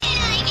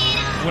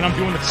when I'm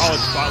doing the college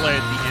spotlight at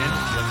the end,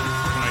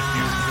 when I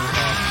do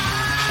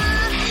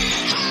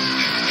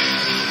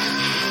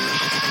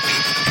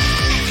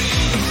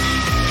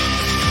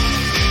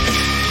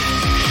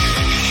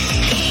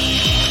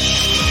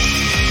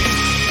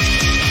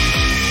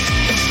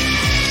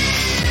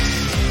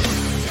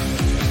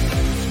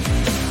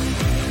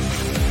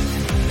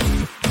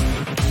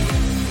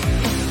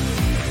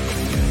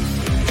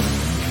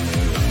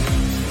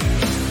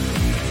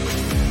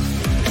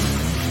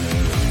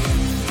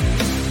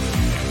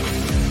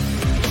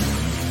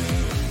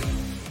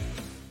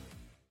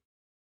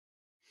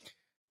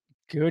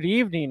Good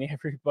evening,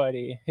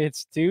 everybody.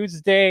 It's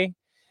Tuesday.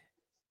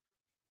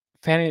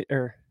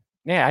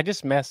 I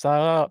just messed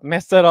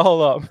that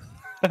all up.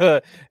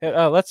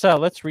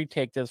 Let's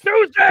retake this.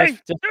 Tuesday.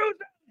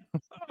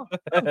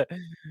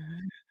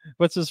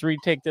 Let's just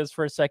retake this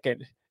for a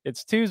second.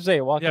 It's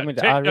Tuesday. Welcome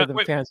into Odd Rhythm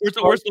Fantasy.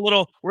 Where's the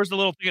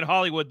little thing in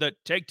Hollywood that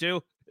take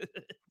two?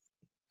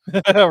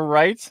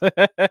 Right?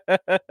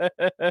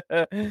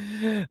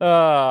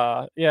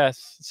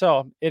 Yes.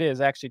 So it is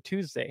actually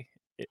Tuesday.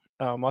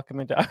 Welcome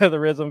into Odd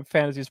Rhythm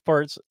Fantasy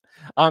Sports.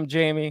 I'm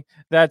Jamie.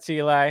 That's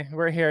Eli.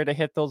 We're here to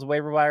hit those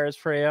waiver wires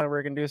for you.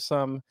 We're gonna do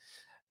some.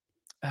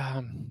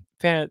 We're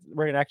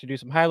gonna actually do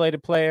some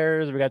highlighted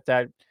players. We got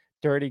that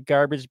dirty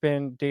garbage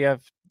bin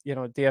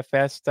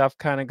DFS stuff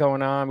kind of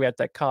going on. We got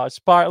that college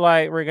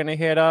spotlight we're gonna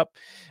hit up,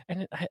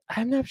 and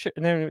I'm not sure.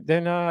 And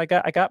then I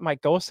got my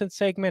ghosting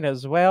segment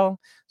as well.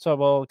 So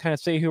we'll kind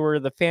of see who were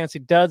the fancy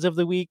duds of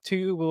the week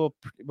too. We'll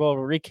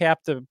recap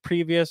the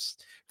previous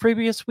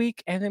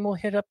week, and then we'll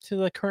hit up to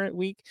the current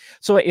week.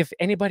 So if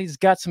anybody's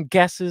got some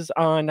guesses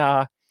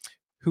on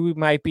who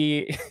might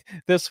be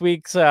this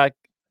week's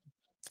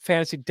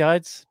fantasy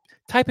duds,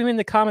 type them in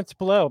the comments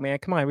below, man.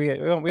 Come on,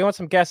 we want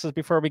some guesses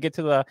before we get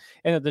to the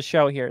end of the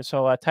show here.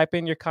 So type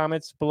in your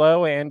comments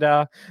below, and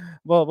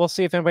we'll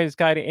see if anybody's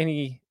got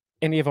any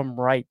of them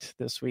right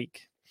this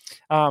week.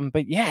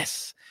 But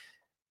yes,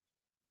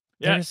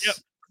 Yep.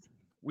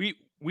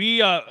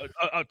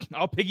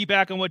 I'll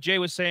piggyback on what Jay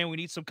was saying. We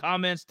need some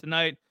comments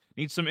tonight.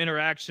 Need some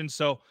interaction.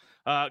 So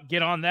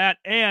get on that.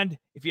 And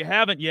if you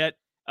haven't yet,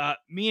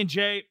 me and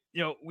Jay,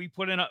 we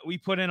put in a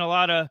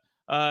lot of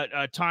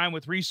time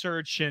with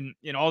research and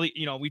all the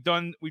we've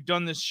done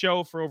this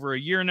show for over a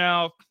year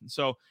now,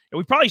 so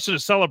we probably should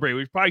have celebrated.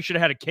 We probably should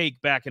have had a cake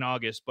back in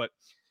August, but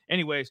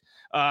anyways,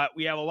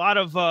 we have a lot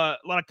of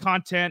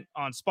content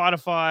on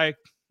Spotify,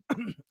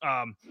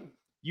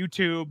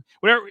 YouTube,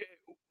 whatever.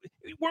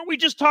 Weren't we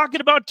just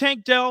talking about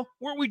Tank Dell?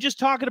 Weren't we just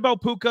talking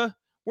about Puka?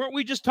 Weren't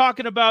we just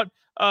talking about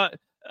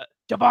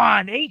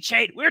Devon,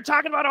 H8? We were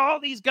talking about all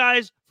these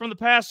guys from the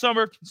past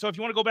summer. So if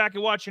you want to go back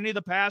and watch any of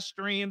the past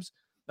streams,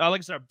 like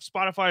I said,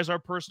 Spotify is our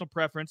personal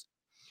preference.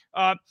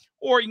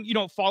 Or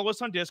follow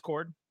us on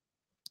Discord.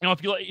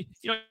 If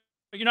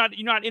you're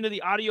not into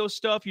the audio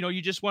stuff,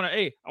 you just want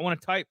to, I want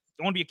to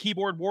be a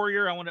keyboard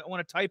warrior. I want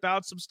to type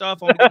out some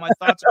stuff. I want to get my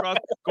thoughts across.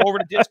 Go over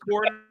to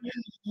Discord.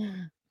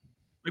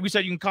 Like we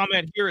said, you can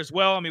comment here as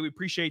well. I mean, we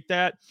appreciate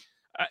that.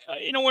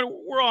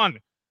 We're on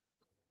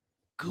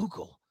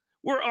Google.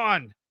 We're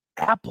on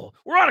Apple.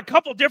 We're on a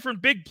couple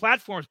different big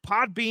platforms.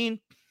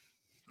 Podbean.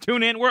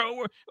 Tune in.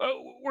 We're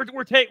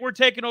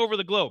taking over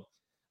the globe.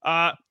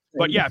 But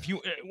yeah, if you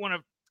want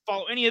to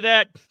follow any of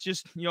that,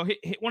 just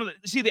hit one of the.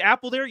 See the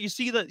Apple there? You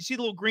see the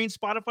little green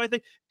Spotify thing?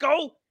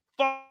 Go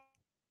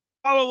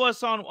follow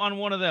us on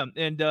one of them.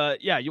 And a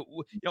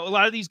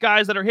lot of these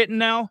guys that are hitting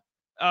now.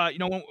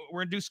 When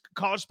we're gonna do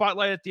college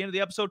spotlight at the end of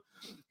the episode,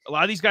 a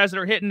lot of these guys that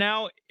are hitting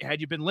now,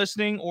 had you been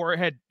listening or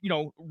had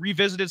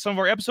revisited some of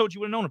our episodes,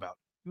 you would have known about.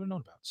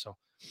 So.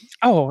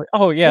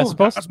 Oh yes,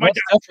 that's my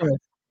definitely.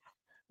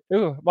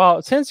 Ooh,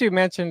 well, since you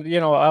mentioned,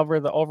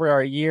 over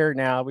our year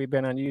now, we've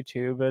been on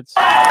YouTube.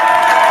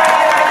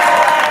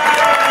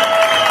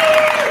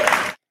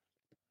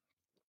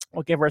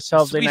 We'll give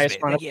ourselves a nice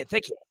run.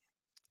 Thank you.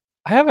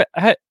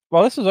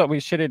 Well, this is what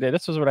we should have did.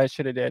 This is what I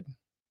should have did.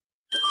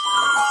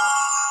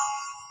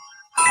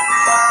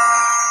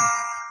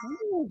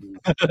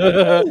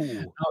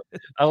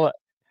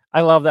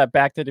 I love that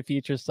Back to the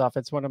Future stuff.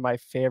 It's one of my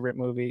favorite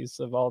movies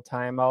of all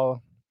time.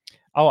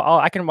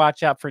 I can watch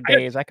that for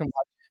days. I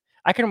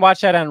can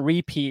watch that on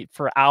repeat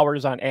for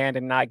hours on end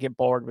and not get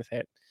bored with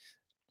it.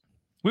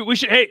 We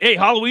should. Hey,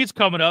 Halloween's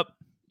coming up.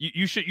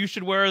 You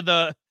should wear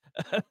the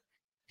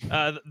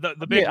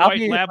big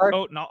white lab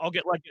coat, and I'll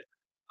get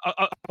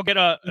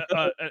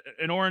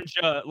an orange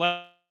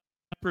lab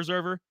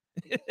preserver.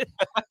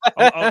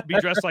 I'll be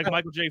dressed like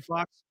Michael J.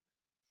 Fox.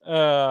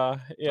 Yeah.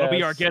 I'll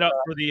be our get up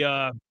for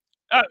the.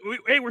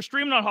 We're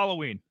streaming on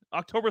Halloween,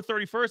 October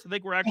 31st. I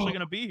think we're actually going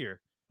to be here.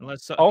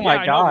 Unless,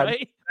 my God,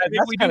 right?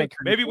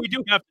 Maybe we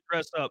do have to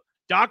dress up.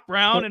 Doc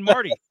Brown and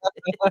Marty.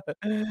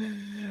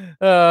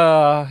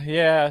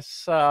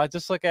 Yes.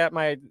 Just look at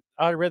my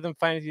Odd Rhythm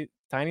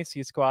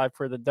Dynasty squad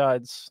for the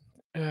duds.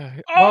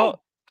 He's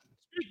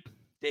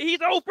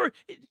over.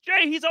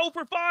 Jay, he's 0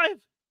 for 5.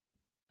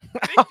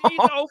 He's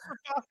 0 for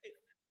 5.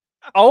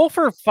 0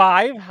 for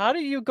 5? How do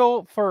you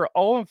go for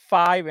 0 and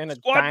 5 in a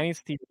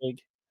dynasty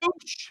league?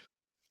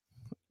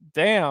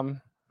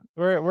 Damn.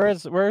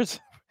 Where's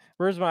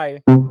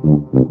my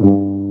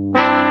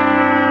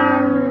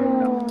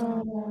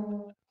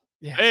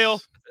Hail.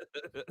 yes.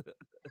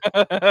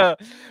 But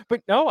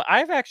no,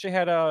 I've actually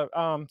had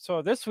a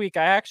so this week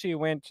I actually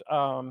went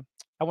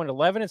I went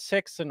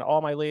 11-6 in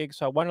all my leagues.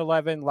 So I won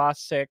 11,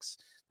 lost 6.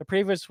 The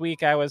previous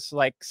week I was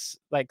like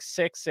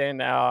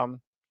 6-12,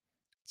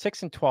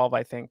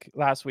 I think,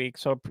 last week.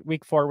 So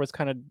week 4 was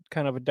kind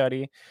of a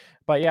duddy.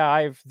 But yeah,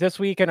 I've this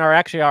week in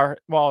our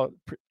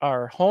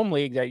home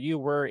league that you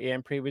were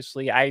in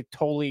previously, I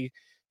totally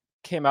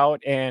came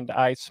out and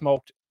I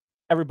smoked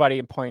everybody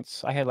in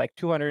points. I had like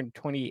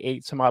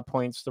 228 some odd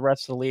points. The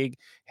rest of the league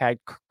had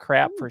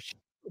crap for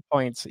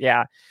points.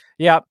 Yeah.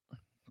 Yep.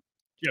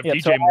 You have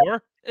Yep. So DJ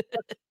Moore?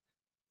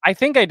 I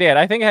think I did.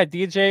 I think I had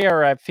DJ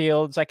or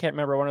Fields. I can't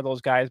remember one of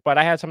those guys, but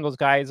I had some of those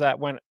guys that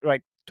went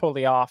like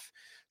totally off.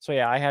 So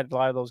yeah, I had a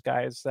lot of those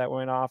guys that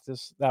went off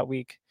this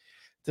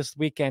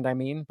weekend. I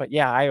mean, but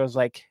yeah, I was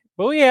like,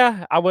 well,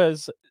 yeah, I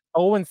was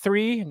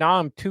 0-3. Now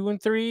I'm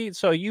 2-3.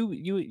 So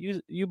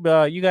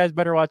you guys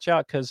better watch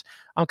out because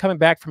I'm coming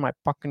back for my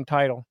fucking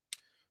title.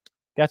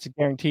 That's a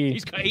guarantee.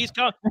 He's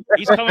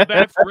coming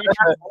back for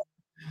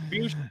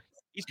retribution.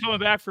 He's coming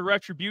back for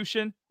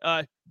retribution.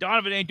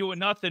 Donovan ain't doing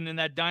nothing in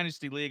that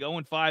dynasty league,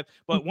 0-5.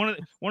 But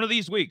one of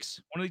these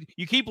weeks,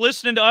 you keep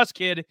listening to us,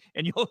 kid,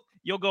 and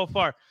you'll go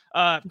far.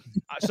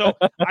 So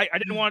I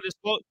didn't want to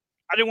disclose.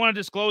 I didn't want to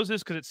disclose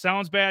this because it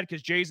sounds bad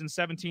because Jay's in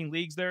 17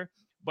 leagues there,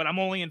 but I'm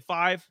only in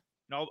 5.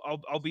 And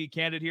I'll be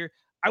candid here.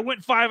 I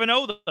went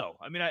 5-0 though.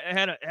 I mean, I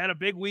had a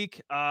big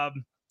week.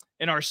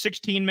 In our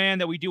 16-man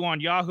that we do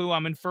on Yahoo,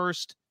 I'm in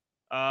first.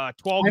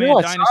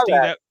 12-man dynasty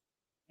that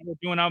we're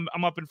doing,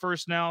 I'm up in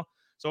first now.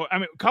 So I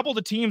mean, a couple of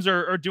the teams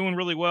are doing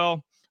really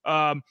well.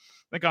 I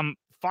think I'm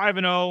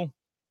 5-0.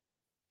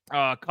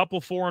 A couple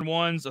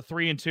 4-1s, a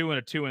 3-2, and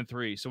a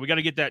 2-3. So we got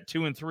to get that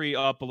 2-3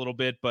 up a little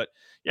bit, but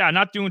yeah,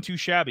 not doing too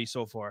shabby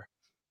so far.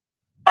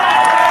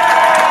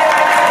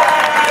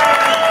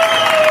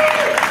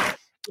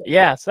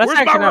 Yes, that's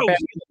actually not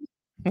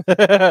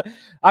bad.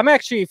 I'm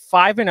actually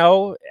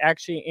 5-0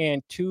 actually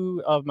in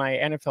 2 of my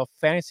NFL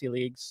fantasy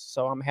leagues,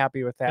 so I'm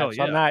happy with that. Hell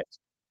so yeah.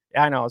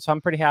 I know, so I'm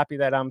pretty happy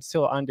that I'm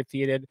still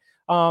undefeated.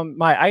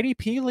 My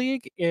IDP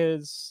league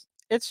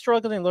it's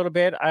struggling a little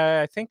bit.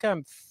 I think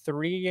I'm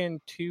 3-2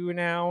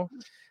 now,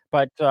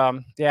 but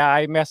yeah,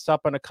 I messed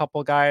up on a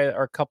couple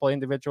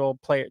individual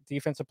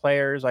defensive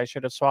players. I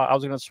should have swapped. I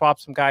was going to swap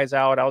some guys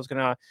out. I was going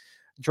to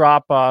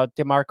drop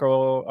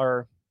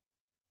DeMarco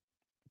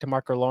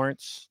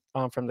Lawrence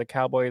from the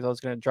Cowboys. I was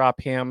going to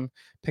drop him,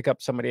 pick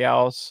up somebody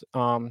else.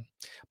 But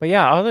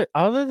yeah,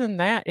 other than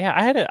that,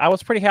 yeah, I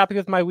was pretty happy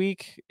with my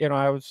week. You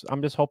know,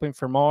 I'm just hoping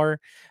for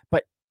more,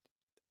 but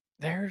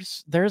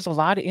there's a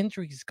lot of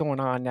injuries going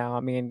on now. I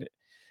mean,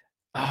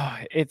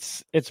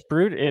 it's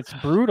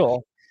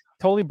brutal,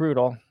 totally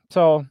brutal.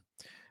 So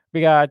we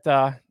got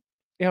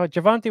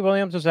Javonte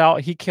Williams was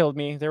out. He killed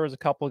me. There was a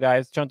couple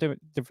guys.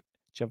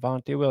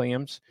 Javonte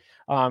Williams,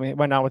 he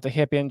went out with a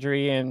hip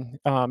injury, and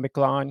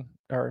Jahil,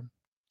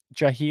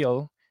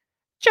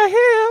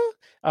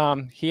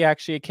 he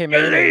actually came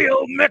in.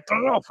 Jaleel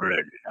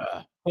McLaughlin.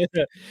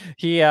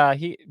 He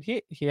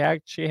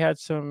actually had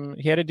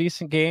a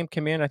decent game.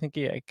 Came in, I think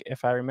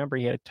if I remember,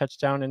 he had a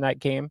touchdown in that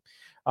game.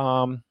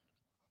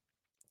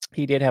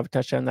 He did have a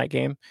touchdown in that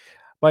game.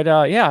 But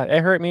yeah,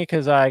 it hurt me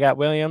because I got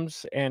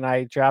Williams and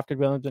I drafted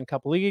Williams in a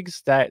couple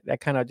leagues. That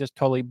kind of just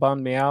totally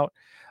bummed me out.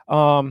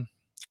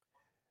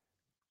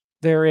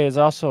 There is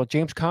also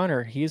James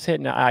Conner. He's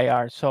hitting the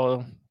IR.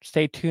 So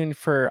stay tuned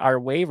for our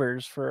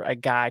waivers for a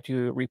guy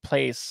to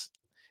replace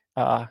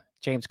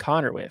James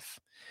Conner with.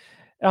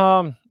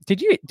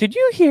 Did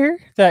you hear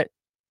that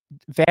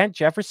Van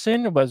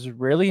Jefferson was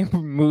really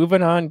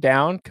moving on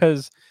down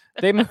because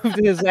they moved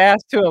his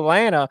ass to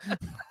Atlanta?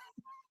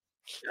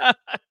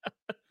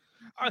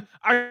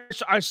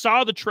 I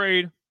saw the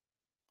trade.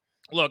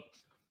 Look,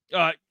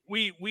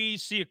 we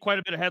see quite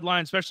a bit of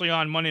headlines, especially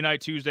on Monday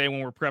Night Tuesday when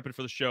we're prepping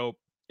for the show,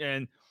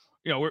 and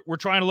you know we're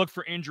trying to look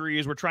for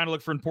injuries, we're trying to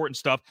look for important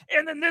stuff,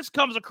 and then this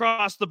comes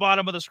across the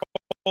bottom of the scroll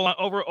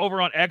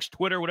over on X,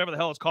 Twitter, whatever the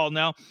hell it's called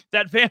now,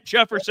 that Van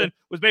Jefferson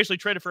was basically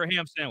traded for a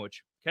ham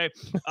sandwich. Okay,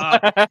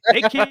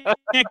 they can't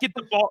get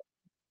the ball.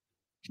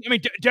 I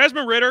mean,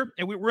 Desmond Ridder,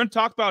 and we're going to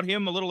talk about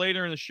him a little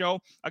later in the show.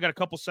 I got a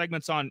couple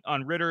segments on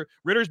Ridder.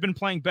 Ridder's been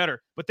playing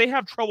better, but they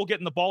have trouble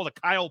getting the ball to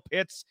Kyle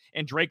Pitts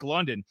and Drake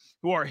London,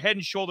 who are head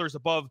and shoulders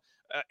above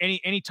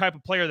any type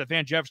of player that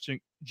Van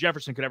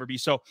Jefferson could ever be.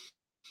 So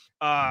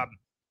I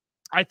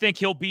think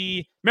he'll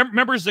be –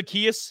 remember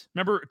Zacchaeus?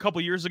 Remember a couple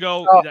years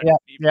ago?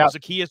 Yeah.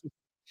 Zacchaeus,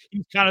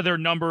 he's kind of their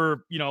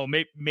number,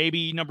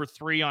 maybe number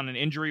 3 on an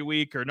injury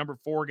week or number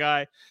 4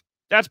 guy.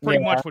 That's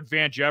pretty much what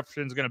Van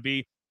Jefferson's going to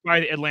be.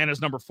 By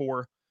Atlanta's number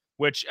 4,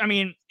 which, I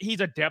mean,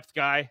 he's a depth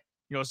guy.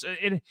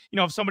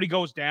 If somebody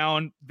goes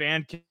down,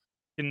 Van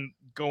can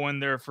go in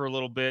there for a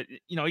little bit.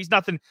 He's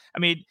nothing. I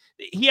mean,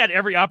 he had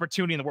every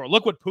opportunity in the world.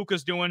 Look what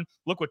Puka's doing.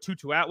 Look what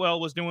Tutu Atwell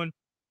was doing.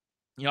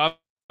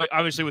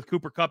 Obviously with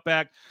Cooper Kupp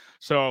back.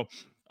 So,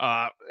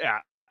 yeah,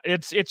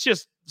 it's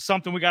just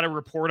something we got to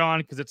report on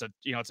because it's a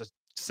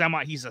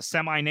he's a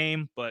semi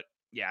name, but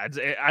yeah,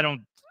 I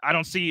don't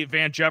see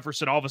Van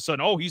Jefferson all of a sudden.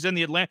 Oh, he's in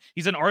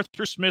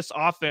Arthur Smith's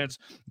offense,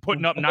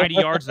 putting up 90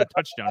 yards and a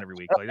touchdown every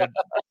week. Like that's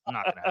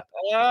not gonna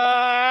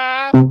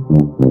happen.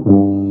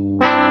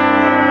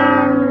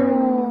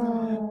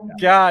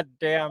 God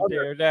damn,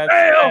 dude,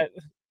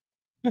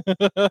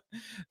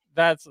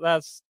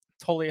 that's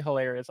totally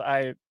hilarious.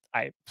 I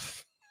I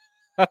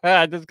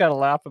just gotta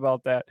laugh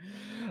about that.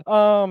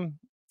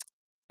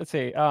 Let's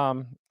see.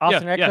 Austin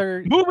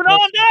Eckler. Moving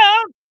on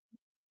down.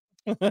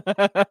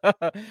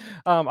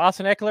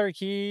 Austin Eckler,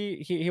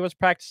 he was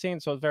practicing,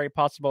 so it's very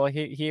possible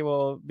he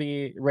will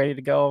be ready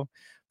to go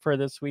for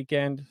this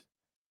weekend.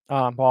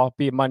 Well,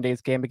 be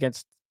Monday's game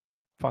against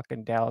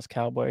fucking Dallas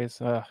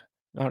Cowboys. I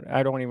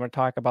don't even want to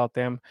talk about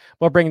them.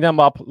 We'll bring them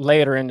up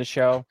later in the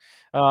show.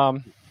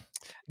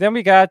 Then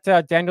we got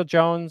Daniel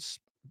Jones.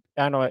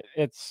 I know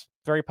it's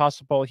very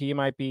possible he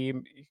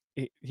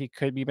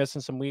could be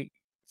missing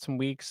some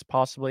weeks,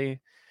 possibly.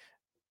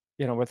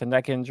 With a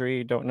neck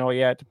injury, don't know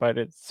yet, but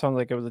it sounds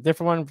like it was a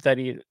different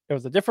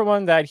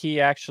one that he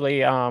actually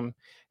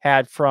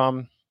had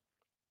from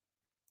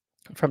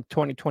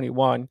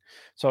 2021.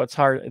 So it's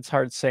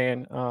hard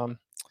saying.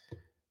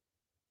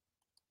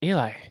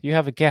 Eli, you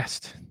have a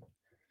guest.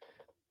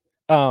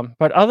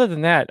 But other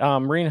than that,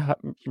 Marine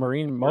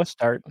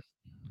Mostert.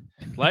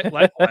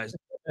 Likewise. Yes.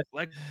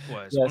 Why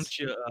don't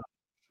you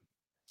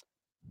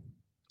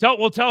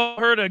tell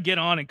her to get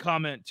on and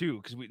comment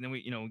too, because we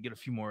get a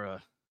few more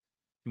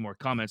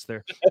comments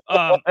there.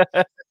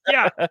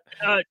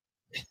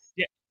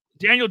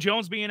 Daniel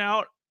Jones being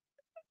out.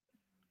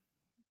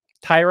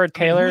 Tyrod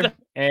Taylor. Who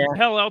the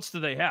hell else do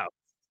they have?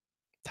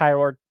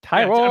 Tyrod.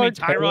 Tyrod.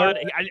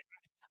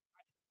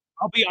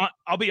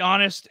 I'll be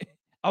honest.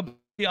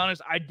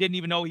 I didn't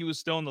even know he was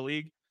still in the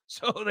league.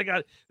 So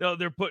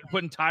they're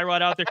putting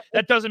Tyrod out there.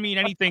 That doesn't mean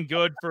anything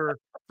good for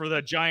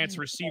the Giants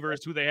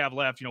receivers who they have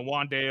left.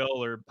 Wandale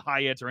or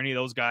Hyatt or any of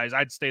those guys.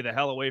 I'd stay the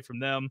hell away from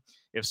them.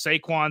 If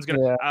Saquon's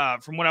gonna,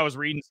 from what I was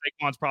reading,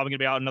 Saquon's probably gonna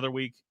be out another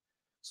week.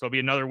 So it'll be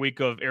another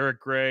week of Eric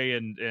Gray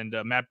and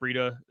Matt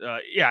Breida.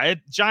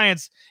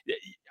 Giants.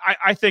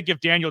 I think if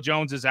Daniel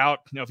Jones is out,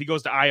 if he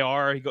goes to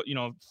IR,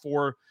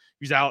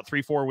 he's out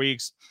 3-4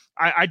 weeks.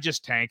 I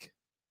just tank.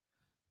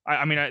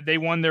 I mean, they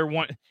won their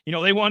one.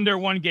 They won their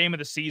one game of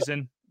the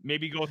season.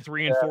 Maybe go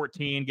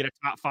 3-14, get a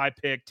top 5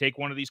 pick, take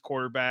one of these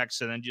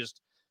quarterbacks, and then just,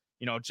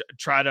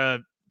 try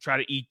to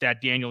eat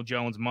that Daniel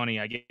Jones money,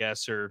 I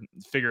guess, or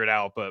figure it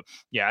out. But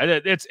yeah,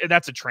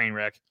 that's a train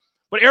wreck.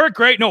 But Eric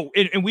Gray,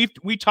 and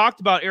we talked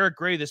about Eric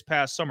Gray this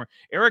past summer.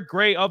 Eric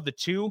Gray of the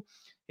two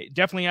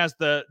definitely has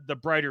the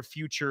brighter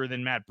future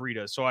than Matt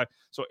Breida. So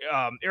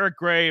Eric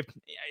Gray, I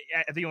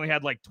think he only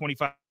had like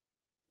 25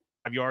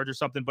 yards or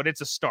something, but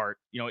it's a start.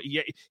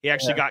 He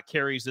actually got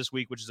carries this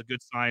week, which is a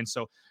good sign.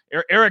 So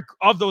Eric,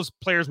 of those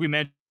players we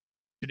mentioned,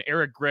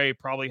 Eric Gray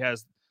probably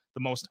has the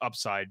most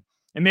upside,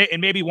 and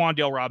maybe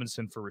Wan'Dale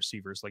Robinson for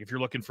receivers. Like if you're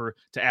looking to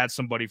add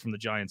somebody from the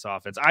Giants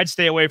offense, I'd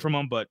stay away from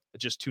them, but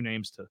just two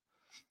names to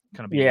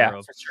kind of be aware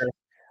of. For sure.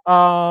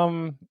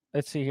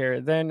 Let's see here.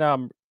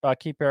 Then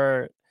keep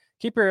your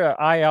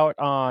eye out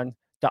on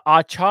the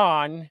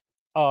Achan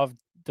of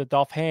the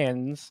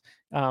Dolphins.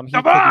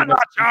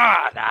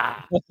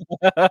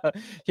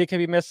 He could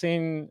be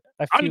missing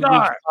a few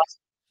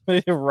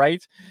weeks,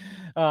 right?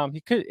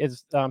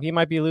 He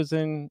might be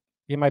losing.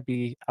 He might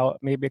be out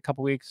maybe a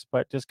couple weeks,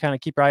 but just kind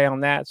of keep your eye on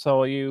that.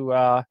 So you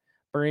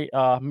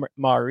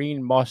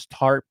Marine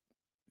Mostert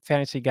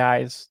fantasy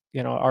guys,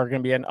 are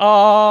going to be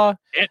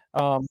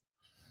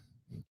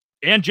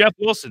and Jeff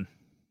Wilson.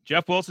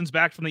 Jeff Wilson's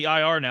back from the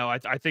IR now. I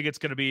think it's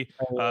going to be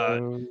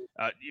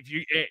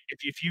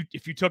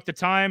if you took the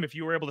time, if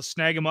you were able to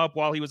snag him up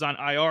while he was on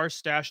IR,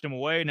 stashed him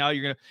away. Now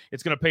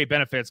it's going to pay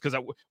benefits, because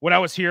what I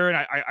was hearing,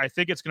 I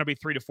think it's going to be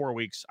 3 to 4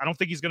 weeks. I don't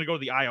think he's going to go to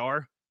the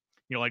IR.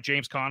 Like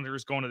James Conner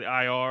is going to the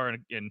IR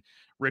and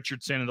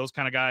Richardson and those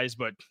kind of guys,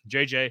 but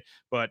JJ.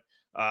 But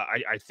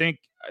I think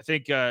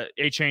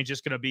A-Chain's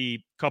just going to be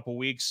a couple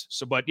weeks.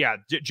 So, but yeah,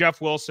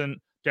 Jeff Wilson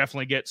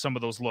definitely get some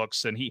of those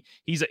looks, and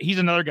he's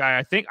another guy.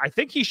 I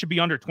think he should be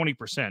under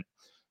 20%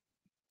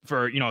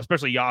 for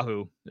especially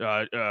Yahoo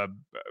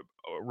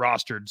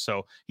rostered.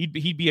 So he'd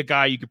be a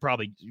guy you could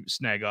probably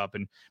snag up,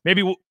 and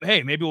maybe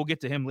we'll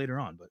get to him later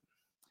on.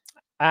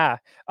 But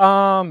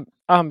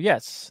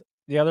yes.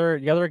 The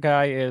other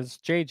guy is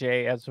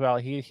JJ as well.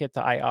 He hit the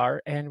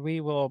IR, and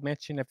we will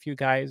mention a few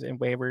guys in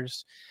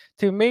waivers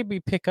to maybe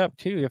pick up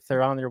too if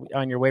they're on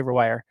your waiver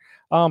wire.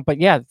 But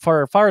yeah,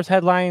 for far as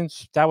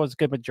headlines, that was a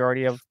good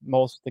majority of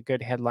most of the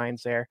good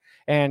headlines there.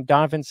 And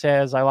Donovan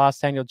says, I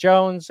lost Daniel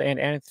Jones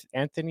and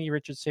Anthony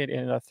Richardson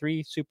in a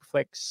 3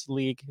 Superflex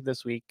league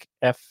this week,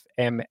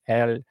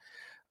 FML.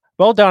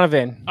 Well,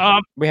 Donovan,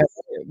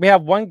 we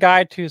have one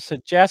guy to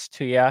suggest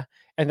to you,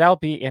 and that'll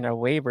be in our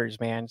waivers,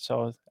 man.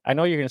 So I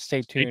know you're going to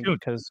stay tuned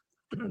because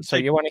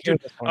you want to hear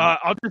this one.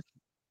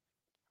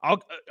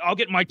 I'll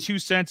get my 2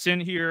 cents in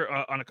here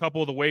on a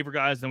couple of the waiver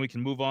guys, then we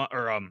can move on.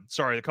 Or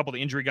a couple of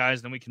the injury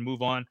guys, then we can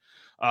move on.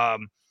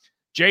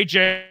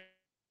 JJ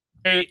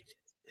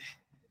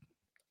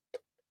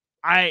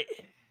I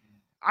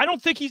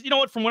don't think he's, you know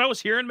what, from what I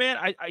was hearing,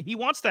 man, he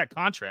wants that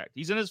contract.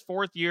 He's in his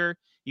 4th year.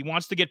 He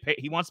wants to get paid.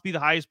 He wants to be the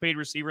highest paid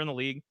receiver in the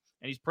league,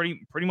 and he's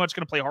pretty much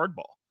going to play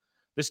hardball.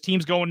 This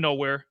team's going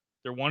nowhere.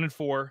 They're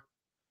 1-4.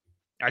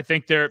 I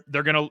think they're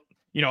going to,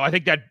 you know, I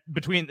think that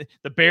between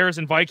the Bears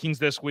and Vikings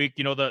this week,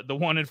 you know, the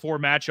 1-4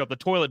 matchup, the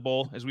toilet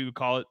bowl, as we would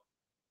call it,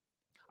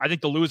 I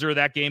think the loser of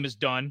that game is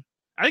done.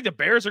 I think the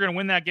Bears are going to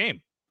win that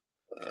game.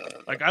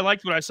 Like, I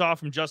liked what I saw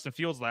from Justin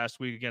Fields last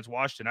week against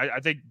Washington. I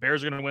think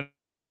Bears are going to win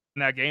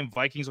that game.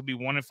 Vikings will be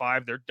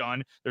 1-5. They're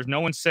done. There's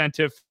no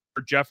incentive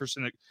for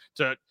Jefferson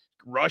to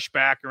rush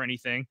back or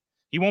anything.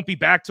 He won't be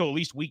back till at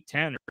least week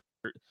 10.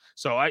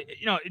 So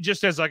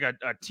just as like a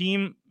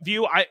team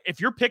view, if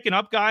you're picking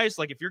up guys,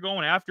 like if you're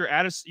going after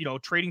Addison, you know,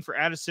 trading for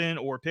Addison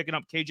or picking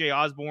up KJ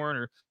Osborne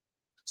or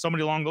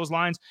somebody along those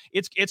lines,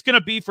 it's going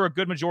to be for a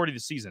good majority of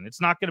the season.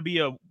 It's not going to be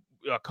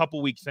a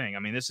couple week thing. I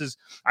mean, this is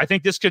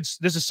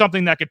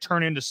something that could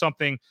turn into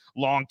something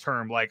long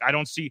term. Like, I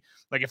don't see,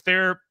 like, if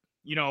they're,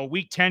 you know,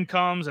 week 10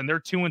 comes and they're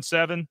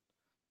 2-7,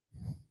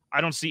 I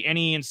don't see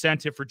any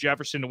incentive for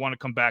Jefferson to want to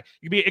come back.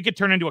 It could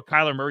turn into a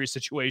Kyler Murray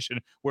situation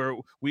where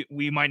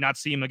we might not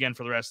see him again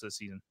for the rest of the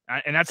season.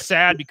 And that's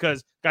sad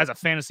because the guy's a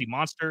fantasy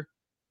monster.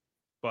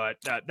 But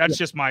that's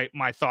just my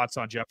thoughts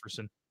on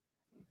Jefferson.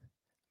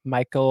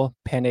 Michael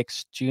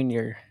Penix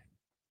Jr.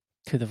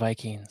 to the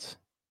Vikings.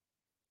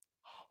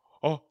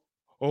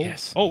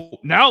 Yes.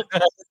 Now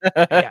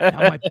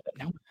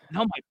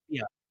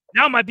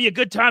might be a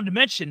good time to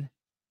mention.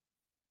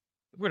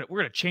 We're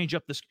gonna change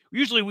up this.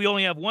 Usually we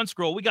only have one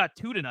scroll. We got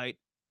 2 tonight.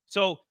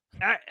 So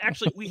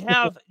actually, we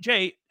have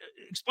Jay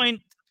explain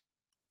to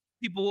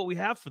people what we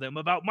have for them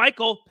about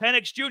Michael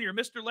Penix Jr.,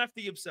 Mr.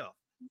 Lefty himself.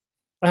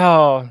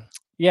 Oh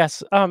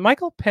yes,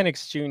 Michael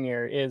Penix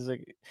Jr. is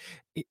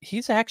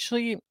he's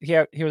actually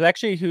he was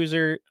actually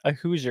a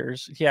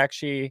Hoosiers. He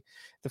actually,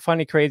 the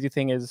funny crazy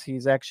thing is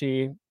he's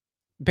actually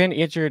been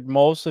injured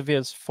most of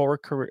his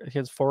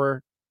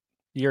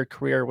 4-year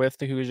career with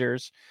the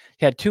Hoosiers.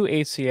 He had 2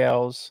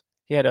 ACLs.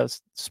 He had a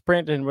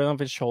sprint in one of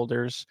his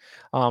shoulders.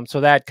 So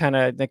that kind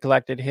of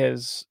neglected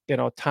his, you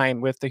know,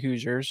 time with the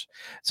Hoosiers.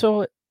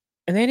 So,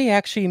 and then he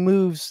actually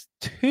moves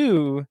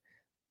to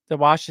the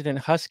Washington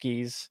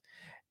Huskies,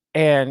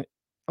 and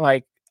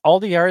like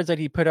all the yards that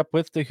he put up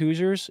with the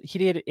Hoosiers, he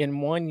did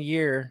in 1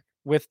 year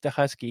with the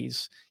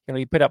Huskies. You know,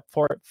 he put up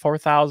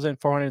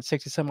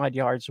 4,460 some odd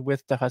yards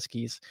with the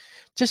Huskies.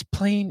 Just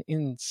plain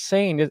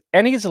insane.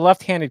 And he's a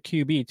left-handed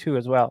QB too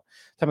as well.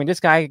 So, I mean, this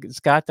guy's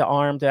got the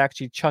arm to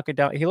actually chuck it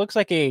down. He looks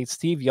like a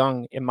Steve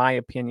Young, in my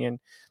opinion,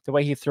 the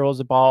way he throws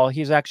the ball.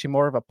 He's actually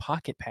more of a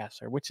pocket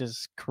passer, which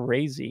is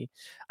crazy.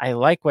 I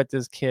like what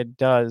this kid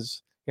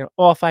does. You know,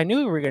 well, if I knew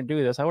we were going to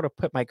do this, I would have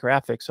put my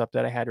graphics up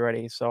that I had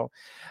ready. So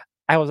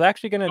I was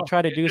actually going to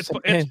try to do some.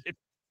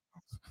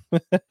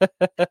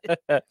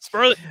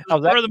 Spur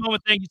of the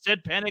moment thing. You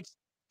said Penix.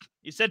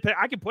 You said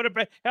I can put it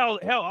back. Hell,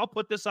 I'll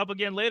put this up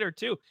again later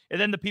too.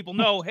 And then the people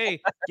know, hey,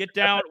 get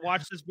down,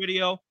 watch this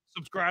video,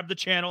 subscribe to the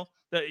channel.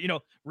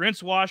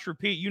 Rinse, wash,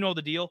 repeat. You know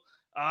the deal.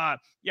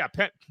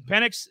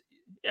 Penix.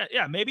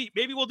 Yeah. Maybe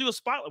we'll do a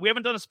spotlight. We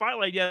haven't done a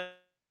spotlight yet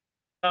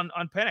on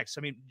Penix.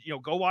 I mean,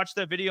 go watch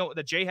that video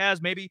that Jay has.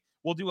 Maybe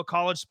we'll do a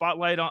college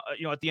spotlight on,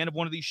 at the end of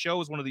one of these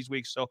shows, one of these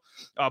weeks. So,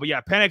 but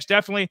yeah, Penix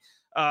definitely.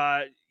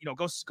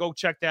 Go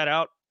check that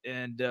out.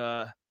 And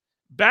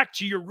back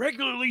to your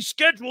regularly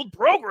scheduled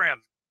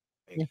program.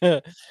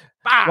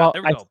 Well,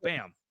 there we go.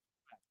 Bam.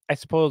 I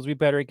suppose we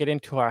better get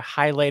into our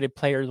highlighted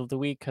players of the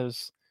week,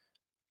 because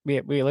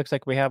we looks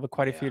like we have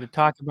quite a few to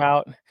talk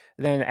about.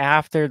 Then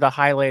after the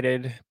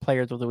highlighted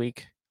players of the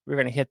week, we're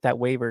going to hit that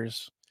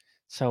waivers.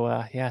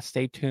 So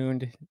stay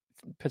tuned.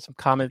 Put some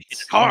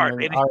comments on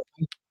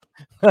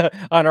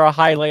our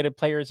highlighted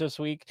players this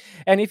week.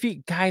 And if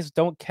you guys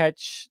don't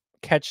catch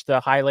the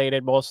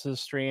highlighted most of the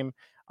stream,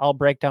 I'll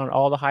break down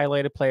all the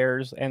highlighted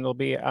players, and they'll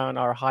be on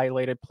our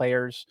highlighted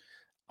players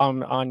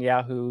on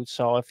Yahoo.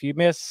 So if you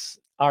miss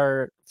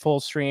our full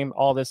stream,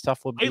 all this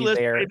stuff will be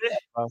there.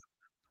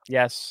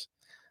 Yes.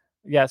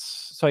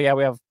 So yeah,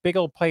 we have big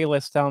old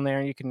playlists down there,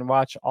 and you can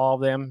watch all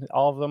of them.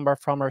 All of them are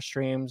from our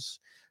streams.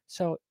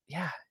 So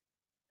yeah,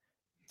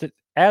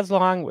 as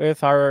long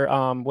with our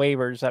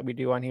waivers that we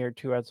do on here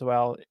too as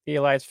well.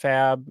 Eli's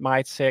Fab,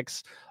 my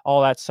 6,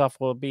 all that stuff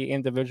will be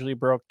individually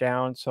broke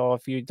down. So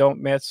if you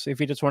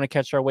just want to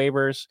catch our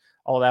waivers,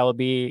 all that will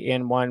be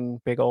in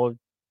one big old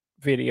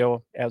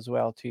video as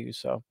well too.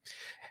 So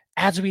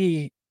as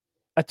we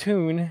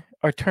turn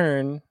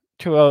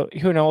to a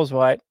who knows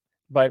what,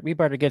 but we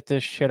better get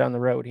this shit on the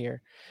road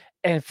here.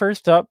 And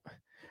first up,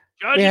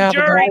 judge and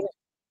jury.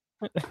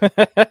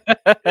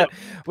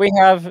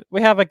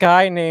 we have a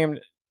guy named,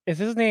 is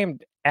his name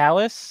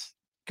Alice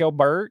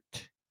Gilbert?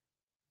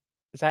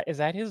 Is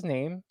that his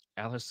name?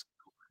 Alice.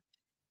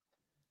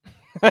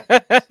 Well,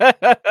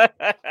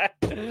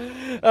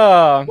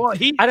 I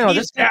don't know.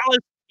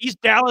 He's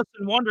Dallas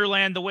in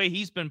Wonderland the way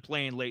he's been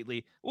playing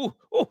lately. Ooh,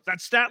 that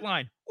stat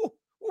line. Ooh.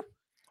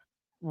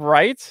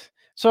 Right.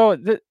 So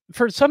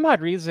for some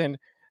odd reason,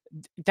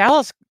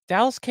 Dallas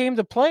came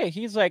to play.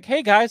 He's like,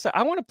 "Hey guys,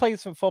 I want to play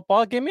some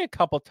football. Give me a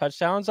couple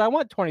touchdowns. I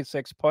want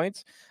 26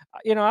 points.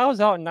 I was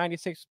out in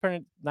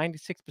 96%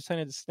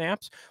 of the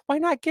snaps. Why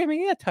not give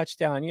me a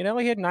touchdown? He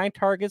had 9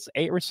 targets,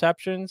 8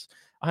 receptions,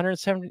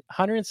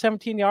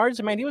 117 yards.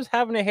 I mean, he was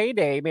having a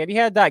heyday, man. He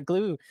had that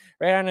glue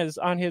right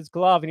on his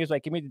glove, and he was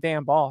like, "Give me the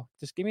damn ball.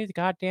 Just give me the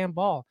goddamn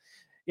ball."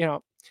 You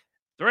know.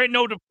 There ain't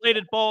no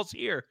deflated balls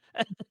here.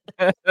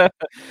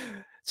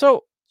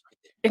 So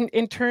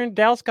in turn,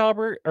 Dallas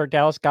Gobbert,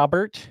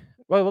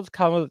 well, let's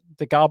call it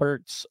the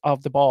Gobberts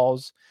of the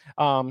balls.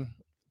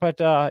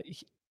 But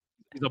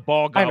He's a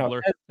ball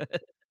gobbler.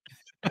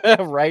 I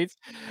know, right?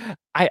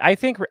 I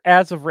think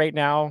as of right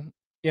now,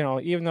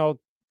 even though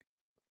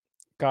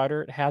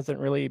Goddard hasn't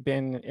really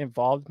been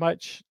involved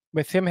much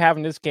with him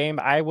having this game,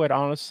 I would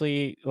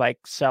honestly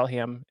sell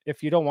him.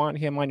 If you don't want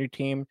him on your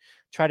team,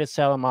 try to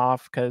sell him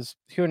off, because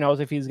who knows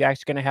if he's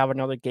actually going to have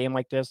another game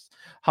like this,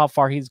 how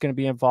far he's going to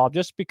be involved.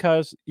 Just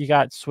because you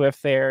got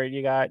Swift there,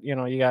 you got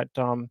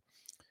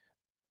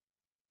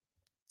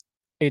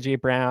AJ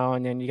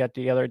Brown, and you got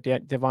the other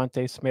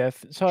Devontae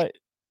Smith. So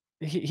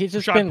he's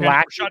just been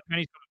lacking.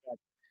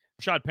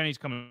 Rashad Penny's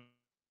coming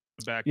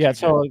back. Yeah,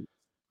 so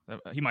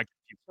he might.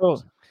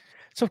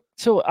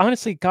 So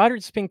honestly,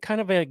 Goddard's been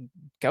kind of a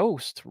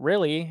ghost,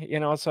 really.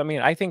 So I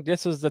mean, I think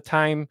this is the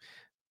time,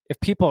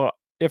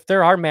 if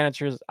there are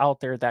managers out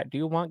there that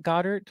do want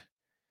Goddard,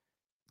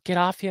 get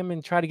off him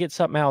and try to get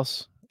something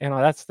else.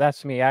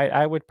 That's me.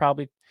 I would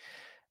probably.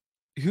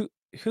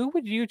 Who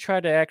would you try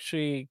to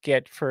actually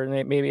get for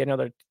maybe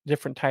another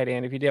different tight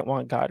end if you didn't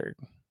want Goddard?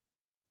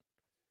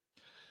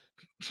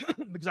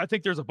 Because I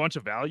think there's a bunch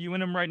of value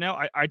in him right now.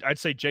 I'd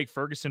say Jake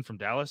Ferguson from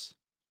Dallas.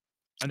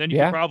 And then you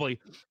could probably,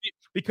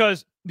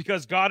 because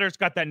Goddard's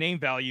got that name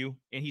value,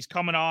 and he's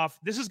coming off.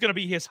 This is going to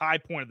be his high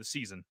point of the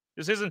season.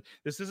 This isn't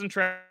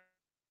Travis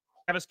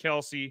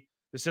Kelce.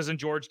 This isn't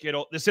George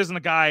Kittle. This isn't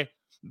a guy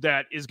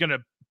that is going to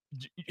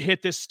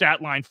hit this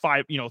stat line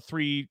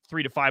 3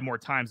 to 5 more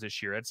times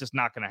this year. It's just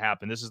not going to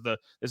happen. This is the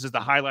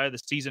highlight of the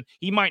season.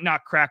 He might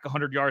not crack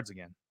 100 yards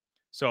again.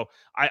 So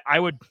I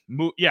would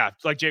move. Yeah,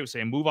 like Jay was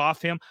saying, move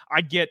off him.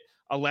 I'd get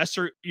a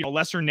lesser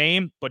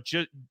name, but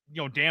just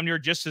damn near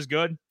just as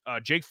good,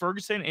 Jake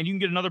Ferguson, and you can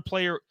get another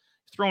player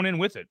thrown in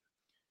with it.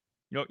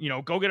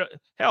 Go get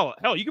hell.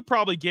 You could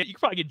probably get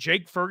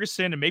Jake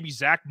Ferguson and maybe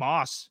Zach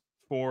Moss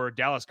for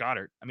Dallas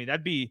Goedert. I mean,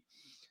 that'd be,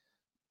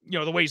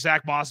 the way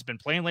Zach Moss has been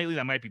playing lately,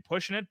 that might be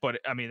pushing it, but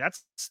I mean,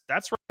 that's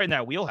right in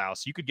that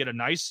wheelhouse. You could get a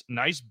nice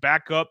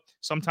backup,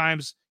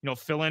 sometimes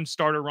fill-in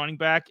starter running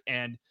back,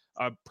 and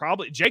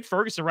probably Jake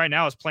Ferguson right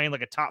now is playing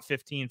like a top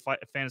 15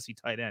 fantasy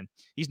tight end.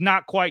 He's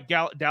not quite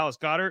Dallas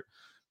Goedert,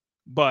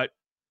 but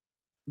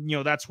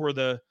that's where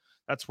the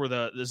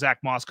Zach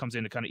Moss comes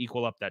in to kind of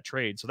equal up that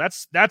trade. So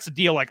that's a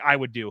deal like I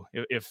would do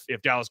if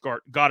Dallas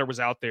Goedert was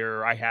out there,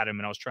 or I had him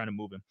and I was trying to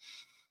move him.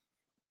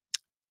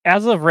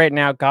 As of right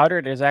now,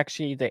 Goddard is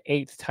actually the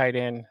 8th tight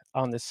end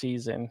on the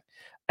season,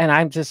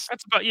 and that's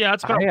about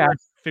where I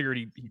figured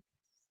he.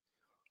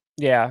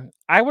 Yeah,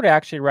 I would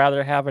actually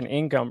rather have an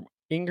Ingram,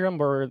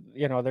 where a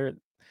lot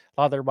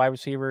of their wide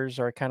receivers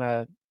are kind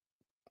of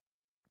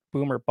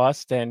boom or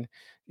bust, and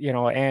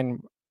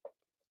and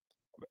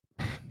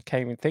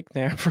can't even think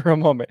there for a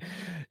moment.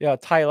 Yeah,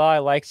 Tyler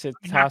likes to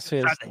toss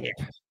his.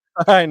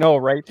 I know,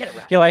 right?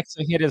 He likes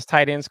to hit his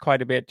tight ends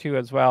quite a bit too,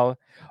 as well,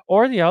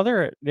 or the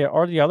other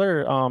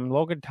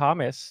Logan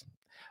Thomas,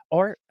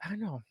 or I don't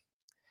know.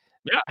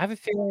 Yeah, I have a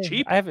feeling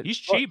he's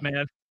cheap,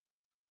 man,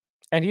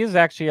 and he is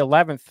actually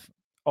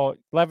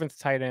 11th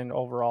tight end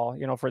overall.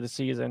 For the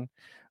season.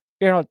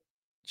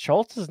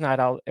 Schultz is not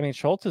out. I mean,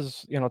 Schultz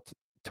is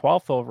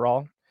 12th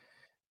overall.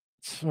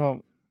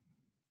 So,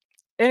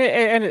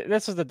 and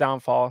this is the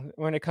downfall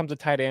when it comes to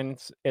tight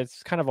ends.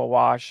 It's kind of a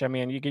wash. I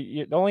mean,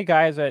 the only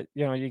guys that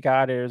you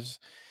got is,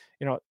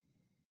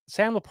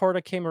 Sam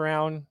Laporta came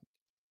around,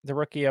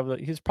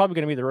 he's probably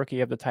going to be the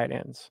rookie of the tight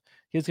ends.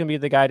 He's going to be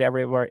the guy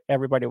that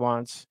everybody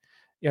wants.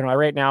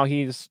 Right now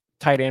he's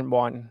tight end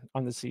 1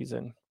 on the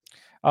season.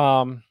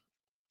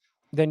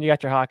 Then you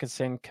got your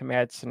Hawkinson,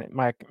 Kmetz, and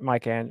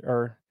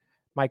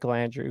Michael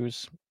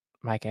Andrews,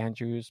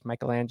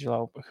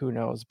 Michelangelo, who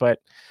knows? But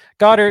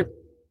Goddard,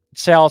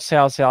 sell.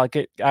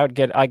 I'd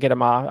get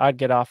him off. I'd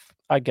get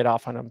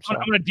off on him. So.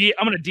 I'm gonna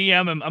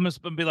DM him. I'm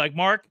gonna be like,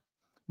 Mark,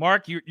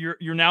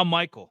 you're now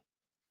Michael.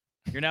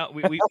 You're now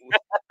you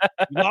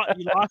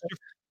lost your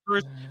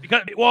first,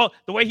 because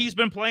the way he's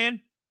been playing.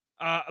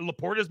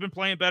 Laporta's been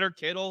playing better.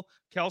 Kittle,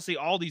 Kelce,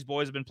 all these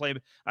boys have been playing.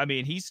 I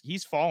mean,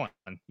 he's fallen.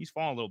 He's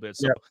fallen a little bit.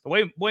 So the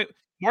way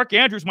Mark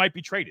Andrews might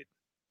be traded.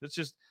 It's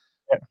just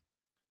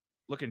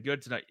looking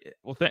good tonight.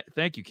 Well,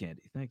 thank you,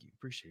 Candy. Thank you.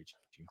 Appreciate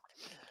you.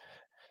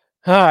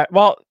 All right.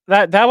 Well,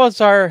 that was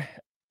our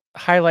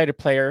highlighted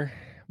player.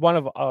 One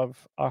of our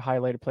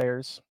highlighted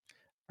players.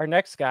 Our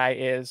next guy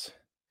is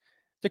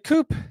the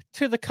Coop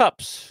to the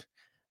Cups.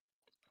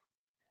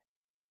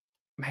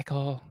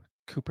 Michael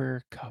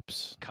Cooper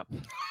Cups. Cup.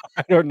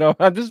 I don't know.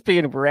 I'm just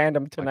being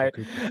random tonight.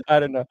 Cooper. I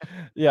don't know.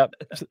 Yeah.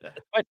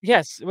 But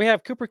yes, we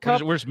have Cooper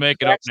Cup. We're just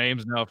making up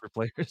names now for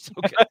players.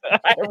 Okay.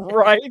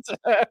 Right.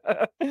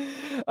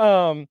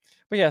 But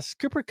yes,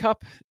 Cooper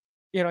Cup,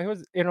 he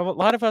was, a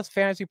lot of us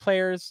fantasy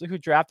players who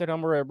drafted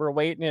him were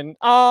waiting and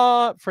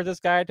for this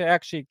guy to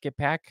actually get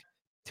back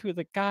to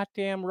the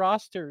goddamn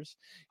rosters,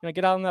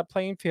 get out on that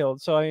playing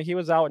field. So he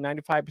was out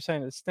 95%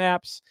 of the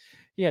snaps.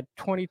 He had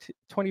 20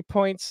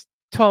 points,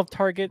 12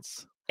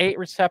 targets, 8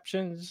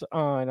 receptions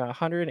on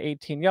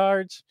 118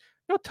 yards.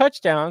 No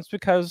touchdowns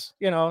because,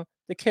 the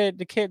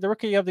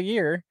rookie of the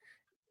year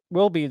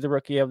will be the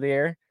rookie of the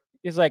year.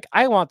 He's like,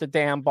 I want the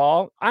damn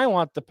ball. I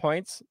want the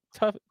points.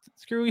 Tough,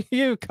 screw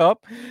you,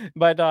 Cup.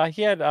 But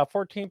he had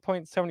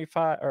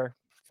 14.75 or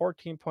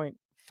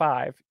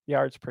 14.5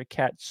 yards per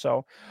catch.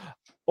 So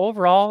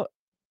overall,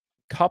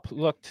 Cup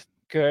looked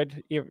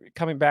good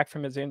coming back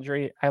from his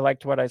injury. I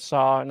liked what I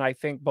saw, and I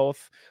think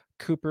both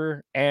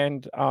Cooper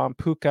and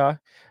Puka.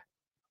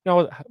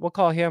 No, we'll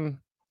call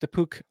him the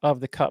Pook of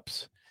the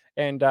Cups.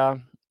 And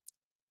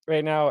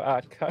right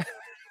now,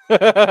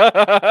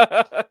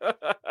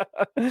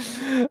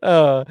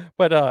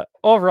 but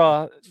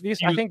overall,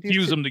 I think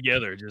fuse them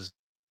together. Just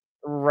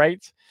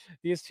right.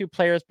 These two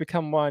players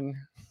become one.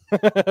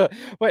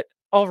 But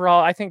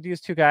overall, I think these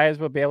two guys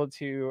will be able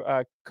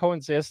to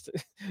coexist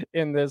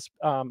in this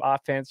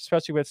offense,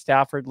 especially with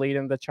Stafford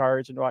leading the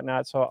charge and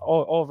whatnot. So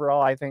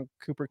overall, I think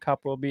Cooper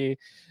Cup will be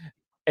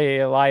a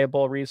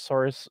reliable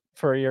resource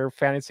for your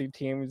fantasy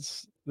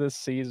teams this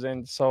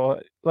season. So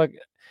look,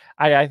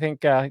 I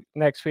think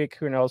next week,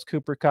 who knows?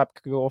 Cooper Cup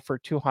could go for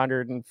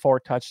 204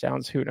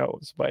 touchdowns. Who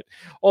knows? But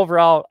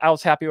overall, I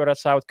was happy what I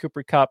saw with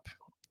Cooper Cup.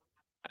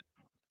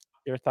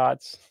 Your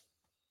thoughts?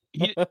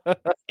 He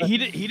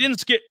didn't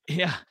skip.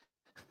 Yeah,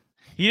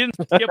 he didn't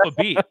skip a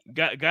beat.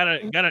 Got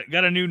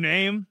a new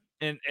name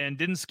and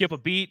didn't skip a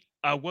beat.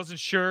 I wasn't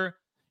sure,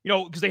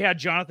 because they had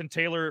Jonathan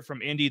Taylor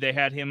from Indy. They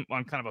had him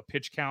on kind of a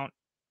pitch count,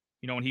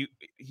 and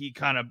he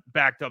kind of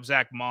backed up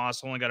Zach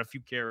Moss. Only got a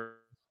few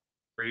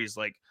carries.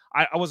 Like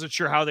I wasn't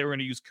sure how they were going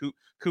to use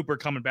Cooper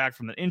coming back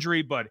from the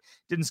injury, but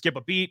didn't skip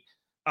a beat.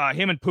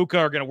 Him and Puka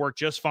are going to work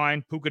just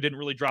fine. Puka didn't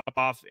really drop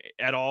off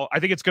at all. I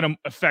think it's going to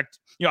affect,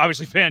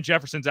 obviously Van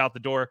Jefferson's out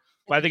the door,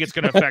 but I think it's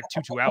going to affect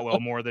Tutu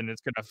Atwell more than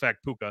it's going to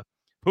affect Puka.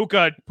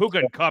 Puka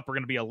and Cup are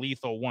going to be a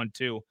lethal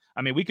 1-2.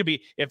 I mean, we could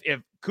be, if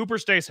Cooper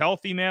stays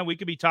healthy, man, we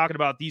could be talking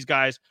about these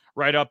guys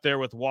right up there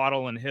with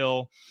Waddle and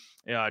Hill,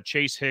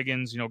 Chase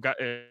Higgins, got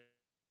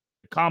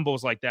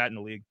combos like that in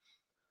the league.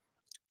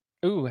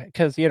 Ooh,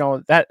 because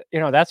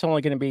that's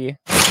only going to be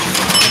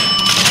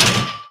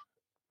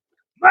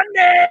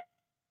Monday.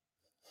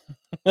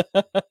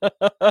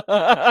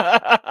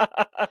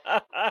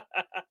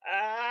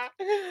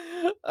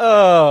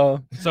 Oh,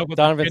 so with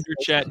Donovan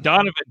chat,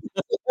 Donovan.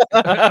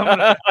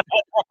 I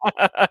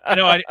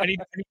need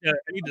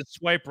to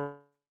swipe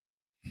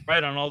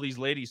right on all these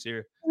ladies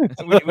here. We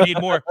need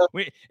more.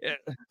 We need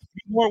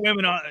more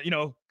women on,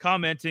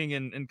 commenting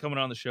and coming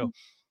on the show.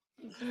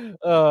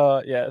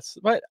 Yes,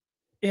 but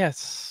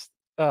yes,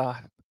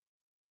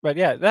 but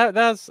yeah,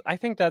 that's I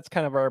think that's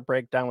kind of our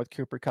breakdown with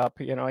Cooper Cup.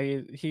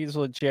 He's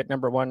legit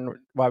number one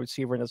wide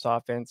receiver in this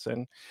offense,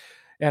 and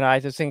I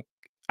just think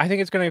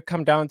it's going to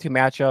come down to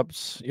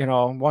matchups.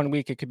 1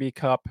 week it could be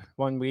Cup,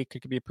 1 week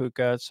it could be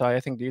Puka. So I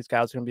think these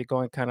guys are going to be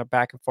going kind of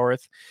back and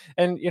forth.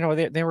 And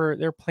they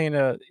were playing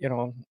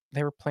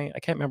they were playing. I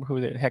can't remember who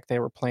the heck they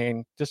were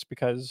playing, just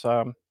because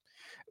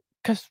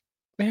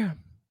yeah,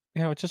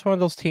 it's just one of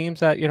those teams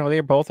that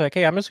they're both like,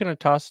 hey, I'm just going to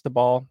toss the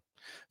ball.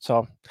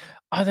 So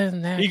other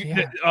than that,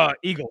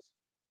 Eagles.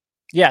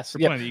 Yes,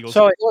 yeah. Eagles.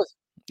 So it was,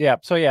 yeah.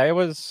 So yeah, it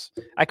was.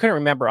 I couldn't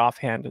remember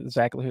offhand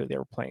exactly who they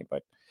were playing,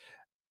 but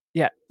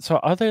yeah. So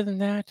other than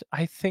that,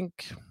 I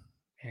think,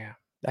 yeah,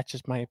 that's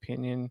just my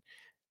opinion.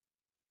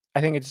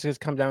 I think it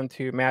just comes down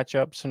to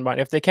matchups, and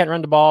if they can't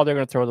run the ball, they're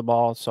going to throw the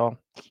ball. So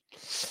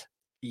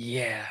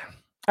yeah.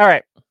 All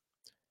right.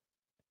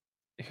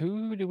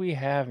 Who do we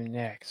have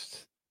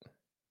next?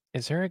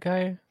 Is there a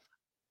guy?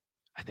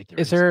 I think there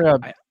is. There a?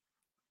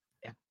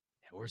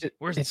 Where'd he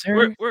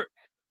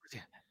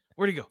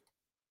go?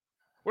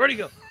 Where'd he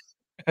go?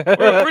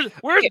 Where's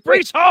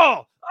Breece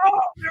Hall? Oh,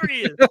 there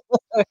he is.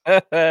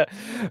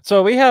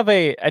 So we have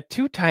a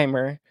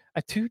two-timer,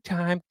 a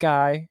two-time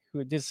guy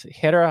who just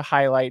hit our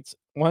highlights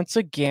once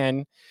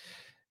again.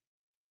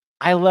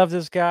 I love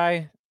this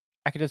guy.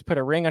 I could just put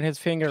a ring on his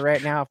finger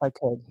right now if I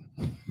could.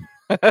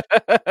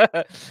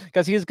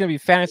 Because he's going to be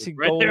fantasy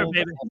right gold. There,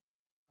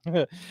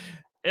 baby.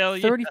 Hell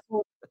yeah.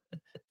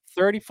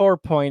 34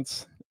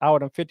 points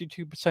out on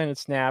 52% of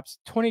snaps,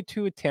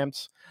 22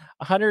 attempts,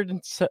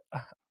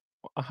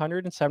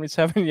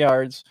 177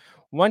 yards,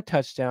 1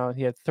 touchdown.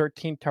 He had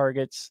 13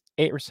 targets,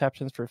 8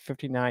 receptions for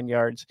 59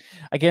 yards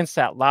against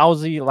that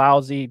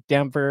lousy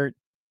Denver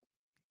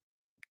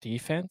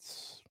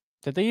defense.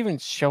 Did they even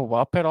show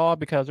up at all?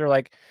 Because they're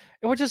like,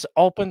 it would just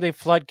open the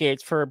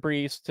floodgates for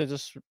Breece to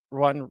just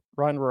run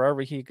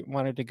wherever he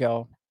wanted to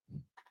go.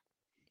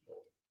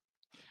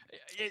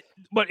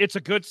 But it's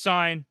a good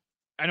sign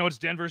I know it's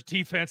Denver's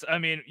defense. I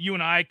mean, you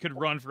and I could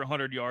run for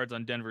 100 yards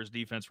on Denver's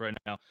defense right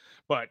now,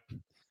 but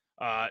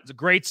it's a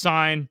great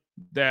sign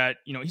that,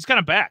 he's kind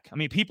of back. I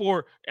mean, people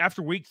were,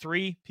 after week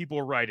 3, people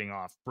were writing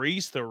off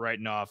Breece. They're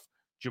writing off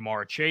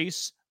Jamar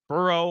Chase,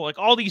 Burrow, like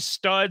all these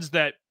studs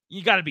that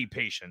you got to be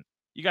patient.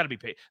 You got to be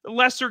patient. The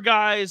lesser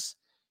guys,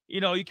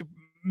 you could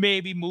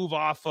maybe move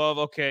off of,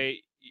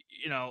 okay,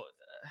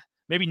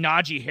 maybe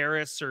Najee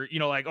Harris or,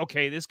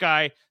 okay, this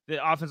guy,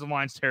 the offensive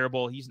line's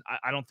terrible.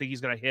 I don't think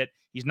he's going to hit.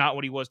 He's not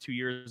what he was 2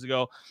 years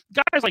ago.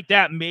 Guys like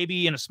that,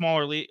 maybe in a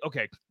smaller league.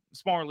 Okay,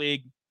 smaller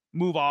league,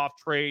 move off,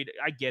 trade.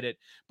 I get it.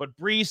 But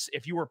Breece,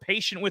 if you were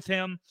patient with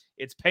him,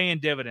 it's paying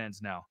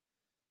dividends now.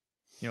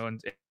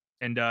 And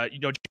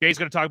Jay's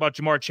going to talk about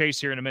Jamar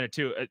Chase here in a minute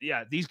too.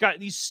 Yeah, these guys,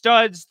 these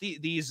studs,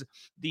 these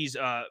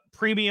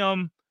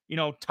premium,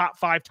 top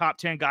 5, top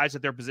 10 guys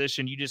at their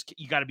position. You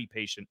got to be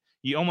patient.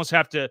 You almost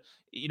have to,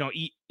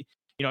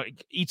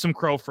 eat some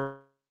crow for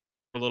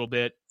a little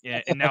bit.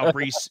 And now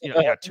Breece,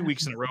 2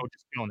 weeks in a row,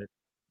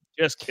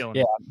 just killing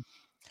it.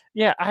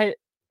 Yeah. I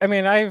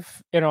mean,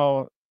 I've,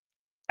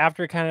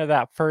 after kind of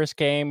that first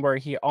game where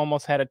he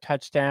almost had a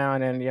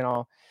touchdown and,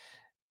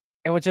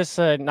 it was just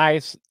a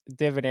nice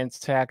dividends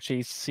to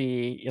actually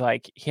see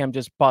like him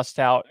just bust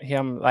out,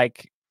 him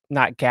like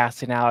not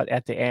gassing out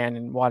at the end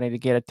and wanting to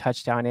get a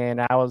touchdown in.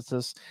 I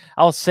was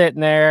sitting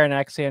there and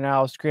next thing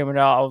I was screaming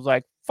out, I was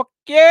like, fuck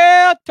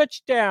yeah,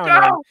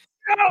 touchdown.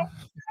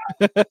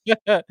 Go!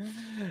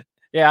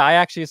 Yeah, I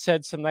actually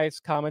said some nice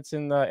comments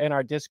in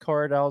our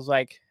Discord. I was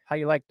like, how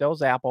you like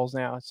those apples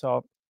now?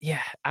 So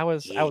yeah, I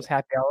was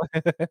happy.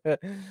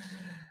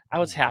 I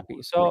was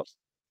happy. So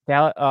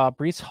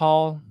Breece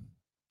Hall,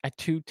 a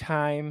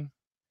two-time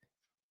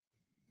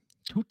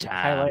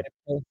highlighted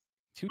play,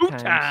 two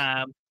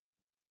times.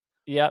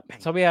 Yep.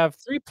 So we have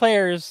 3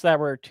 players that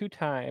were 2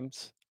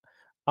 times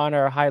on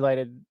our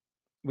highlighted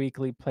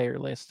weekly player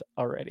list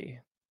already.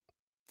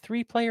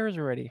 3 players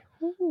already.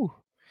 Woo.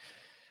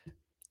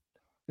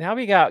 Now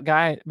we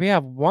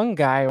have one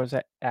guy who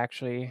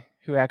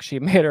actually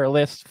made our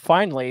list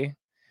finally,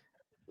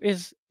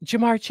 is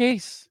Jamar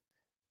Chase.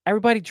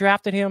 Everybody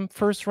drafted him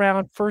first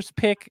round, first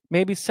pick,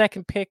 maybe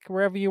second pick,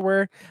 wherever you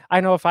were.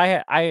 I know if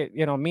I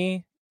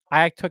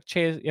took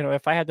Chase,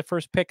 if I had the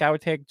first pick, I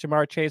would take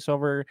Jamar Chase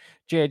over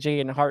JJ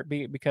in a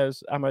heartbeat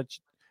because I'm a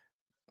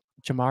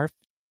Jamar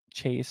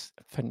Chase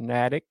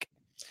fanatic.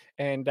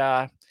 And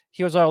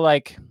he was all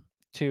like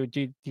to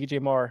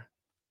DJ Moore,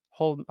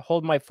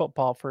 hold my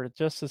football for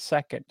just a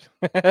second.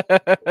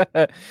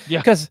 Yeah,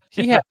 because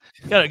he had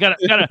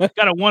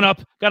gotta one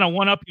up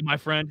you, my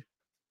friend.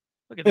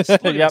 Look at this.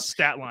 Look at this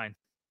stat line.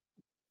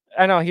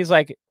 I know. He's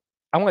like,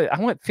 I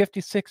want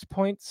 56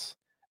 points.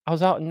 I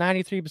was out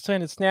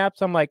 93% of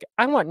snaps. I'm like,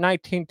 I want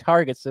 19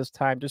 targets this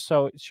time to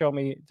show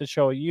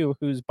you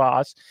who's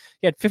boss.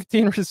 He had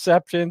 15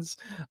 receptions,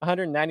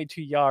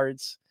 192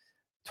 yards,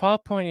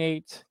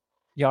 12.8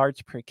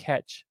 yards per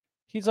catch.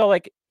 He's all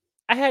like,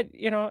 I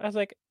was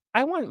like,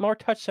 I want more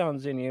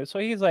touchdowns than you. So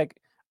he's like,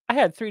 I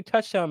had 3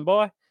 touchdowns,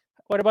 boy.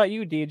 What about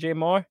you, DJ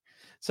Moore?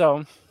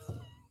 So,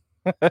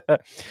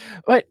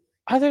 but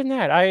other than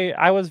that,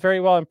 I was very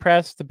well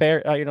impressed. The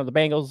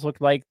Bengals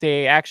looked like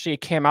they actually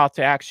came out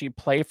to actually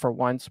play for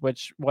once,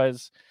 which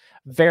was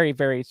very,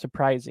 very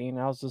surprising.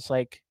 I was just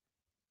like,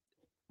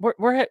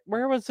 where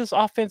was this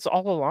offense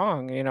all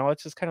along?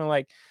 It's just kind of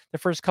like the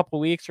first couple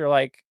of weeks are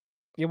like,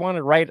 you want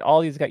to write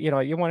all these guys,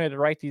 you wanted to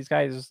write these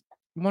guys,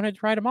 you wanted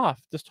to write them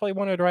off. Just totally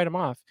wanted to write them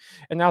off.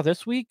 And now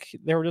this week,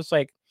 they were just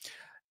like,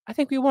 I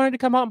think we wanted to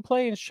come out and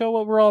play and show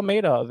what we're all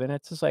made of. And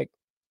it's just like,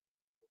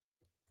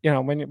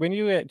 when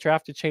you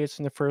drafted Chase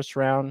in the first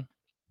round,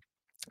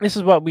 this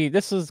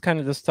is kind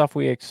of the stuff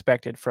we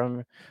expected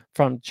from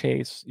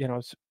Chase.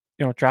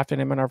 Drafting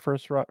him in our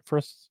first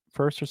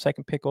or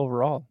second pick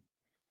overall.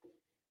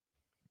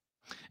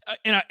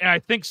 And I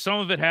think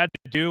some of it had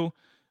to do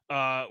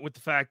with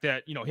the fact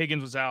that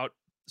Higgins was out,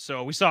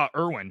 so we saw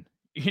Irwin,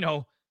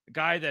 a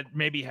guy that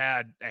maybe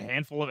had a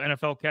handful of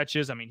NFL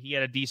catches. I mean, he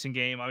had a decent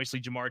game.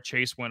 Obviously, Jamar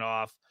Chase went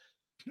off.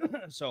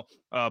 So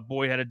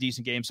Boyd had a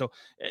decent game. So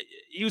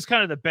he was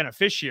kind of the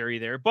beneficiary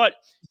there. But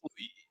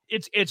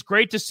it's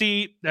great to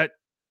see that,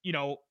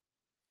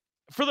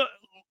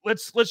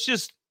 let's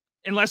just,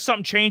 unless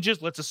something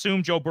changes, let's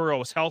assume Joe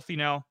Burrow is healthy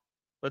now.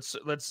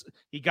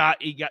 He got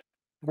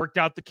worked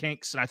out the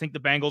kinks, and I think the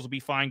Bengals will be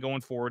fine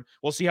going forward.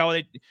 We'll see how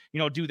they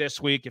do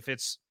this week. If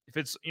it's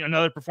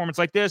another performance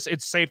like this,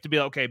 it's safe to be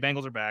like, okay,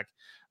 Bengals are back.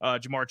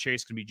 Jamar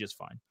Chase can be just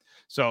fine.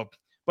 So,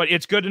 but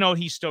it's good to know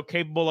he's still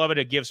capable of it.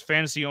 It gives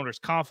fantasy owners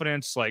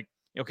confidence. Like,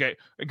 okay,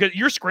 because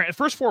you're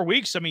first 4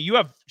 weeks. I mean, you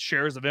have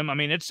shares of him. I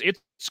mean, it's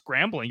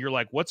scrambling. You're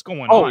like, what's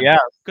going on? Oh yeah.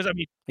 Because I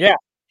mean, yeah.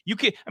 You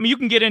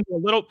can get into a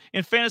little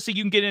in fantasy.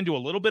 You can get into a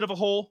little bit of a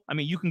hole. I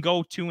mean, you can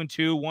go 2-2,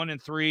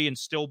 1-3, and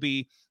still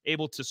be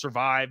able to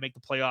survive, make the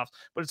playoffs.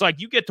 But it's like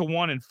you get to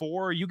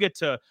 1-4, you get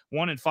to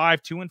 1-5,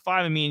 2-5.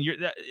 I mean,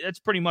 that's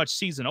pretty much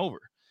season over.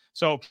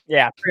 So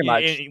yeah, pretty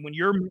much. When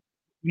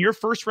your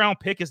first round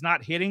pick is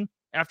not hitting,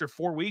 after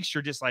 4 weeks,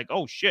 you're just like,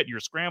 oh shit, you're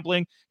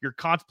scrambling, you're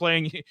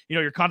contemplating,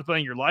 you're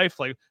contemplating your life,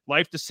 like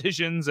life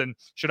decisions, and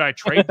should I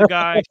trade the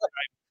guy?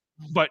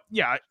 But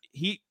yeah,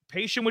 he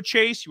patient with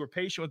Chase. You were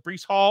patient with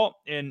Breece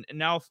Hall, and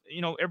now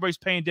everybody's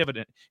paying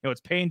dividend.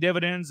 It's paying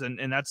dividends, and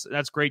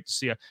that's great to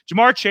see.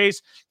 Ja'Marr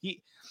Chase,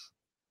 he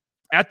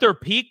at their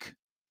peak,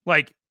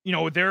 like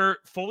they're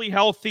fully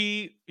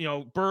healthy.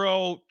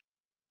 Burrow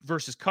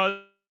versus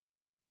Cousins,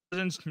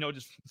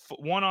 just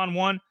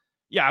one-on-one.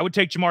 Yeah, I would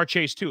take Ja'Marr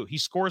Chase too. He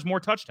scores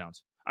more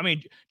touchdowns. I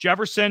mean,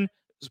 Jefferson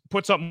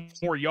puts up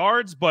more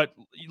yards, but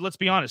let's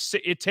be honest,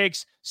 it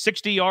takes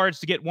 60 yards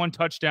to get one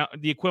touchdown,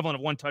 the equivalent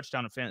of one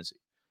touchdown in fantasy.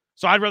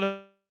 So I'd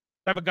rather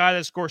have a guy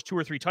that scores 2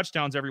 or 3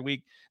 touchdowns every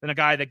week than a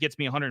guy that gets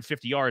me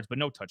 150 yards but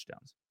no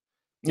touchdowns.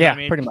 Yeah,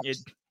 pretty much.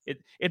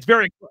 It's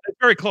very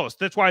close.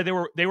 That's why they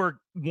were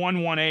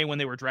 1-1A when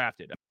they were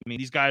drafted. I mean,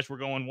 these guys were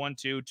going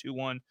 1-2,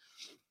 2-1.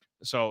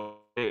 So,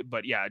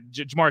 but yeah,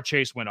 Ja'Marr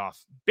Chase went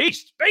off.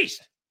 Beast.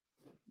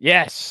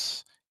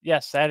 Yes,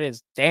 that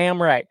is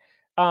damn right.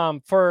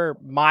 For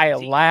my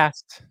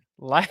last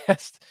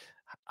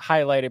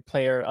highlighted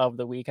player of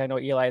the week, I know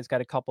Eli's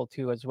got a couple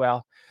too as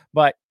well,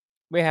 but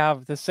we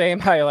have the same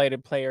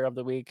highlighted player of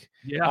the week.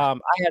 Yeah,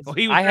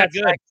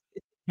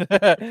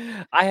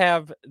 I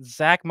have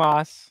Zach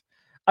Moss.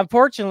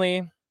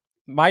 Unfortunately,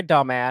 my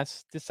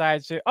dumbass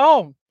decides to.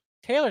 Oh,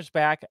 Taylor's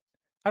back.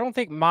 I don't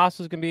think Moss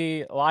is gonna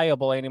be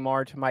liable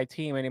anymore to my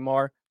team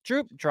anymore.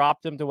 Droop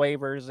dropped him to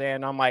waivers,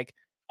 and I'm like,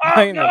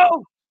 oh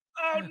no!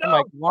 I'm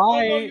like,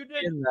 why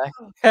in the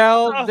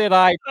hell did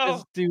I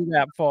just do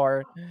that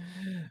for?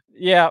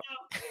 Yeah.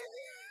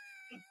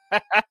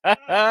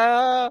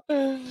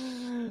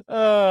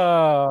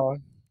 Oh.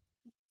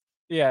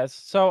 Yes.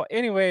 So,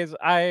 anyways,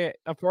 I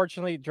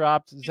unfortunately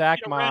dropped Zach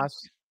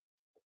Moss.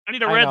 I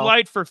need a red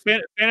light for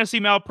fantasy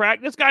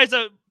malpractice.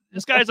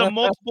 This guy's a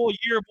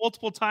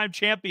multiple time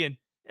champion.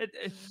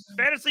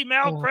 Fantasy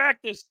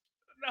malpractice.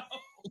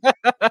 No.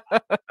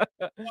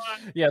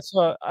 Yeah.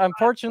 So,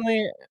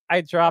 unfortunately,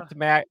 I dropped the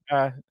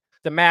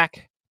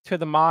Mac to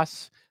the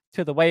Moss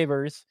to the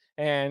waivers,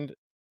 and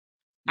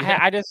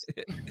I just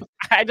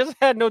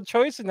had no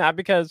choice in that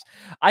because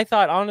I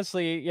thought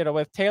honestly,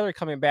 with Taylor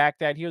coming back,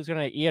 that he was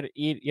gonna eat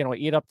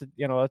up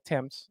the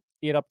attempts,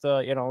 eat up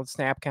the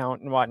snap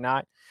count and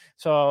whatnot.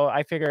 So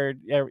I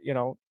figured,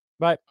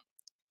 but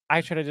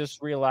I should have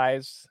just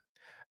realized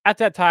at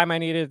that time I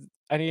needed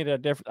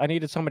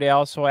somebody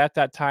else. So at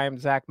that time,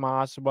 Zach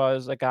Moss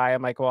was a guy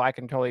I'm like, well, I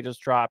can totally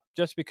just drop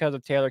just because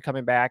of Taylor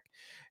coming back,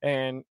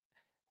 and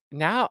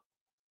now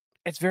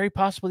it's very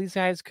possible these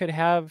guys could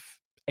have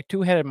a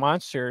two-headed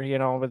monster,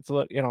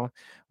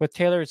 with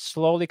Taylor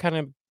slowly kind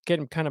of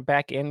getting kind of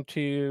back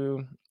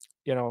into,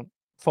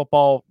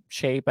 football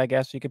shape, I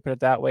guess you could put it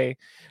that way.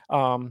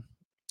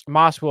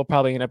 Moss will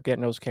probably end up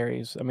getting those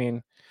carries. I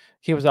mean,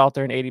 he was out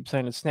there in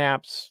 80% of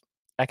snaps.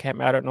 I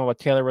don't know what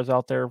Taylor was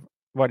out there,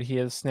 what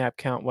his snap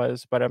count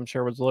was, but I'm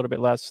sure it was a little bit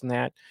less than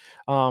that.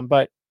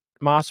 But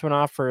Moss went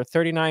off for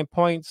 39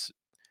 points,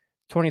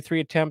 23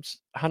 attempts,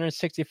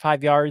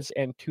 165 yards,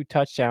 and 2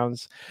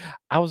 touchdowns.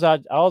 I was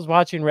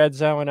watching Red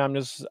Zone, and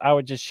I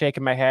was just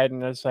shaking my head,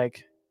 and it's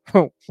like,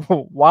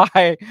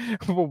 why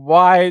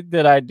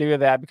did I do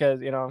that? Because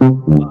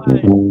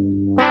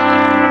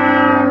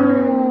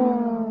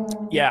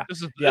yeah,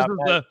 this is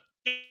the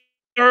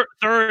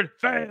third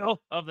fail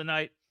of the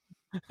night,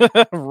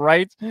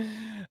 right?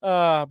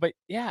 But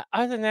yeah,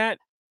 other than that,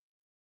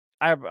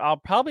 I'll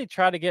probably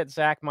try to get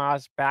Zach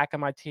Moss back on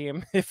my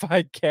team if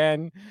I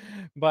can,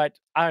 but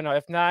I don't know.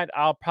 If not,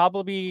 I'll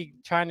probably be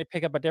trying to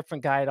pick up a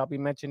different guy that I'll be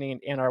mentioning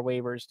in our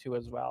waivers too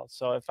as well.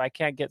 So if I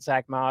can't get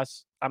Zach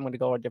Moss, I'm going to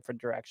go a different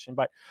direction.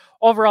 But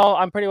overall,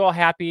 I'm pretty well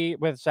happy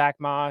with Zach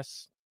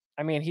Moss.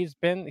 I mean, he's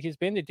been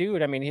the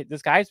dude. I mean,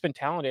 this guy's been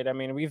talented. I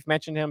mean, we've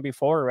mentioned him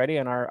before already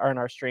in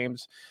our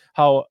streams.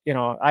 How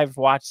I've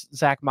watched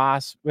Zach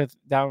Moss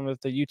down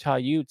with the Utah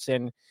Utes,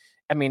 and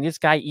I mean, this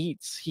guy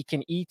eats. He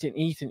can eat and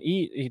eat and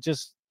eat.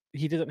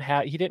 He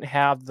didn't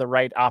have the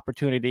right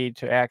opportunity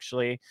to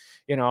actually,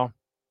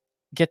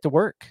 get to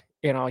work.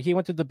 He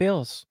went to the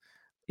Bills.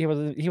 He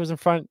was in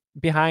front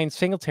behind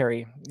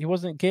Singletary. He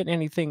wasn't getting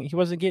anything. He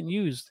wasn't getting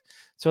used.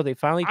 So they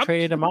finally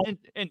traded him out.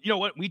 And you know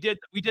what? We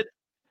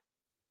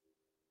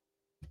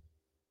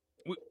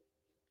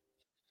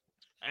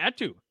had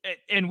to.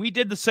 And we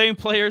did the same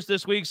players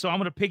this week, so I'm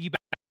going to piggyback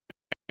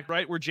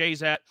right where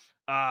Jay's at.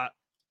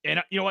 And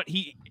you know what?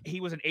 He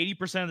was an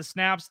 80% of the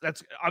snaps.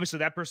 That's obviously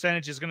that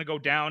percentage is going to go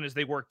down as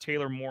they work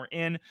Taylor more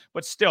in.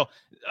 But still,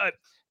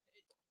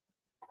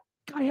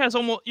 guy has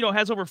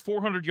has over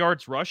 400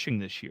 yards rushing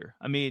this year.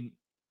 I mean,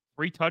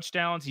 3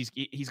 touchdowns.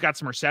 He's got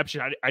some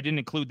reception. I didn't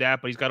include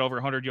that, but he's got over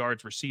 100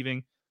 yards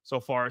receiving so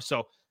far.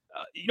 So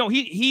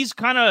he's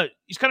kind of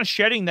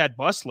shedding that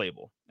bust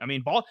label. I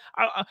mean,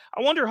 I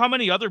wonder how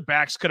many other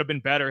backs could have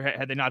been better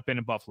had they not been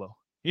in Buffalo.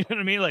 You know what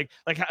I mean? Like.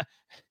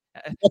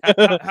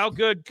 How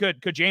good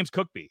could James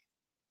Cook be?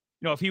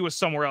 If he was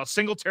somewhere else.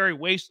 Singletary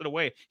wasted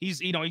away. He's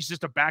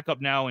just a backup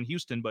now in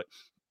Houston, but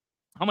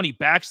how many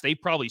backs they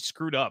probably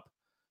screwed up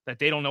that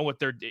they don't know what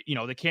they're,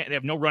 they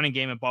have no running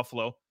game in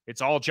Buffalo.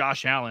 It's all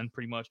Josh Allen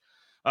pretty much.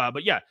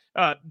 But yeah,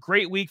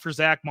 great week for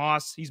Zach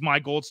Moss. He's my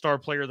Gold Star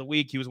player of the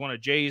week. He was one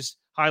of Jay's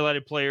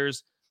highlighted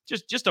players.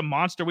 Just a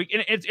monster week.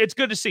 And it's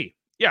good to see.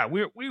 Yeah,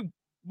 we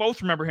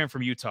both remember him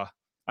from Utah.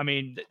 I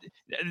mean,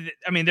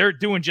 they're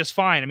doing just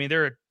fine. I mean,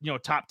 they're a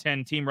top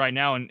 10 team right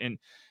now in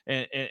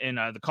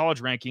the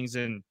college rankings,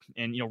 and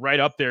right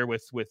up there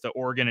with the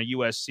Oregon and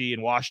USC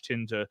and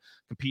Washington to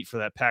compete for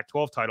that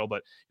Pac-12 title.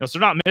 But so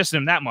they're not missing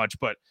him that much.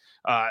 But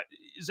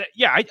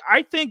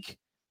I think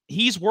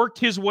he's worked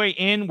his way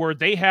in where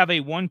they have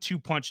a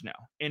 1-2 punch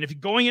now. And if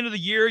going into the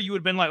year, you would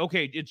have been like,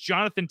 okay, it's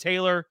Jonathan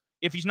Taylor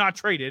if he's not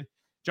traded.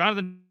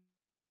 Jonathan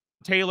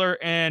Taylor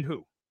and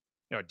who?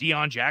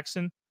 Deion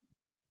Jackson.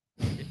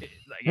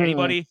 Like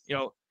anybody,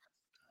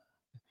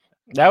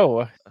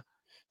 No.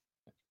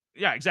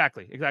 Yeah,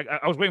 exactly.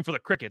 I was waiting for the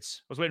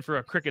crickets. I was waiting for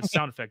a cricket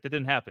sound effect. It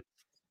didn't happen.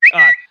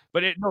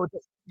 But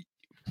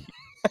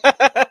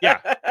yeah.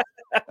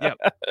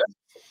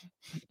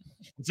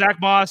 Zach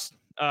Moss,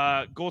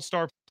 Gold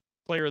Star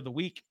player of the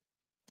week.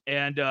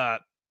 And you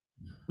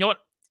know what?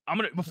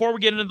 Before we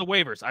get into the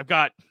waivers, I've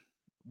got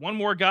one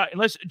more guy.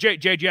 Unless Jay,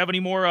 do you have any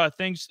more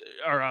things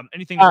or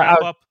anything to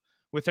wrap up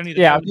with any of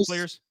the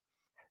players?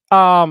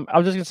 I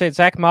was just gonna say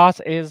Zach Moss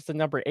is the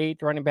number 8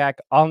 running back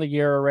on the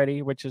year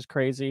already, which is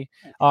crazy.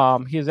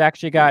 He's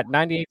actually got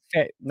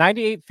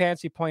 98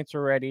 fantasy points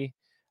already.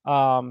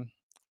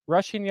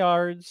 Rushing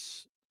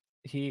yards,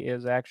 he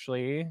is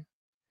actually,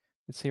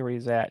 let's see where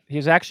he's at.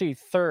 He's actually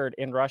 3rd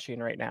in rushing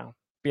right now,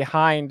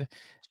 behind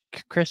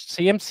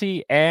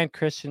CMC and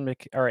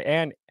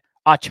and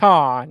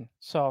Achane.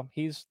 So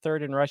he's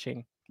 3rd in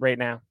rushing right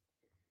now.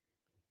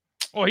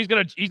 Oh, he's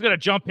gonna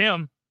jump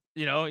him.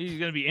 He's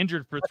going to be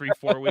injured for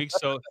 3-4 weeks.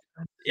 So,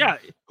 yeah,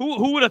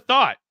 who would have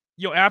thought?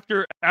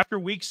 After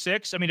week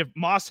 6, I mean, if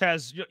Moss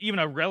has even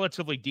a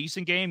relatively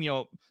decent game,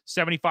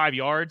 75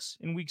 yards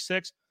in week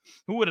 6,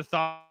 who would have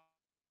thought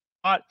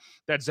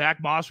that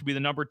Zach Moss would be the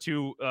number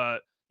 2,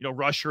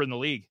 rusher in the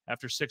league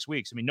after 6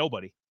 weeks? I mean,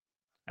 nobody,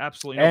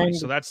 absolutely nobody.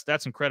 So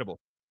that's incredible.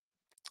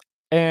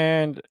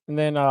 And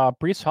then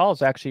Breece Hall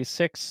is actually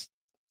 6th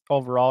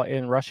overall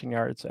in rushing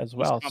yards as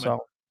well.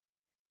 So.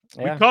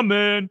 Yeah.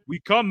 We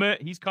coming.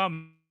 He's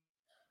coming.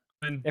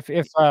 If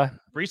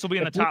Breece will be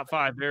in the top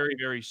 5 very,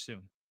 very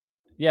soon.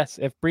 Yes,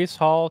 if Breece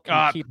Hall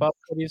can keep up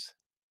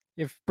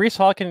if Breece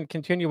Hall can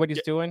continue what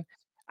he's doing,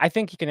 I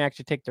think he can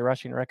actually take the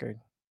rushing record.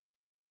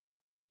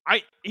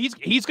 He's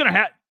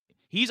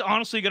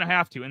honestly gonna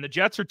have to. And the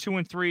Jets are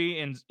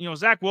 2-3, and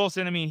Zach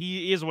Wilson, I mean,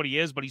 he is what he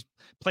is, but he's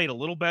played a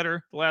little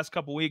better the last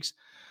couple weeks.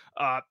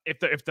 If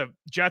the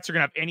Jets are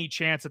gonna have any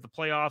chance at the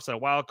playoffs, at a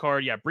wild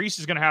card, Breece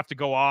is gonna have to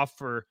go off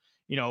for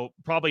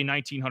probably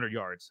 1,900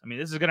 yards. I mean,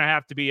 this is going to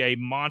have to be a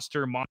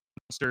monster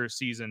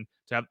season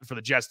for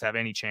the Jets to have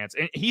any chance.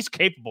 And he's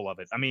capable of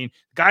it. I mean,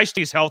 the guy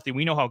stays healthy.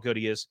 We know how good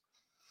he is.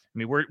 I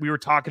mean, we were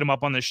talking him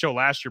up on this show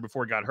last year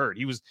before he got hurt.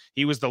 He was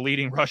the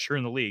leading rusher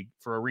in the league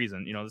for a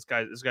reason. This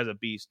guy's a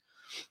beast.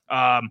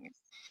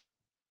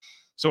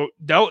 So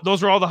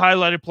those are all the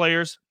highlighted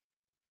players.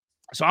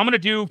 So I'm going to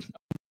do a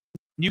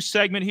new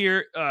segment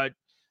here.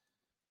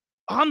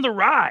 On the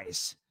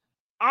rise.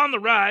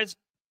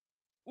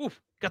 Oof.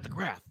 Got the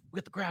graph. We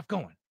got the graph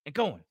going and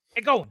going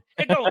and going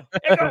and going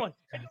and going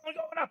and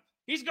going up.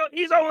 He's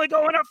only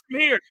going up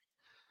from here.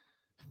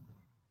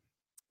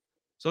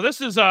 So this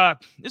is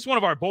one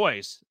of our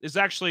boys. This is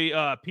actually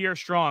Pierre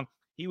Strong.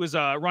 He was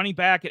running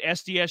back at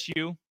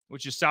SDSU,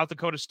 which is South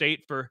Dakota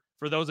State for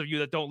those of you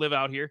that don't live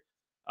out here.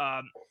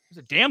 He's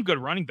a damn good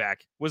running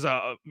back. Was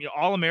a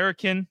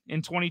All-American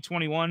in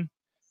 2021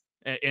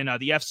 in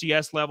the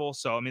FCS level.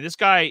 So, I mean, this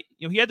guy,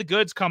 he had the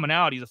goods coming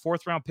out. He's a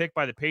 4th-round pick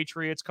by the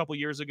Patriots a couple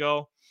years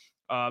ago.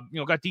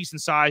 Got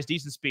decent size,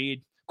 decent speed.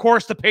 Of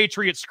course, the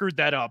Patriots screwed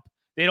that up.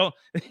 They don't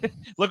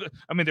look.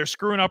 I mean, they're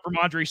screwing up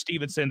Ramondre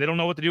Stevenson. They don't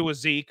know what to do with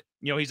Zeke.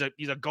 He's a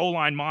goal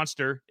line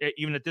monster.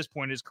 Even at this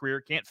point in his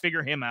career, can't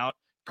figure him out.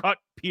 Cut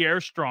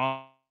Pierre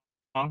Strong,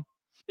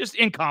 just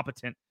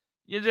incompetent.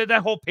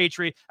 That whole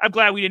Patriot. I'm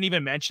glad we didn't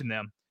even mention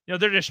them.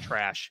 They're just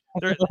trash.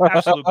 They're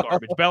absolute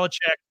garbage.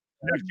 Belichick.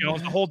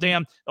 The whole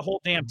damn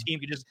team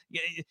could just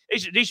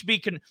they should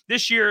be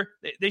this year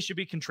they should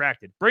be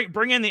contracted.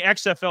 Bring in the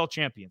XFL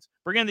champions.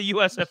 Bring in the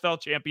USFL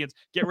champions.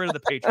 Get rid of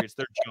the Patriots.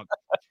 They're junk.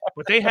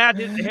 But they had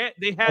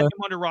him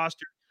under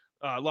roster,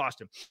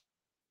 lost him.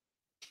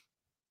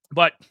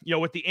 But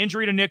with the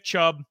injury to Nick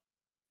Chubb,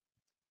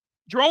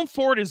 Jerome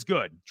Ford is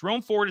good.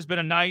 Jerome Ford has been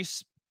a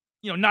nice,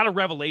 not a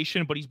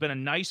revelation, but he's been a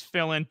nice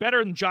fill-in,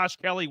 better than Josh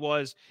Kelly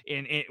was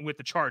in with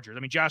the Chargers. I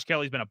mean, Josh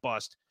Kelly's been a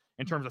bust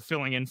in terms of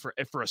filling in for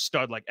a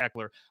stud like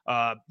Eckler.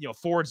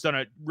 Ford's done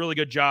a really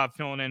good job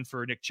filling in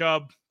for Nick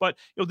Chubb, but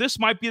this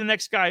might be the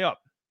next guy up.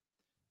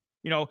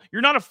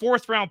 You're not a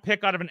 4th-round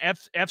pick out of an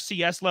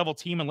FCS level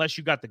team unless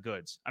you got the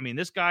goods. I mean,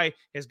 this guy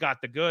has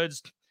got the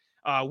goods.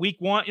 Week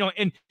 1,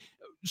 and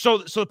so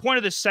the point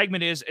of this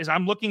segment is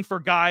I'm looking for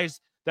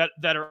guys that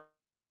are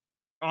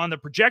on the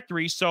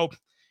trajectory. So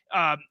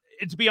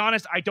to be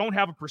honest, I don't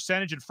have a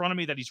percentage in front of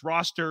me that he's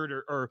rostered,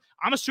 or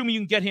I'm assuming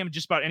you can get him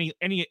just about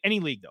any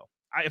league though.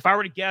 If I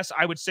were to guess,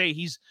 I would say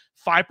he's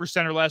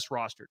 5% or less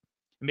rostered.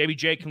 Maybe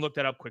Jay can look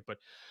that up quick, but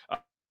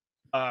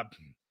I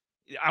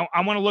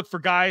want to look for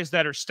guys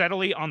that are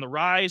steadily on the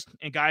rise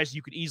and guys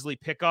you could easily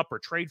pick up or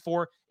trade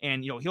for.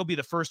 And, he'll be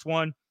the first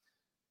one.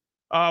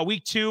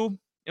 Week 2.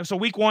 So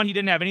week 1, he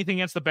didn't have anything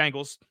against the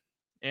Bengals.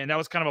 And that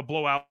was kind of a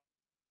blowout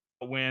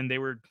when they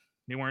weren't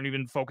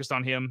even focused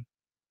on him.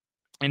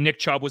 And Nick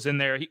Chubb was in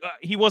there.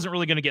 He wasn't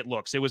really going to get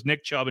looks. It was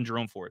Nick Chubb and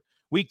Jerome Ford.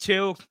 Week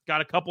 2, got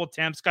a couple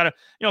attempts, got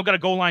a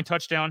goal line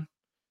touchdown,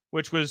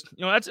 which was,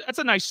 that's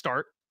a nice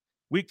start.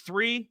 Week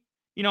 3,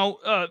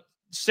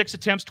 6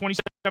 attempts,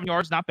 27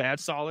 yards, not bad,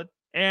 solid.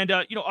 And,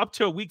 up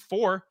to week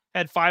 4,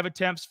 had 5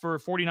 attempts for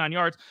 49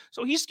 yards.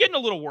 So he's getting a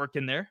little work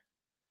in there.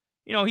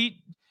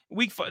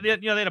 Week 5, they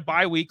had a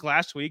bye week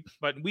last week,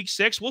 but week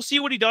 6, we'll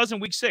see what he does in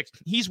week 6.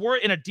 He's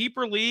in a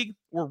deeper league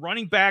where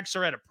running backs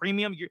are at a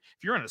premium. If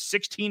you're in a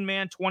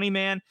 16-man,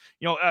 20-man,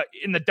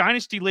 in the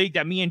dynasty league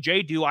that me and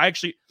Jay do, I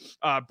actually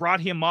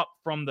brought him up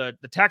from the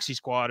taxi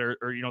squad or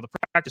the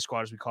practice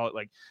squad, as we call it.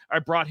 Like, I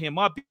brought him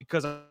up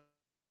because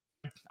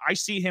I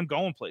see him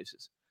going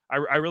places.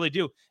 I really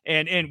do.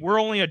 And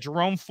we're only a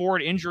Jerome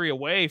Ford injury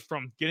away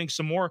from getting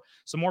some more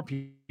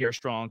Pierre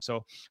Strong.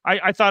 So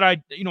I thought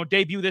I'd,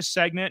 debut this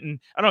segment. And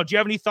I don't know, do you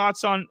have any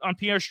thoughts on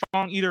Pierre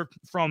Strong, either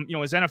from,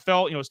 his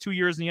NFL, his 2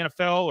 years in the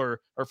NFL or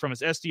from his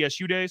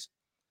SDSU days?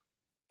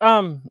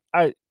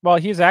 Well,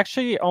 he's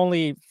actually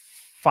only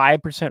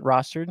 5%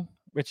 rostered,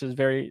 which is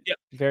very,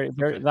 very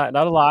not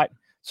a lot.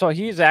 So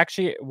he's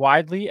actually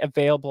widely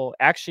available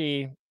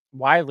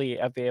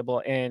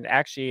and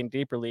actually in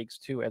deeper leagues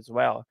too as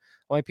well.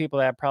 Only people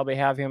that probably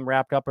have him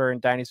wrapped up are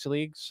in dynasty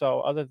leagues. So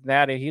other than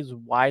that, he's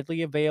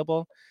widely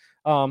available.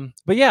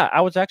 But yeah,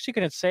 I was actually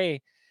going to say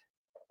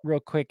real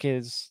quick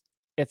is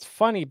it's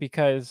funny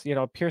because,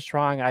 Pierre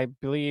Strong, I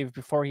believe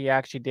before he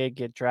actually did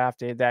get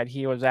drafted, that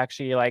he was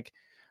actually like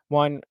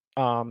one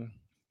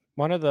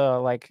of the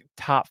like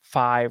top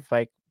 5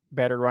 like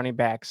better running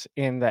backs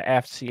in the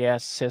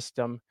FCS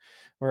system,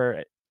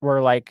 where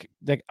like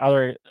the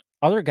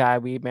other guy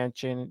we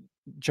mentioned,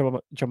 Jaleel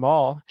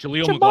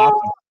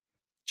McLaughlin.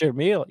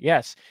 Jamil,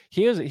 yes,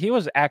 he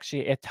was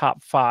actually a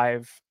top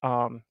 5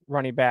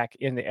 running back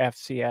in the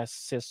FCS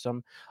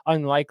system.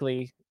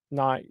 Unlikely,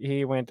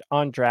 he went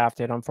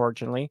undrafted,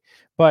 unfortunately,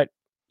 but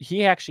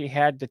he actually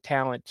had the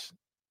talent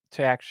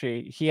to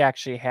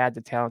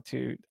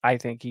I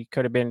think he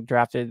could have been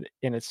drafted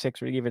in a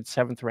 6th or even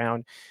 7th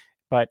round.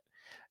 But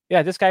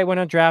yeah, this guy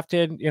went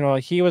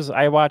undrafted.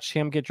 I watched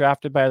him get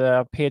drafted by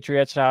the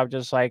Patriots, and I was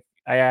just like,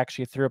 I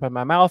actually threw up in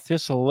my mouth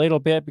just a little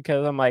bit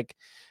because I'm like,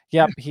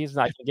 yep, he's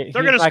not going to get.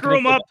 They're going to screw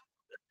him up.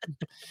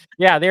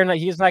 Yeah,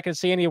 he's not going to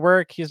see any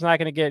work. He's not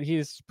going to get.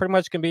 He's pretty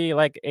much going to be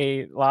like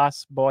a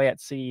lost boy at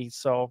sea.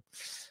 So,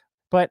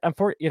 but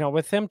unfortunately,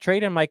 with him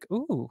trading, I'm like,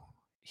 ooh,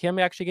 him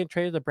actually getting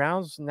traded to the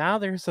Browns. Now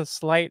there's a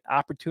slight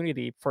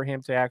opportunity for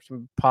him to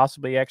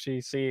possibly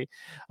see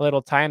a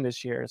little time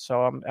this year.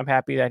 So I'm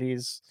happy that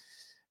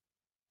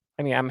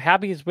I'm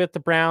happy he's with the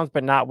Browns,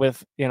 but not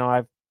with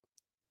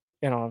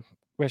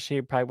wish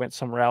he probably went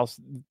somewhere else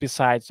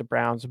besides the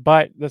Browns,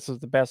 but this is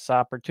the best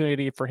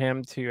opportunity for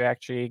him to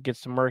actually get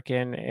some work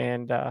in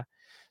and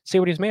see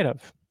what he's made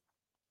of.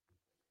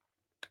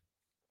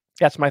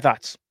 That's my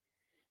thoughts.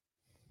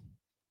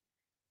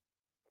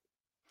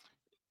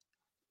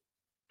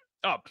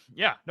 Oh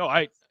yeah, no,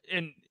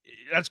 and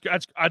that's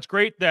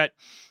great that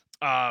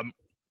a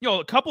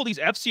couple of these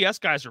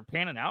FCS guys are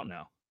panning out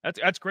now.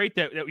 That's great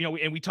that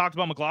and we talked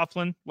about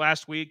McLaughlin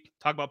last week,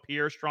 talked about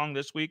Pierre Strong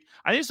this week.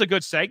 I think it's a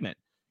good segment.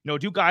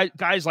 Do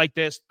guys like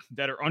this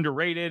that are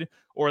underrated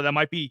or that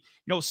might be,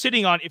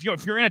 sitting on, if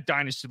you're in a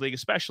dynasty league,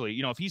 especially,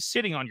 if he's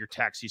sitting on your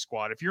taxi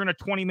squad, if you're in a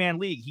 20-man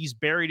league, he's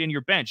buried in your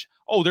bench.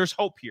 Oh, there's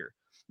hope here.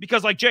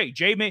 Because like Jay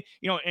may,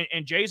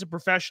 and Jay's a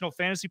professional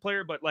fantasy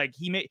player, but like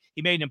he made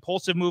an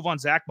impulsive move on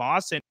Zach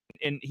Moss and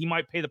he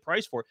might pay the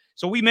price for it.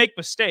 So we make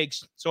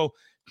mistakes. So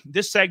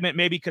this segment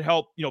maybe could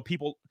help,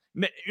 people,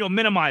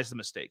 minimize the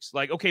mistakes.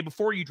 Like, okay,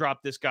 before you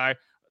drop this guy,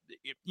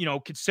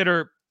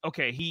 consider,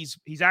 okay, he's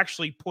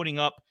actually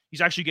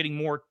he's actually getting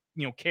more,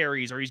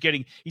 carries, or he's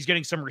getting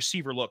some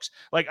receiver looks.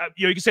 Like,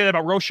 you can say that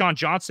about Roschon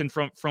Johnson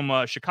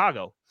from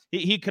Chicago.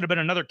 He could have been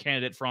another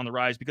candidate for on the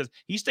rise because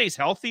he stays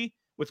healthy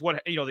with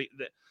what,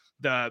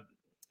 the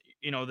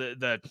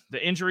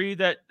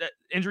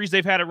injuries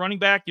they've had at running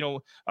back.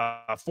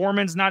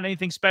 Foreman's not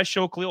anything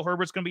special. Khalil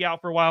Herbert's going to be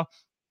out for a while.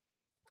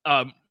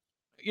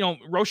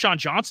 Roschon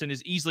Johnson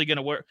is easily going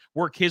to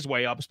work his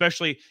way up,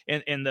 especially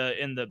in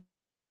the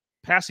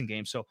passing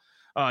game. So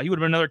he would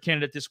have been another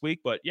candidate this week,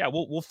 but yeah,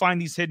 we'll find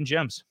these hidden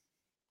gems.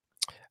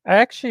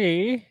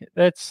 Actually,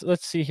 let's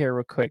see here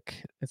real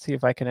quick. Let's see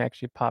if I can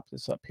actually pop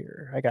this up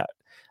here.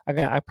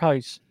 I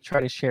probably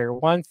try to share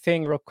one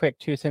thing real quick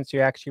too, since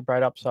you actually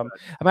brought up some.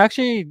 I'm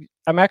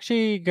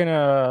actually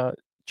gonna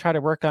try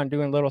to work on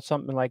doing a little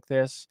something like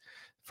this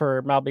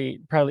for probably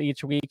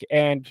each week,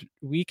 and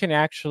we can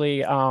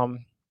actually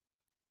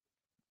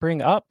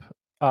bring up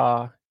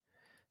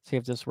See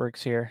if this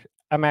works here.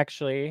 I'm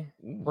actually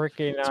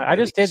working. Some I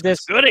just did goodies.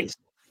 this. Goodies.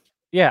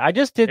 Yeah, I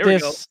just did There we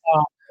go. this.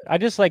 I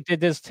just like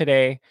did this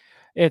today.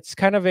 It's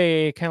kind of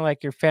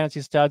like your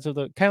fantasy studs of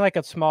the kind of like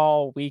a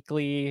small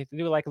weekly.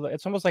 Do like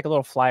it's almost like a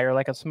little flyer,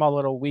 like a small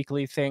little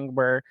weekly thing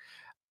where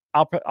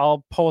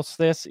I'll post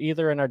this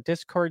either in our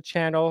Discord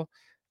channel,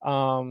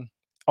 or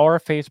our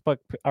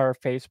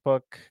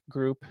Facebook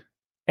group.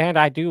 And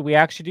we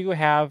actually do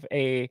have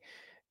a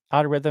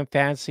Out of Rhythm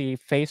Fantasy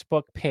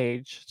Facebook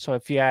page. So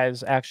if you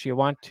guys actually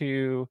want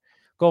to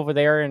go over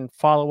there and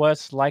follow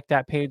us, like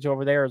that page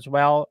over there as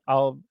well,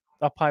 I'll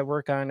probably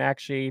work on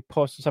actually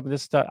posting some of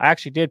this stuff. I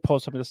actually did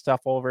post some of this stuff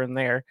over in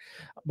there,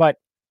 but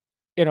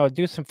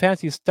do some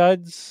fancy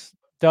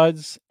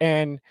duds,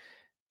 and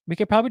we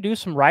could probably do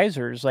some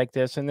risers like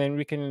this, and then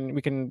we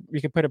can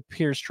put a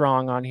Piers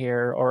Strong on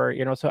here, or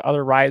some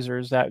other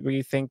risers that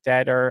we think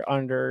that are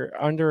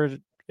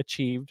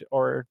underachieved,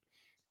 or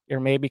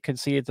maybe could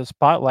see the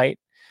spotlight.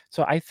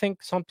 So I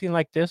think something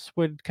like this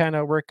would kind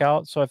of work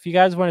out. So if you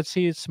guys want to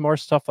see some more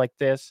stuff like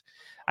this,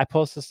 I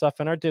post the stuff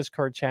in our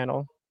Discord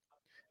channel,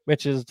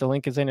 which is the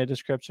link is in the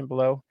description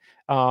below.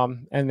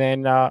 And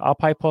then I'll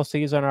probably post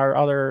these on our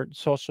other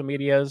social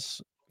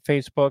medias,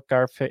 Facebook,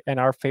 and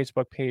our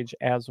Facebook page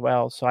as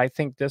well. So I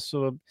think this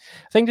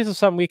is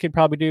something we could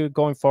probably do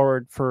going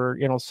forward for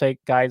say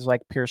guys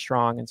like Piers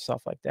Strong and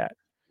stuff like that.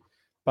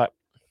 But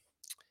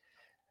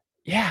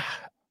yeah,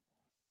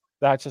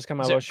 that's just kind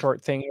of a little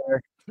short thing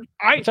here.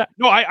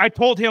 I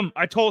told him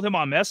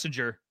on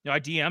Messenger. I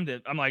DM'd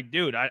it. I'm like,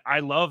 dude, I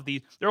love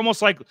these. They're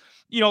almost like,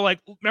 like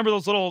remember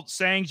those little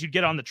sayings you'd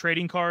get on the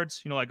trading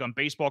cards, like on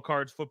baseball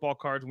cards, football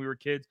cards when we were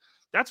kids.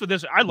 That's what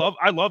this. I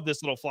love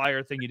this little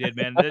flyer thing you did,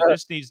 man.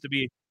 This needs to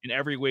be an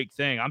every week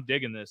thing. I'm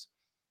digging this.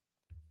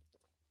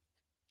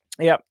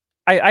 Yep.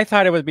 I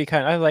thought it would be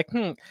kind of, I was like,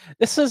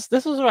 this is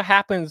what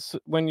happens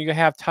when you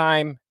have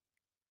time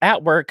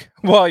at work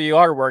while you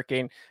are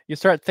working. You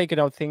start thinking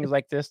of things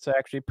like this to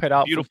actually put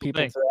out for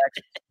people to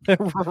actually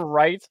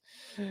right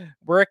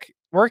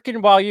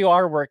working while you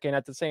are working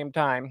at the same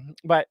time.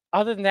 But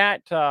other than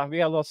that, we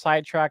got a little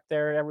sidetrack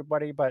there,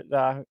 everybody. But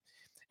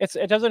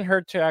it doesn't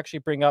hurt to actually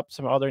bring up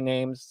some other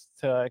names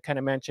to kind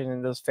of mention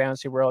in this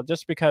fantasy world,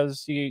 just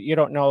because you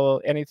don't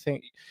know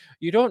anything,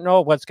 you don't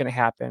know what's going to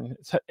happen.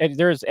 So,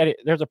 there's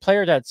a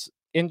player that's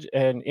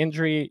an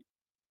injury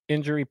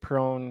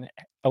prone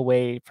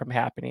away from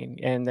happening,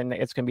 and then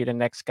it's going to be the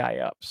next guy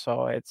up.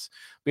 So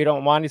we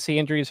don't want to see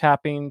injuries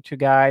happening to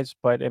guys,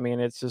 but I mean,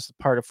 it's just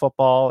part of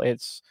football.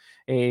 It's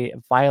a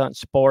violent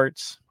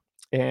sport,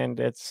 and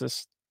it's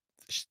just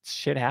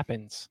shit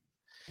happens.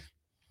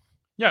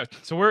 Yeah,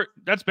 so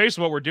that's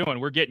basically what we're doing.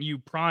 We're getting you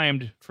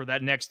primed for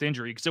that next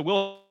injury, because it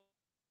will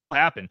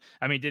happen.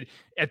 I mean,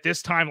 at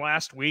this time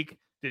last week,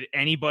 did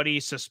anybody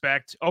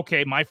suspect,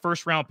 okay, my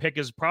first round pick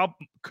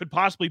could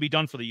possibly be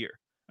done for the year?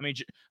 I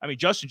mean,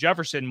 Justin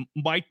Jefferson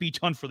might be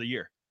done for the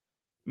year.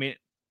 I mean,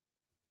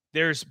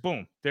 there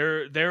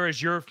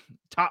is your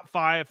top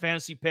 5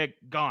 fantasy pick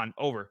gone,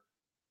 over.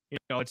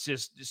 It's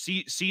just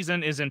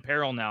season is in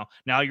peril now.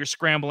 Now you're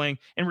scrambling,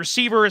 and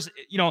receiver is,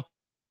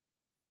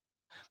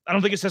 I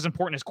don't think it's as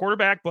important as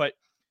quarterback, but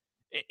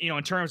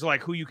in terms of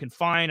like who you can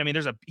find, I mean,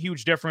 there's a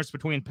huge difference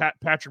between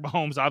Patrick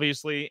Mahomes,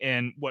 obviously,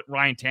 and what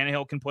Ryan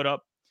Tannehill can put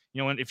up.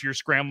 And if you're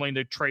scrambling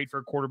to trade for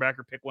a quarterback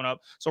or pick one up.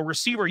 So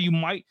receiver, you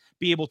might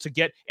be able to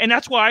get. And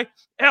that's why,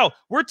 hell,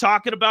 we're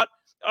talking about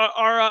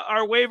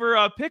our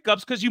waiver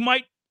pickups, because you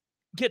might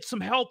get some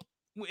help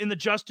in the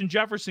Justin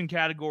Jefferson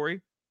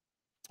category,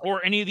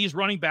 or any of these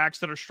running backs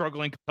that are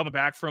struggling coming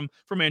back from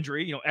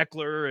injury,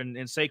 Eckler and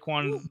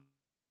Saquon,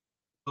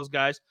 those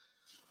guys.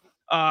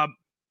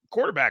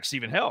 Quarterbacks,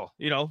 even, hell,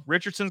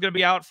 Richardson's going to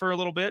be out for a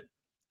little bit.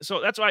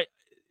 So that's why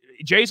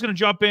Jay's going to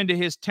jump into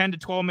his 10 to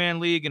 12 man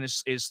league and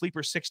his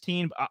sleeper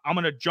 16. I'm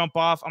going to jump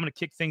off. I'm going to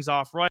kick things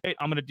off right.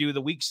 I'm going to do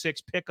the week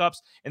 6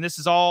 pickups, and this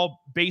is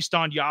all based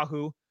on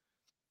Yahoo.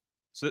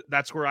 So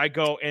that's where I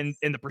go. And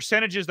the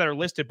percentages that are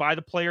listed by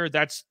the player,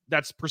 that's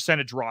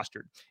percentage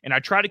rostered. And I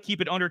try to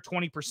keep it under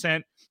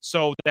 20%,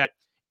 so that,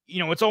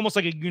 it's almost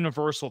like a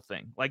universal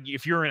thing. Like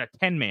if you're in a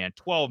 10 man,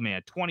 12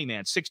 man, 20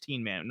 man,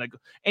 16 man, like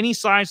any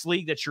size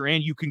league that you're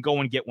in, you can go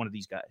and get one of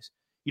these guys.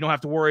 You don't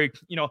have to worry.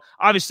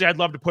 Obviously, I'd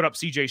love to put up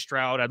CJ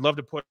Stroud. I'd love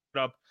to put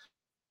up,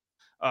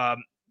 a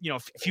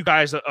few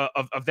guys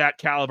of that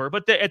caliber.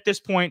 But at this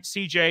point,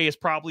 CJ is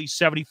probably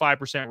 75%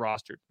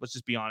 rostered. Let's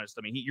just be honest.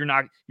 I mean, you're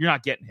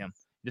not getting him.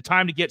 The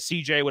time to get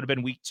CJ would have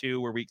been week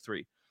 2 or week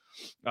 3,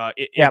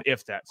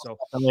 if that. So,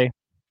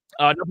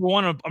 number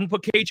 1, I'm gonna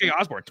put KJ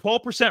Osborne,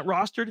 12%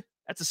 rostered.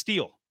 That's a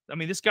steal. I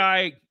mean, this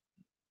guy,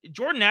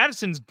 Jordan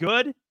Addison's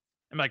good.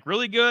 I'm like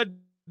really good,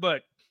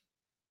 but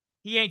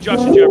he ain't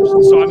Justin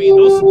Jefferson. So, I mean,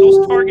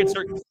 those targets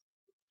are,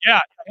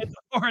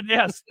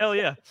 yes, hell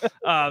yeah.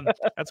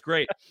 That's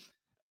great.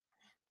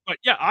 But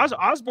yeah,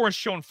 Osborne's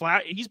shown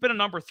flat. He's been a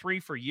number 3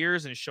 for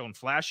years and has shown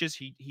flashes.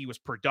 He was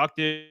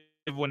productive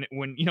when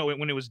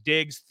it was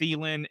Diggs,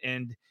 Thielen,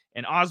 and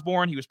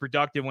Osborne. He was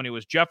productive when it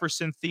was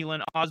Jefferson,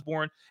 Thielen,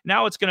 Osborne.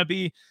 Now it's going to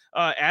be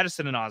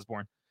Addison and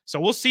Osborne. So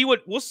we'll see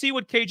what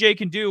KJ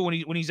can do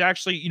when he's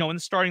actually, in the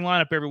starting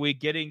lineup every week,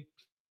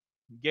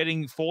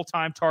 getting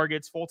full-time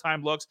targets,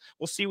 full-time looks.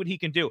 We'll see what he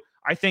can do.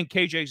 I think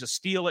KJ's a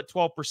steal at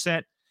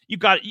 12%. You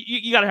got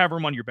to have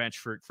room on your bench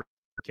for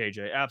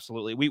KJ.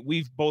 Absolutely.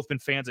 We've both been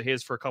fans of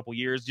his for a couple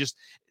years. Just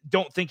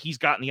don't think he's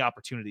gotten the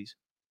opportunities.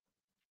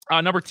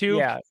 Number 2.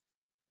 Yeah.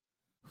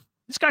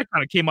 This guy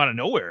kind of came out of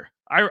nowhere.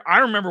 I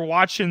remember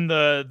watching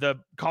the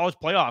college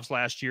playoffs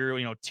last year,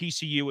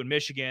 TCU and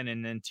Michigan,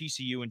 and then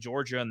TCU and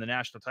Georgia in the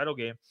national title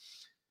game.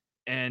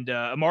 And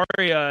Amari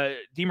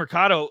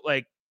DiMercato,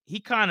 like, he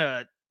kind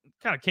of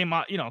came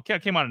out,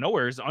 came out of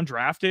nowhere. He's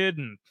undrafted,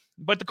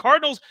 but the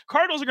Cardinals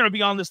are going to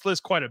be on this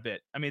list quite a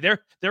bit. I mean,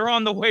 they're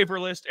on the waiver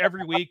list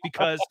every week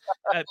because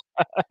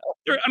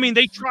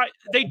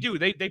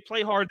they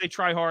play hard, they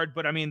try hard,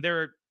 but I mean,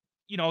 they're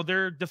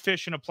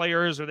deficient of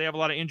players, or they have a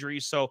lot of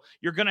injuries. So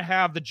you're going to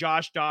have the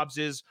Josh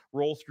Dobbses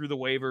roll through the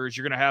waivers.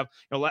 You're going to have,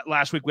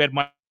 last week we had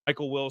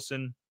Michael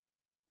Wilson,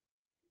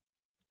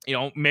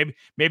 maybe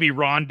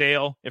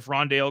Rondale. If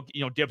Rondale,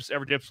 dips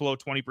below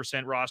 20%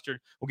 rostered,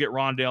 we'll get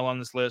Rondale on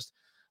this list.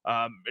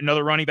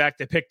 Another running back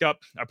they picked up,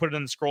 I put it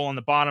in the scroll on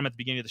the bottom at the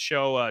beginning of the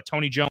show,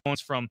 Tony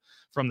Jones from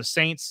the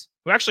Saints,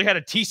 who actually had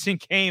a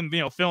decent game,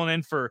 filling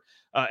in for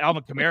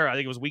Alvin Kamara. I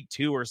think it was week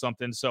 2 or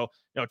something. So,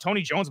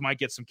 Tony Jones might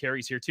get some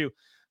carries here too.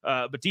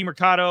 But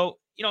DiMercato,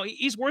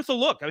 he's worth a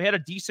look. I had a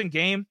decent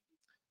game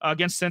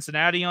against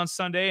Cincinnati on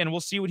Sunday, and we'll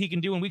see what he can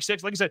do in week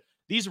 6. Like I said,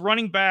 these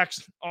running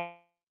backs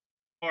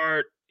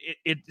are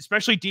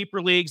especially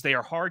deeper leagues, they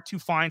are hard to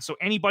find. So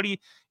anybody,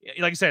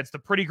 like I said, it's the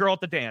pretty girl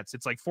at the dance.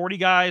 It's like 40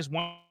 guys,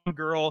 one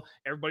girl.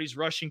 Everybody's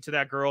rushing to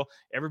that girl.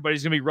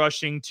 Everybody's going to be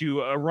rushing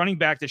to a running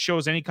back that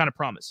shows any kind of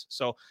promise.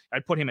 So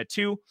I'd put him at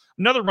 2.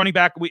 Another running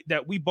back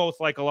that we both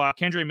like a lot,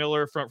 Kendre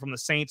Miller from the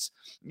Saints,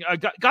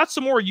 got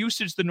some more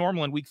usage than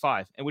normal in week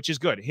 5, and which is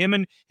good. Him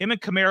and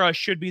Kamara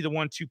should be the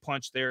 1-2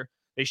 punch there.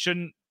 They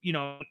shouldn't,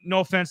 no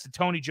offense to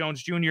Tony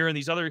Jones Jr. and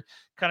these other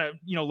kind of,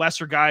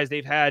 lesser guys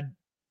they've had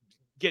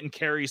getting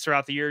carries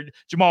throughout the year.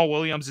 Jamal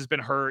Williams has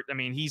been hurt. I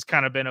mean, he's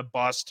kind of been a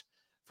bust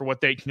for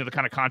what they, the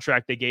kind of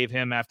contract they gave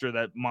him after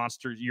that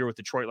monster year with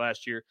Detroit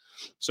last year.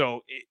 So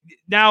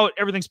now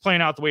everything's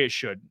playing out the way it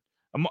should.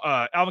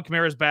 Alvin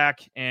Kamara is back,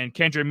 and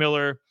Kendre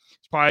Miller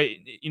is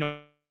probably,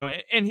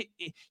 and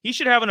he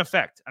should have an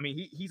effect. I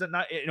mean, he's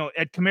not,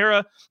 Ed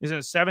Kamara is in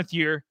his 7th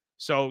year.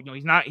 So,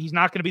 he's not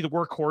going to be the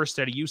workhorse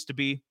that he used to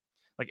be,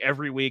 like,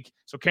 every week.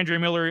 So Kendre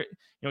Miller,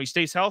 he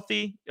stays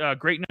healthy.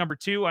 Great number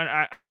 2. And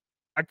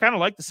I kind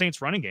of like the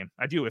Saints running game.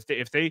 I do.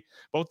 If they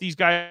both these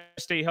guys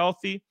stay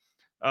healthy,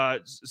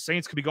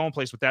 Saints could be going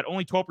place with that.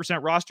 Only 12%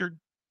 rostered,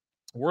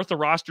 worth a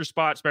roster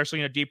spot, especially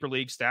in a deeper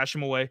league. Stash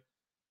him away.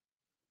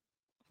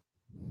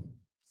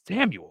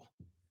 Samuel,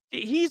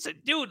 he's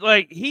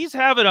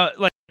having a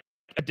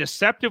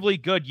deceptively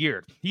good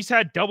year. He's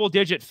had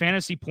double-digit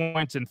fantasy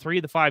points in 3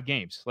 of the 5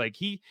 games. Like,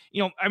 I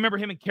remember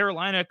him in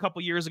Carolina a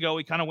couple years ago.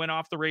 He kind of went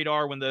off the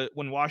radar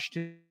when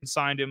Washington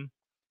signed him.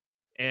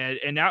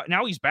 And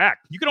now he's back.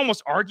 You can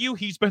almost argue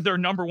he's been their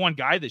number 1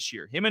 guy this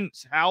year. Him and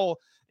Howell,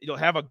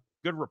 have a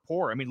good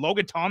rapport. I mean,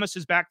 Logan Thomas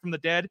is back from the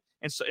dead,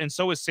 and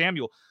so is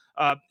Samuel.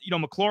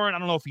 McLaurin, I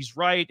don't know if he's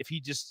right, if he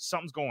just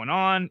something's going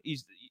on.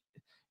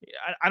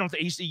 I don't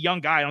think he's a young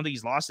guy. I don't think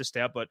he's lost a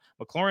step, but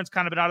McLaurin's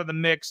kind of been out of the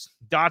mix.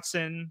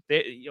 Dotson,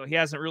 he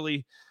hasn't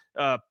really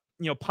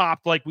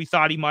popped like we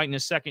thought he might in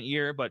his 2nd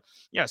year. But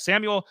yeah,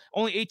 Samuel,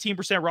 only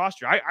 18%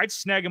 roster. I'd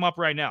snag him up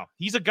right now.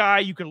 He's a guy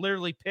you could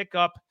literally pick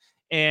up.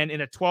 And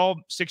in a 12,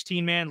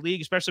 16-man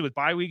league, especially with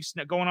bye weeks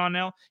going on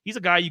now, he's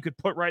a guy you could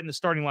put right in the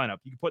starting lineup.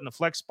 You could put in the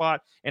flex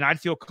spot, and I'd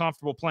feel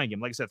comfortable playing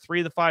him. Like I said, 3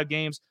 of the 5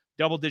 games,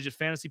 double-digit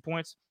fantasy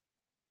points.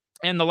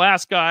 And the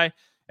last guy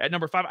at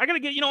number 5, I got to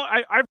get,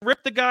 I've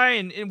ripped the guy,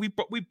 and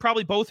we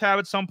probably both have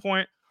at some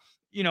point.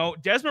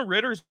 Desmond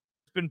Ritter's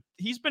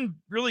he's been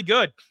really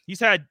good. He's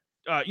had,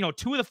 2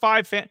 of the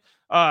 5,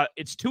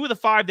 it's 2 of the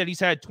 5 that he's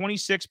had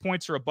 26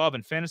 points or above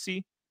in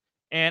fantasy.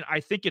 And I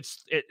think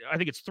it's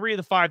 3 of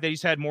the 5 that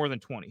he's had more than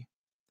 20,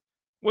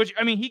 which,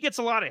 I mean, he gets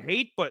a lot of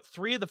hate, but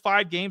 3 of the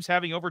 5 games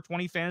having over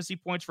 20 fantasy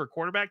points for a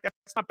quarterback,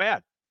 that's not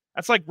bad.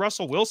 That's like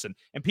Russell Wilson.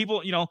 And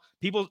people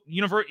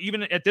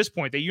even at this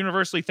point, they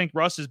universally think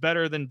Russ is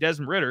better than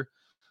Desmond Ridder.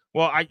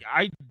 Well,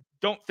 I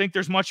don't think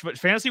there's much of it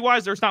fantasy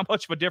wise. There's not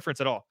much of a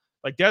difference at all.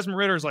 Like, Desmond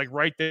Ridder is like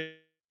right there.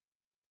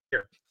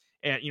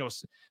 And,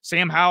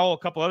 Sam Howell, a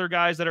couple other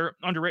guys that are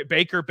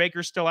underrated.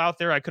 Baker's still out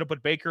there. I could have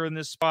put Baker in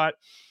this spot.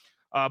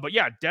 But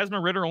yeah,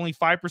 Desmond Ridder only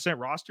 5%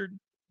 rostered.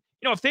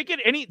 If they get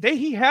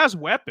he has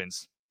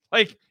weapons.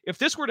 Like, if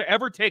this were to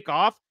ever take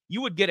off,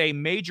 you would get a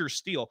major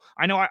steal.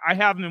 I know I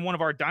have him in one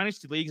of our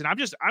dynasty leagues, and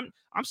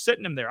I'm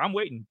sitting him there. I'm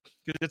waiting,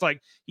 because it's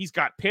like he's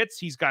got Pitts,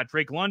 he's got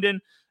Drake London.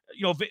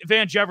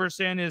 Van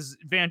Jefferson is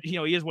he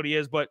is what he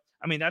is. But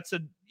I mean, that's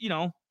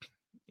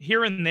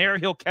here and there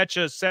he'll catch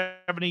a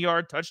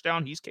 70-yard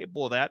touchdown. He's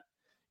capable of that.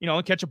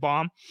 And catch a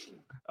bomb.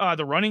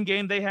 The running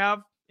game they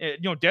have.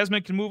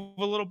 Desmond can move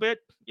a little bit.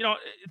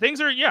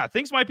 Things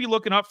might be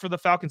looking up for the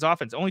Falcons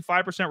offense. Only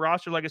 5%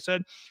 roster, like I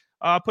said.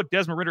 Put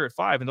Desmond Ridder at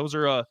 5, and those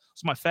are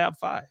my Fab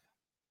 5.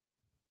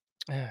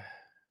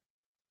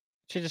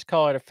 Should just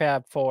call it a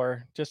Fab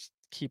Four. Just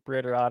keep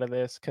Ritter out of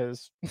this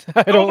because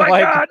I Oh don't my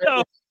like God,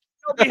 no!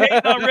 Don't be hating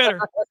on Ritter.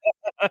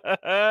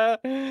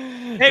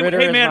 Hey, Ritter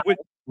hey, is man. my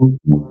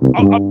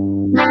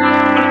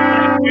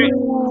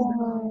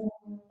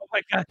Oh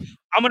my God,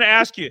 I'm gonna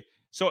ask you.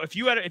 So if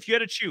you had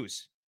to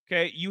choose,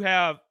 okay, you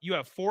have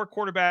 4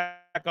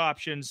 quarterback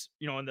options,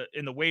 in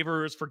the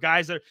waivers for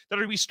guys that are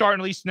gonna be starting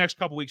at least the next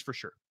couple weeks for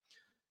sure.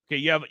 Okay,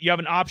 you have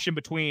an option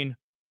between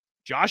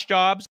Josh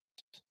Dobbs,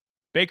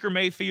 Baker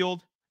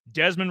Mayfield,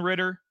 Desmond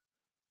Ritter,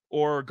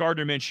 or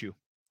Gardner Minshew.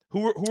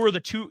 Who are the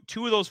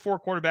two of those 4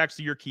 quarterbacks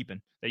that you're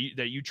keeping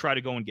that you try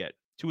to go and get?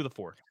 2 of the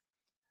 4.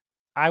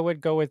 I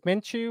would go with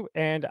Minshew,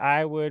 and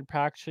I would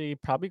actually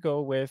probably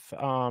go with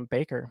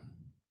Baker.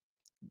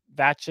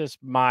 That's just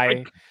I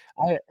my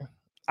I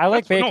I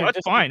like that's no, Baker that's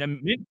just fine. I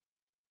mean,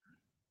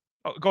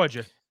 oh, go ahead,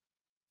 Jay.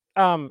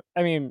 I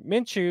mean,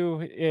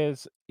 Minshew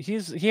is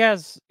he's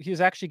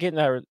actually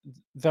getting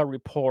the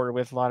rapport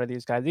with a lot of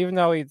these guys, even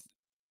though he's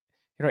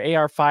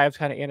AR5's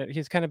kind of in it.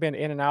 He's kind of been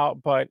in and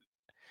out, but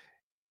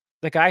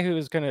the guy who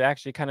is going to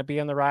actually kind of be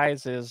on the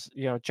rise is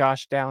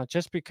Josh Downs,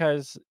 just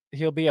because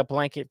he'll be a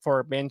blanket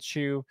for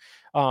Minshew.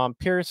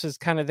 Pierce is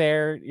kind of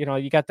there.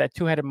 You got that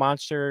two-headed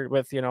monster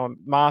with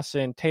Moss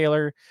and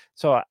Taylor.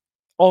 So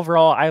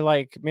overall, I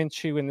like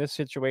Minshew in this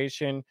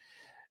situation.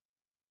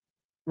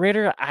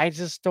 Ritter, I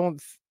just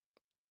don't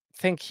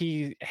think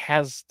he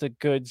has the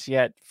goods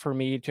yet for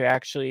me to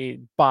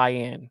actually buy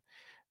in.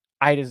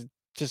 I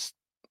just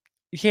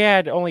he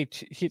had only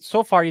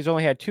so far he's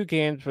only had 2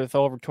 games with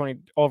over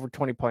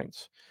 20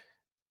 points.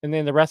 And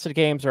then the rest of the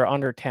games are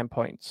under 10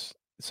 points.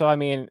 So I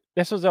mean,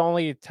 this was the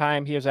only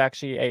time he was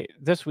actually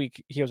this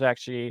week he was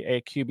actually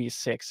a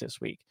QB6 this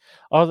week.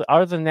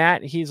 Other than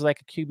that, he's like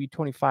a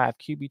QB25,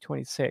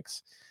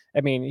 QB26.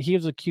 I mean, he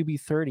was a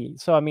QB30.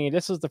 So I mean,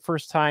 this is the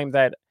first time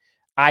that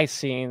I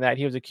seen that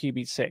he was a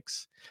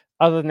QB6.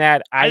 Other than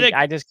that, I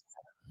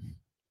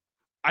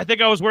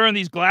think I was wearing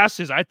these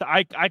glasses. I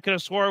could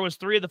have swore it was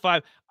 3 of the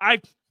 5. I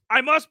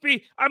must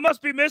be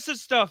missing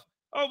stuff.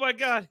 Oh my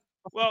God.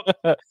 Well,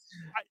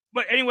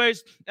 but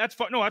anyways, that's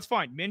fine. No, that's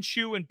fine.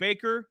 Minshew and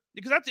Baker,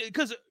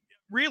 because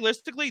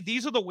realistically,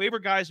 these are the waiver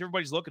guys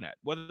everybody's looking at.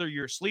 Whether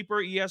you're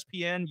Sleeper,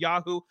 ESPN,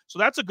 Yahoo, so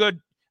that's a good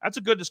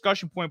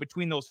discussion point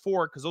between those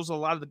 4, because those are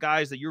a lot of the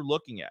guys that you're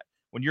looking at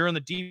when you're in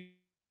the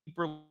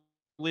deeper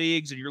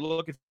leagues and you're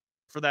looking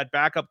for that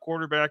backup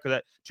quarterback or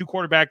that 2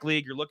 quarterback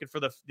league. You're looking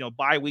for the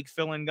bye week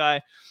fill-in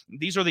guy.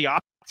 These are the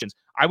options.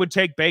 I would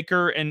take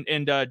Baker and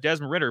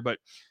Desmond Ritter, but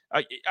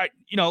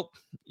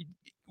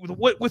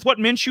with what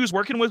Minshew's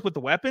working with the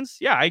weapons,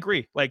 yeah, I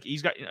agree. Like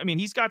he's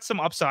got some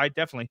upside,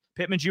 definitely.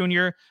 Pittman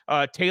Jr.,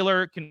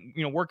 Taylor can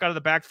work out of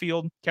the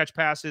backfield, catch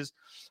passes.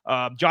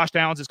 Josh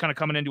Downs is kind of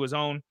coming into his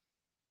own.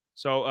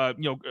 So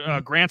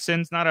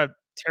Granson's not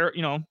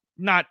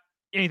not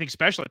anything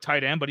special at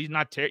tight end, but he's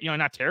not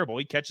not terrible.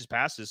 He catches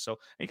passes, so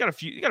you got a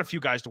few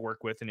guys to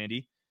work with in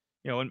Indy.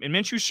 And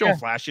Minshew's showing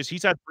flashes.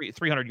 He's had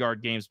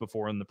 300-yard games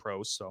before in the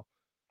pros, so.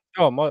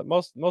 Oh,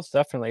 most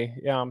definitely.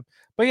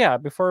 But yeah,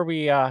 before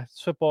we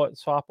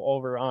swap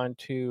over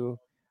onto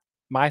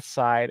my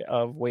side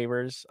of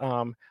waivers,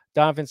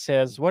 Donovan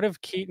says, "What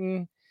if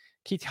Keaton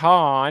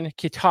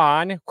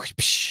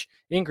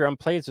Ingram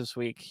plays this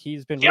week?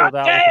 He's been ruled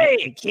out."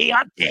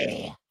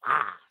 Keontae.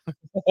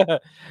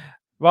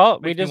 Well,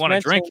 we Makes me just want to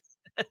drink.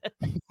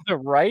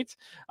 Right?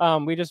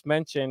 We just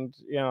mentioned,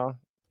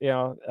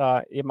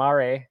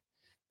 Imare.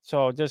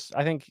 So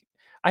I think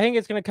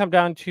it's going to come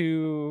down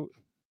to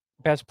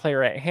best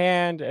player at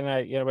hand,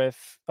 and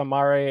with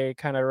Amare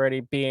kind of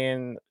already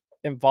being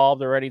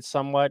involved already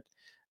somewhat,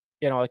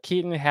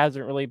 Keaton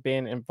hasn't really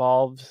been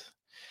involved,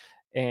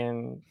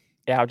 and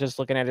yeah, just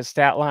looking at his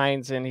stat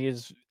lines, and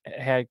he's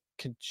had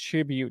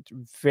contribute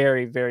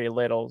very, very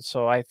little.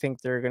 So I think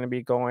they're going to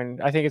be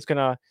going. I think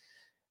they're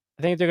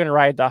going to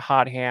ride the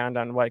hot hand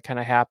on what kind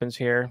of happens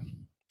here,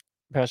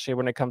 especially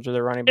when it comes to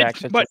the running back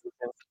situation.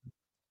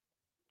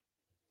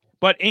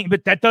 But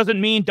that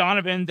doesn't mean,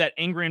 Donovan, that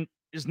Ingram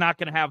is not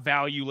going to have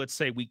value, let's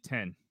say week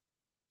 10.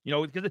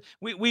 Because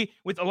we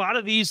with a lot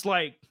of these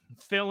like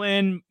fill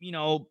in,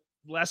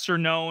 lesser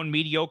known,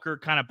 mediocre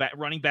kind of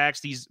running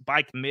backs, these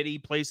by committee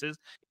places,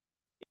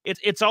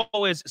 it's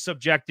always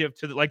subjective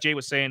to like Jay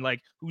was saying,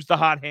 like who's the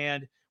hot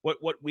hand,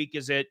 what week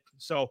is it?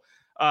 So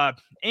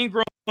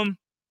Ingram,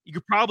 you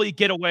could probably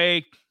get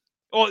away.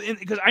 Oh,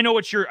 because I know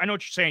what you're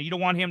saying. You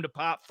don't want him to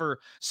pop for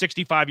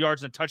 65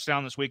 yards and a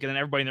touchdown this week, and then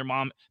everybody and their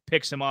mom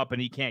picks him up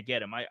and he can't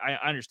get him. I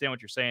understand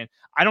what you're saying.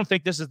 I don't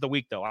think this is the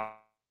week though.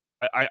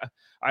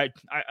 I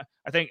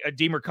think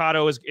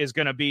DeMercado is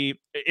going to be,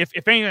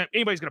 if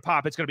anybody's going to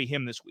pop, it's going to be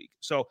him this week.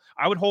 So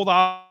I would hold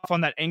off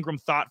on that Ingram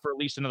thought for at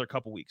least another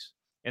couple weeks,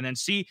 and then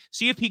see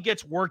if he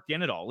gets worked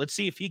in at all. Let's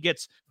see if he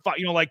gets,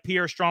 like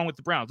Pierre Strong with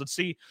the Browns. Let's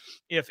see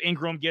if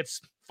Ingram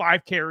gets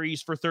 5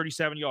 carries for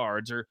 37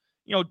 yards, or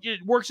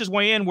it works his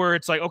way in where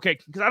it's like, okay,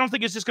 because I don't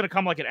think it's just going to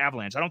come like an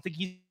avalanche. I don't think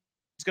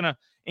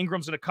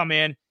Ingram's going to come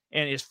in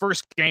and his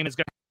first game is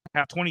going to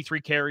have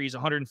 23 carries,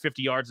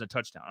 150 yards, and a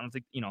touchdown. I don't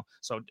think,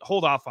 so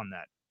hold off on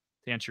that.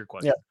 to answer your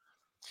question.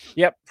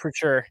 Yep, for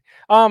sure.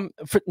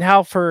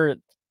 For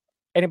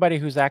anybody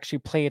who's actually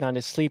played on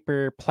a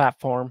sleeper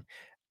platform,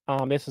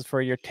 this is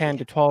for your 10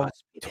 to 12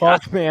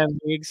 man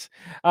leagues.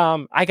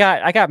 I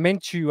got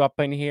Minshew up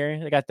in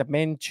here. I got the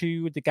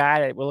Minshew, the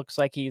guy that looks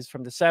like he's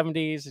from the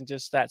 70s and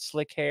just that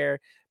slick hair,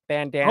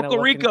 bandana. Uncle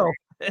Rico.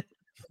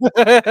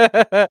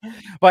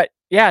 But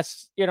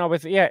yes,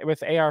 with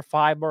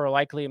AR5 more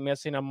likely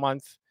missing a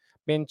month,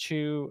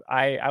 Minshew,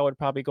 I would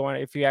probably go on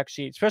if you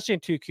actually, especially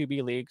in 2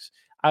 QB leagues,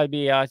 I would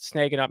be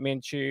snagging up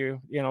Minshew.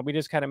 We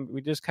just kind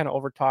of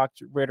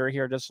overtalked Ritter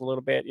here just a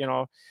little bit.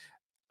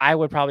 I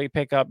would probably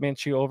pick up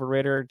Minshew over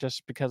Ritter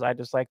just because I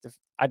just like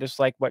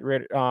what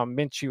Ritter,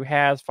 Minshew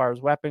has as far as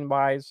weapon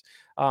wise.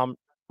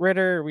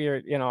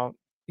 Ritter,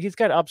 he's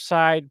got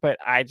upside, but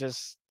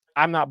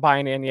I'm not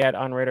buying in yet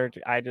on Ritter.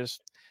 I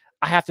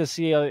have to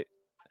see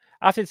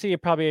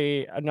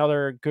probably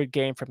another good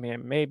game from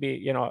him.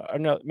 Maybe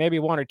maybe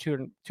 1 or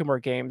 2 more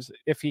games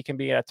if he can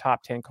be a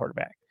top 10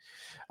 quarterback.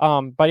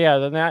 But yeah,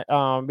 then that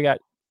we got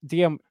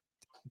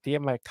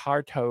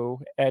Diamancarto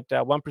at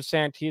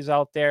 1%. He's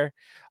out there.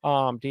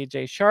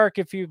 DJ Shark,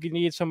 if you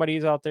need somebody,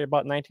 he's out there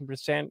about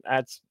 19%.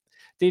 That's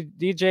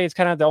DJ is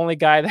kind of the only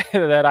guy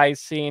that I've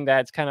seen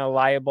that's kind of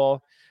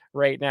liable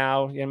right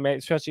now,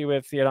 especially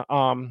with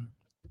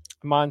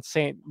Amon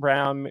St.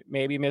 Brown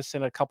maybe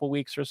missing a couple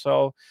weeks or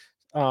so.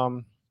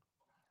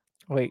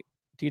 Wait,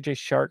 DJ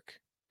Shark.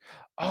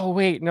 Oh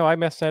wait, no, I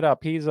messed that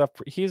up. He's a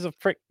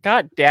frick.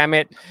 God damn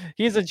it,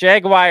 he's a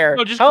Jaguar.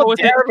 No, just How go with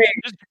dare me?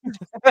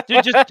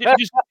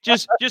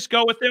 Just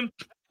go with him.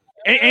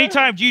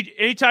 Anytime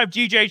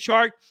DJ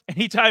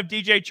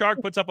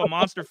Chark puts up a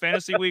monster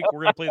fantasy week,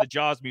 we're gonna play the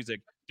Jaws music.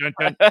 Dun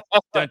dun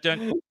dun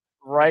dun.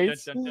 Right.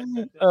 Dun, dun,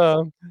 dun,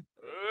 dun.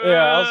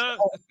 Yeah.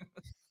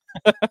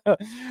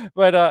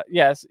 But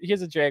yes,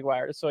 he's a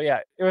Jaguar. So yeah,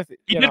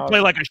 he did play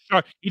like a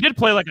shark. He did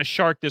play like a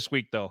shark this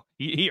week, though.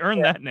 He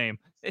earned that name.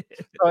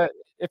 So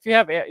if you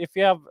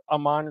have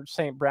Amon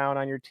St. Brown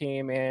on your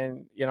team,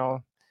 and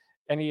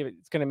and he's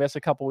going to miss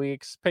a couple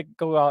weeks,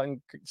 go out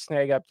and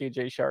snag up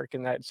DJ Shark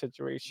in that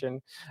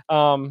situation.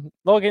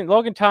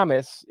 Logan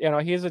Thomas,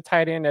 he's a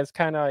tight end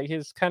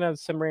he's kind of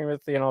simmering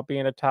with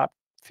being a top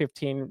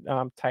 15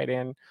 tight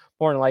end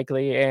more than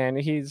likely, and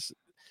he's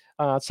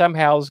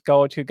Sam's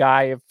go-to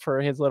guy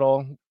for his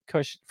little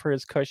cushion for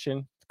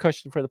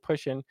the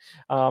pushing.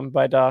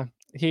 But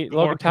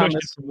Logan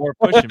Thomas more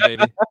pushing,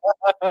 baby.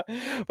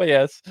 But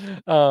yes,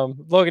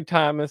 Logan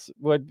Thomas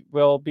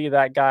will be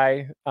that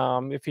guy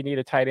if you need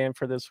a tight end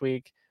for this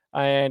week.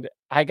 And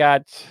I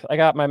got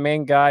my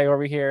main guy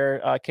over here,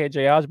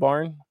 KJ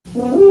Osborne.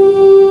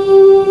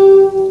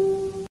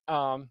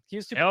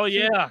 He's hell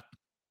yeah.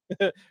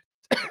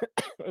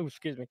 Oh,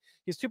 excuse me.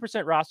 He's 2%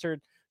 rostered,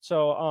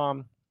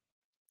 so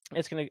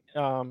it's gonna.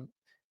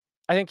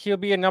 I think he'll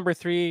be a number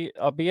 3.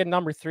 I'll be a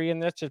number 3 in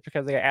this just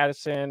because they got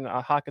Addison,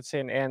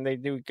 Hawkinson, and they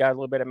do got a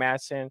little bit of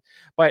Madison.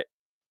 But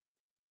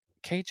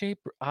KJ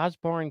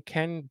Osborne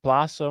can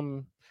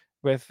blossom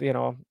with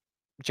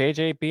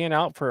JJ being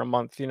out for a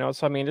month. So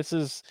I mean, this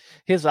is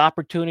his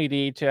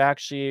opportunity to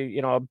actually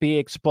be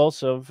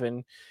explosive,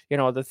 and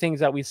the things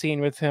that we've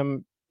seen with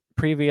him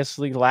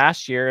previously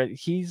last year.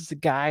 He's the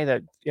guy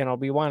that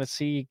we want to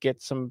see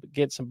get some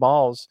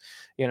balls.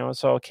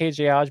 So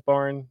KJ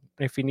Osborne,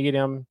 if you need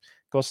him,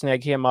 go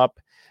snag him up.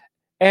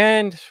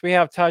 And we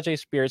have Tyjae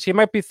Spears. He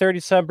might be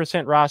 37%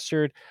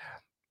 rostered.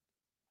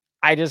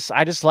 I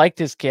just like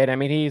this kid. I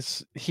mean,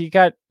 he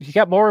got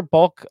more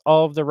bulk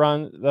of the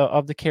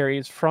of the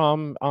carries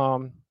from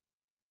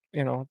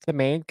the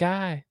main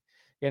guy.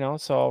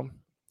 So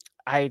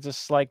I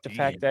just like the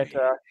fact that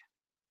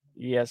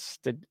yes,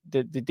 the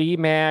D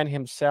man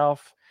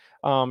himself.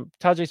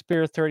 Tyjae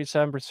Spears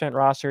 37%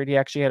 rostered. He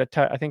actually had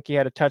I think he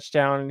had a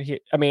touchdown.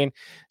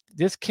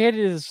 This kid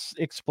is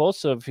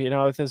explosive,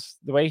 the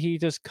way he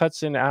just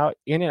cuts in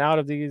and out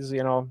of these,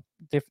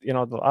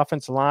 the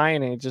offensive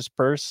line, and he just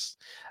bursts.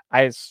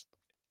 I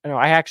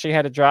actually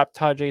had to drop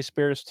Tyjae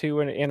Spears too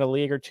in a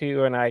league or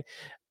two, and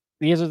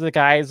these are the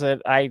guys that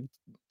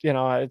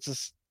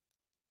it's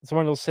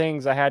one of those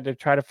things. I had to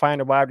try to find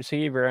a wide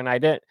receiver, and I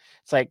didn't.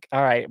 It's like,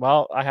 all right,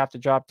 well, I have to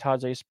drop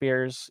Tyjae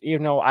Spears,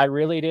 even though I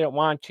really didn't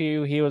want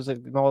to. He was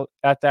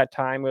at that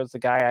time, it was the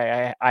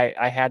guy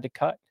I had to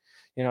cut.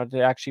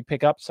 To actually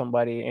pick up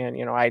somebody. And,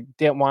 I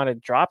didn't want to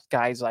drop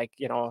guys like,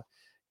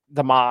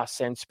 the Moss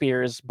and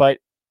Spears, but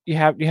you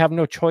have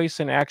no choice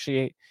in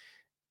actually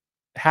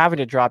having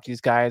to drop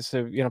these guys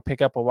to,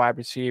 pick up a wide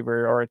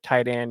receiver or a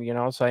tight end,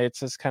 so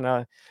it's just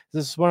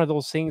this is one of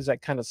those things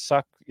that kind of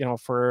suck,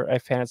 for a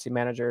fantasy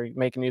manager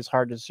making these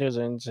hard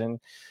decisions. And,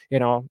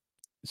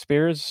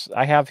 Spears,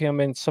 I have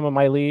him in some of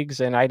my leagues,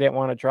 and I didn't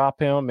want to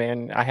drop him,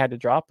 and I had to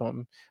drop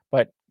him.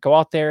 But go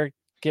out there,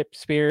 get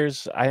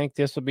Spears. I think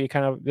this will be a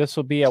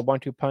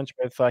 1-2 punch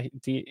with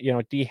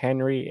D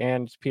Henry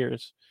and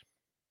Spears.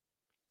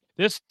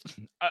 This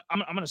I'm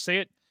going to say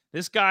it.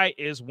 This guy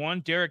is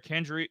one Derrick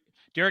Henry.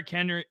 I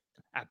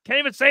can't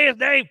even say his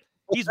name.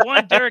 He's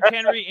one Derrick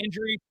Henry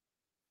injury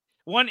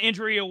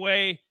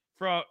away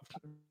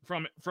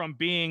from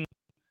being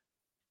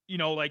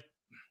like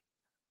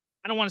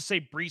I don't want to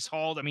say Breece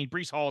Hall. I mean,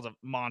 Breece Hall is a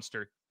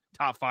monster,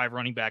 top 5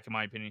 running back in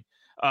my opinion.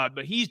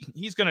 But he's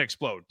going to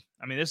explode.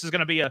 I mean, this is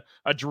going to be a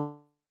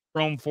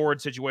Jerome Ford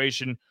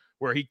situation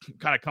where he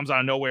kind of comes out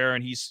of nowhere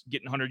and he's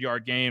getting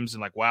 100-yard games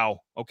and like,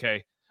 wow,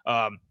 okay.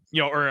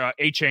 Or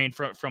A-Chain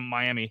from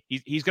Miami.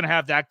 He's going to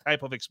have that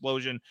type of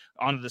explosion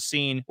onto the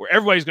scene where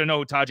everybody's going to know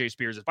who Tajay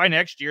Spears is. By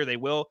next year, they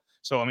will.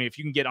 So, I mean, if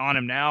you can get on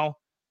him now,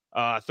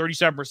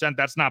 37%,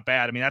 that's not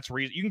bad. I mean, that's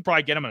reason you can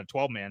probably get him in a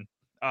 12-man.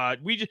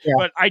 We do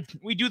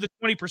the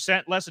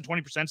 20%, less than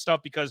 20%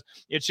 stuff because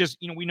it's just,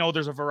 we know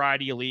there's a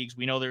variety of leagues.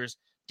 We know there's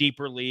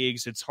deeper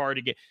leagues. It's hard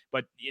to get,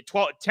 but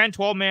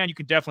 12 man, you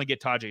can definitely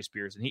get Tajay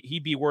Spears and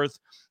he'd be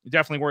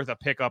definitely worth a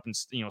pickup and,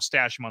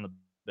 stash him on the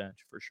bench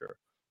for sure.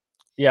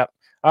 Yep.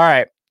 All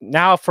right.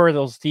 Now for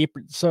those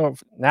deeper leagues.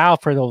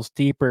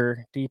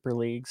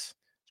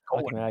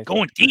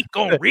 Going deep,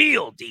 going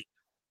real deep.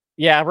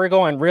 Yeah, we're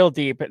going real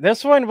deep.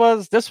 This one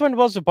was a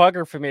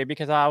bugger for me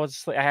because I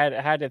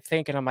had to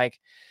think, and I'm like,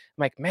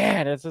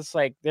 man, it's just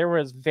like there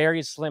was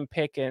very slim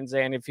pickings,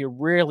 and if you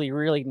really,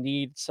 really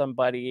need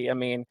somebody, I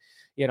mean,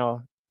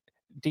 Diamaro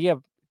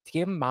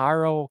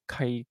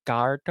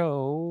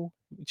Kaigardo.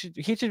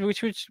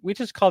 We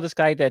just call this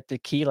guy the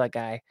tequila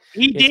guy.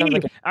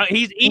 ED.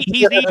 He's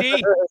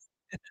ED.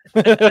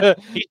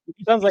 He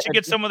sounds like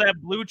get some of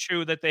that blue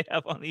chew that they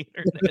have on the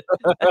internet.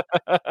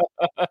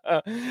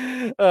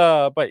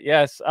 But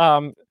yes,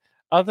 other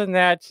than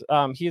that,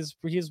 he's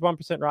 1%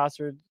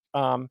 rostered.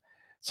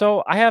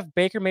 So I have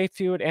Baker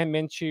Mayfield and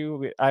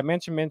Minshew. I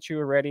mentioned Minshew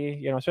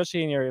already,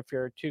 especially if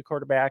you're 2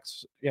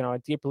 quarterbacks,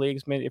 deep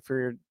leagues, if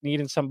you're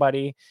needing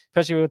somebody,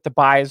 especially with the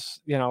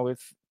buys,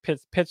 with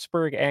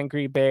Pittsburgh and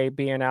Green Bay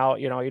being out,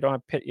 you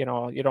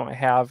don't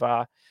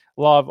have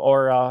Love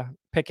or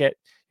Pickett.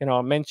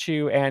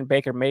 Minshew and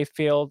Baker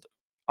Mayfield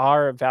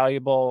are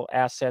valuable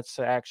assets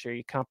to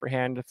actually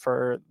comprehend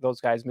for those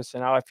guys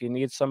missing out. If you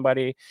need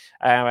somebody,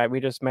 I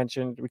just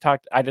mentioned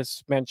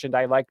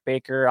I liked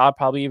Baker. I'll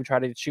probably even try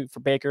to shoot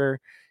for Baker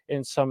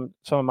in some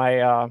of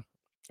my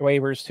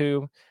waivers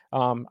too.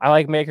 I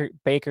like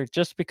Baker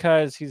just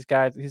because he's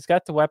got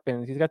the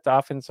weapons. He's got the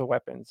offensive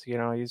weapons.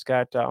 He's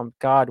got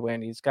Godwin.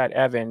 He's got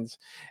Evans,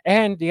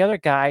 and the other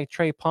guy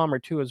Trey Palmer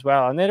too as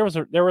well. And then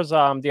there was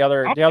the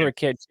other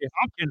kid,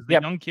 Tompkins,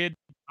 the young kid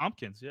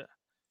Tompkins. Yeah.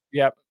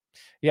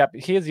 Yep.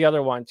 He is the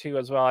other one too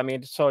as well. I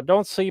mean, so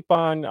don't sleep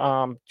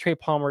on Trey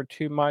Palmer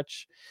too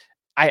much.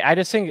 I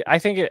think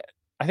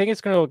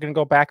it's gonna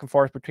go back and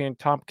forth between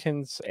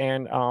Tompkins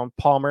and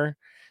Palmer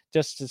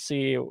just to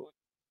see.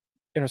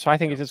 So I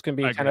think it's just going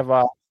to be kind of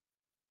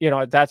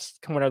that's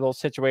one of those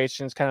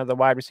situations, kind of the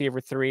wide receiver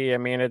 3. I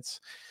mean,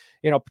 it's,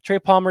 Trey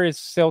Palmer is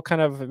still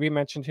kind of, we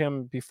mentioned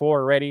him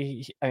before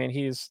already. I mean,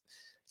 he's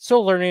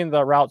still learning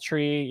the route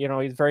tree.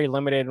 He's very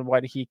limited in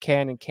what he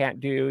can and can't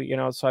do,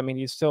 so, I mean,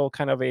 he's still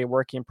kind of a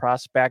working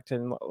prospect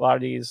in a lot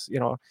of these,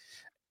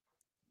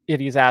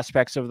 these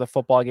aspects of the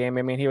football game.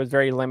 I mean, he was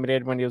very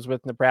limited when he was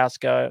with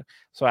Nebraska.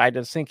 So I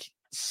just think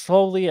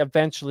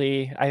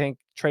eventually, I think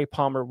Trey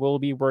Palmer will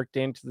be worked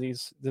into the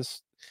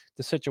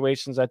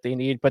situations that they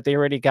need, but they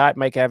already got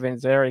Mike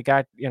Evans. They already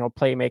got,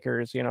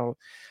 playmakers,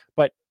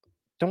 but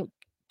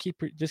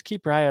just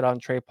keep your eye out on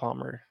Trey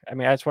Palmer. I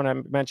mean, I just want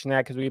to mention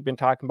that because we've been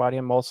talking about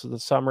him most of the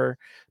summer,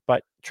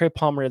 but Trey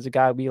Palmer is a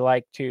guy we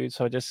like too.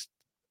 So just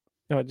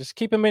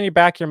keep him in your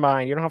back of your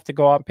mind. You don't have to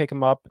go out and pick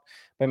him up.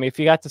 I mean, if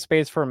you got the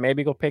space for him,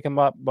 maybe go pick him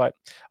up. But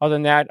other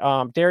than that,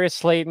 Darius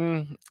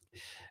Slayton,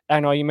 I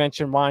know you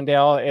mentioned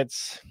Wandale.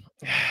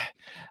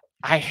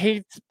 I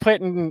hate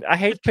putting.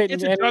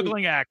 It's a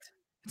juggling act.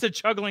 It's a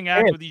juggling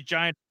act with these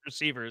giant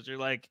receivers. You're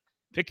like,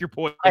 pick your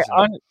poison.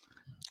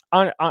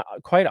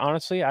 Quite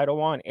honestly, I don't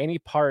want any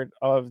part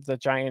of the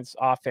Giants'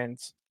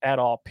 offense at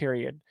all.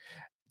 Period.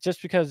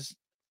 Just because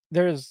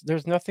there's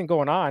nothing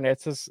going on.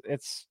 It's a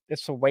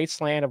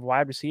wasteland of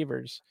wide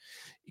receivers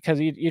because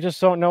you just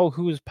don't know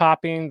who's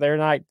popping. They're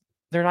not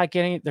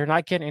getting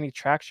any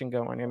traction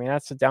going. I mean,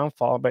 that's the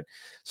downfall. But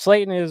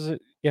Slayton is,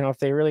 if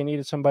they really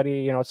needed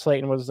somebody,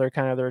 Slayton was their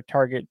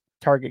target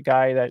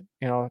guy that,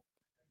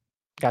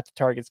 got the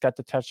targets, got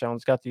the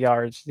touchdowns, got the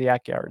yards, the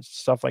yak yards,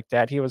 stuff like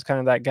that. He was kind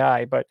of that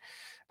guy. But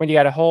when you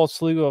got a whole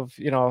slew of,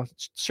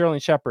 Sterling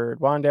Shepard,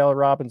 Wan'Dale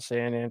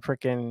Robinson, and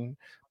freaking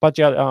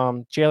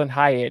Jalen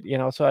Hyatt,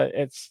 so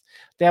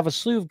they have a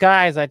slew of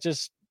guys that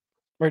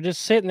we're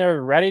just sitting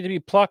there ready to be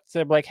plucked.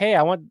 They're like, hey,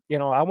 I want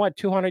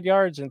 200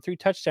 yards and 3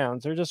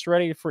 touchdowns. They're just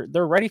ready for it. They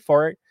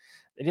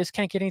just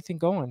can't get anything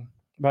going.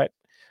 But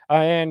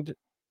and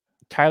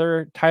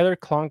Tyler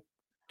Clunk,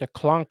 the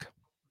Clunk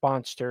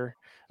monster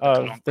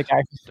of the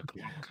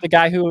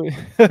guy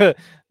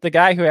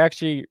who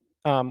actually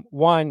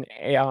won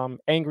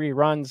Angry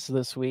Runs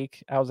this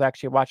week. I was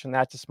actually watching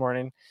that this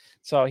morning.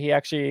 So he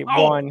actually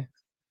won.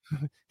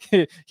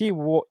 he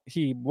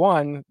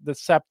won the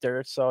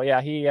scepter. So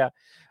yeah,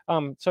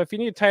 so if you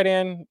need a tight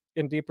end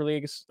in deeper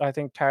leagues, I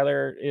think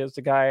Tyler is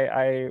the guy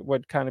I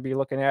would kind of be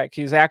looking at.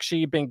 He's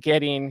actually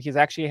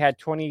had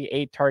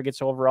 28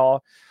 targets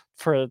overall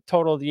for the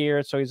total of the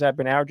year. So he's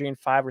been averaging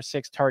 5 or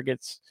 6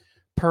 targets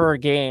per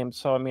game.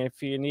 So I mean,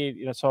 if you need,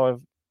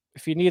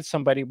 if you need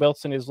somebody,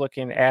 Wilson is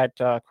looking at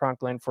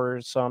Conklin for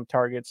some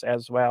targets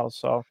as well.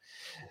 So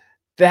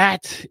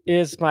that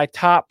is my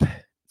top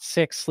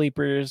 6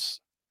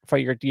 sleepers for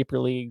your deeper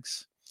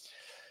leagues.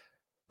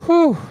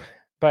 Whew.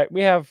 But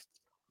we have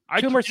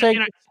 2 more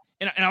segments.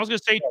 And I was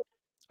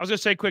gonna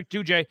say quick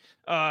too, Jay.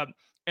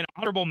 An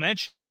honorable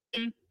mention.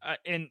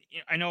 And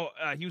I know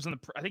he was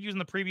I think he was in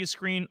the previous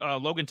screen,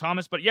 Logan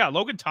Thomas. But yeah,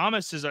 Logan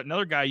Thomas is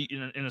another guy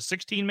in a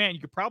 16 man.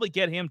 You could probably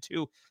get him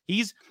too.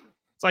 It's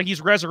like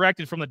he's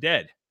resurrected from the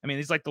dead. I mean,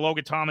 he's like the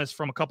Logan Thomas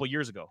from a couple of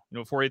years ago,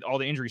 before all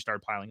the injuries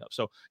started piling up.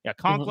 So yeah,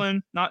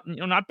 Conklin, not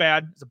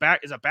bad.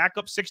 Is a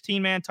backup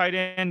 16 man tight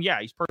end.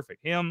 Yeah, he's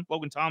perfect. Him,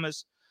 Logan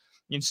Thomas.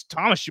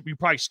 Thomas should be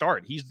probably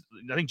start.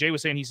 I think Jay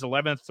was saying he's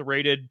 11th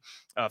rated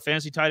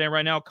fantasy tight end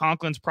right now.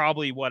 Conklin's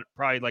probably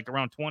like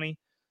around 20.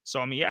 So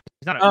I mean, yeah,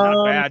 he's not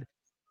bad.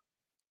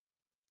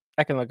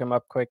 I can look him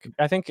up quick.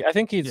 I think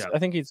he's up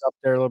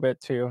there a little bit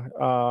too.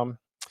 I'll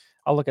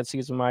look at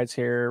season wides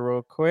here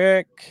real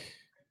quick.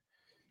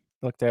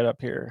 Look that up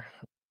here.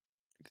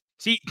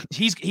 See,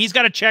 he's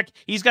got to check.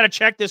 He's got to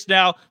check this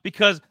now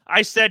because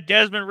I said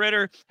Desmond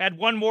Ridder had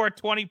one more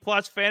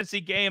 20+ fantasy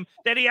game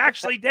than he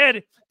actually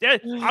did.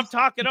 I'm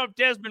talking up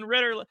Desmond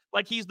Ridder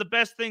like he's the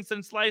best thing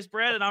since sliced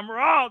bread, and I'm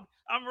wrong.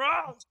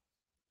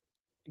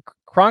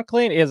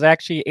 Conklin is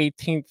actually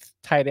 18th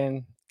tight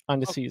end on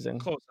the season.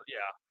 Close, yeah.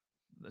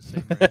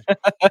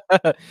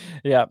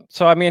 Yeah.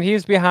 So I mean,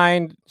 he's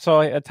behind.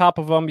 So at top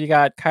of him, you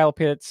got Kyle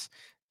Pitts,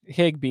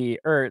 Higbee,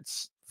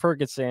 Ertz,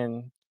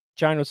 Ferguson,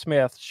 Jonnu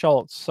Smith,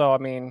 Schultz. So I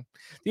mean,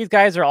 these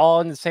guys are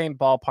all in the same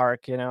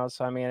ballpark,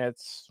 So I mean,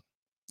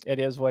 it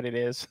is what it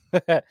is.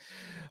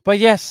 But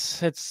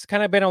yes, it's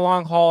kind of been a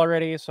long haul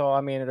already. So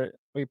I mean,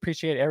 we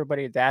appreciate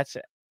everybody that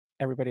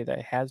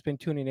has been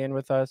tuning in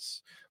with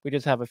us. We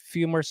just have a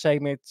few more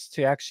segments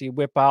to actually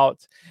whip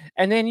out,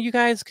 and then you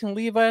guys can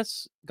leave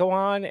us, go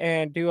on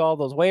and do all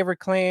those waiver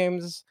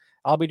claims.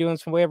 I'll be doing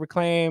some waiver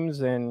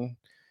claims, and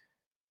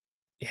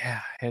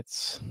yeah,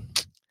 if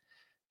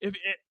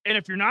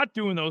you're not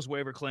doing those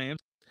waiver claims,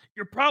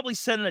 you're probably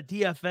setting a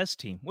DFS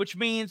team, which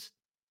means,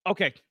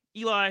 okay,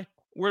 Eli,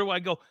 where do I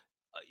go?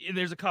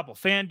 There's a couple.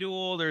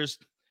 FanDuel, there's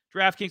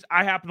DraftKings.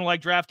 I happen to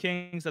like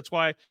DraftKings. That's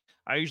why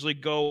I usually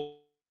go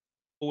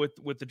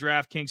with the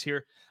DraftKings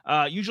here.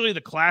 Usually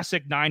the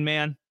classic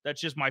 9-man. That's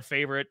just my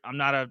favorite. I'm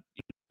not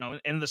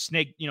and the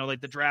snake,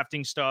 like the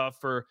drafting stuff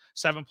for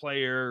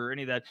 7-player or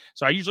any of that.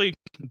 So I usually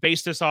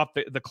base this off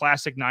the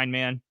classic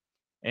 9-man.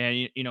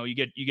 And you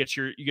get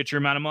your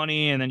amount of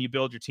money, and then you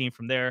build your team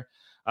from there.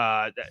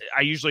 I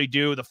usually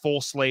do the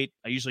full slate.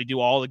 I usually do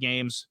all the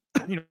games,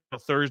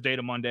 Thursday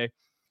to Monday.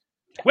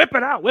 Whip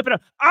it out.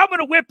 I'm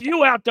gonna whip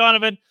you out,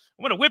 Donovan.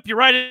 I'm gonna whip you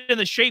right in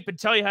the shape and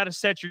tell you how to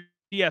set your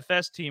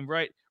DFS team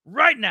right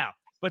now.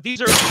 But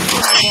these are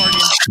my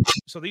bargains.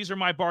 So these are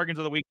my bargains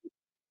of the week.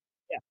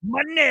 Yeah,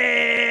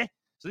 money.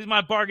 So these are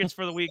my bargains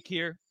for the week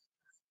here.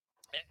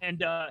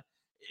 And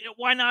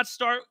why not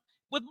start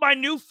with my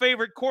new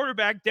favorite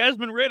quarterback,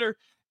 Desmond Ridder?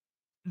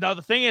 Now,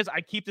 the thing is,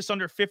 I keep this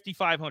under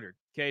 5,500.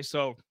 Okay,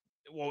 so,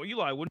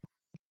 Eli, wouldn't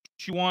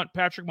you want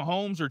Patrick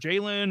Mahomes or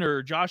Jalen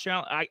or Josh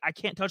Allen? I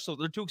can't touch those.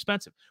 They're too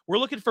expensive. We're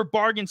looking for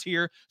bargains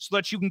here so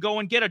that you can go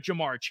and get a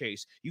Jamar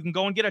Chase. You can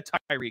go and get a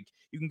Tyreek.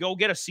 You can go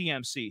get a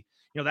CMC.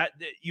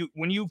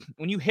 When you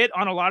hit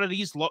on a lot of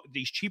these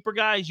cheaper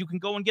guys, you can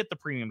go and get the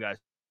premium guys.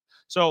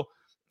 So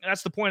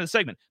that's the point of the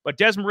segment. But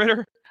Desmond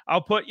Ridder,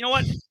 I'll put,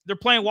 they're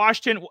playing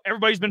Washington.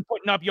 Everybody's been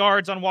putting up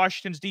yards on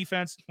Washington's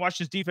defense.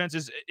 Washington's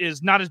defense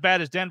is not as bad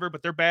as Denver,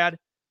 but they're bad.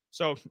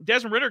 So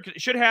Desmond Ridder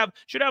should have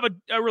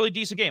a really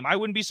decent game. I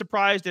wouldn't be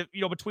surprised if,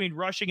 between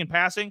rushing and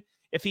passing,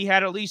 if he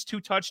had at least 2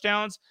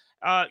 touchdowns,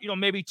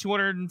 maybe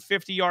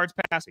 250 yards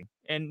passing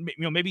and,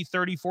 maybe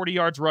 30, 40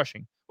 yards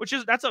rushing,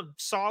 that's a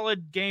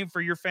solid game for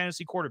your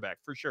fantasy quarterback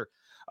for sure.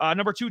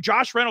 Number 2,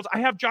 Josh Reynolds. I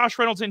have Josh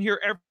Reynolds in here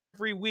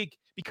every week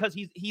because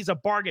he's a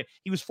bargain.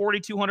 He was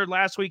 4,200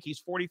 last week. He's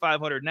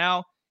 4,500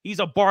 now. He's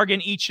a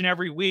bargain each and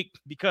every week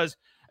because,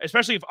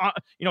 especially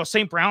if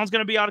St. Brown's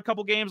going to be out a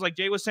couple games, like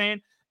Jay was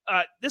saying,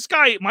 this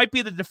guy might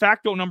be the de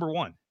facto number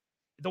 1.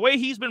 The way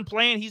he's been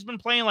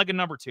playing like a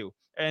number 2,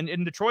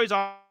 and Detroit's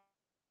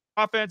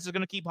offense is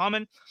going to keep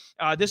humming.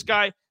 This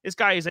guy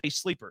is a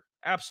sleeper,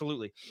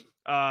 absolutely.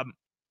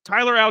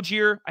 Tyler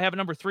Algier, I have a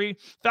number 3.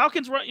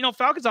 Falcons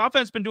offense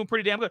has been doing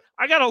pretty damn good.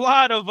 I got a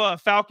lot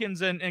of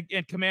Falcons and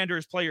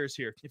Commanders players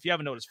here, if you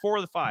haven't noticed, 4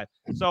 of the 5.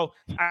 So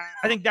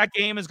I think that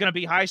game is going to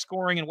be high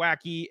scoring and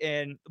wacky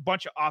and a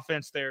bunch of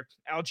offense there.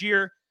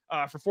 Algier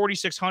for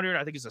 4,600,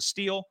 I think is a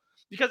steal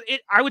because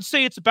I would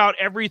say it's about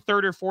every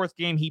 3rd or 4th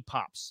game he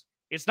pops.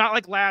 It's not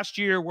like last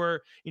year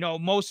where,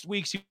 most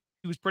weeks he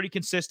was pretty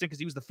consistent because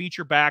he was the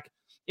feature back.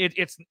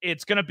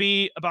 It's going to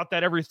be about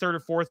that every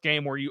 3rd or 4th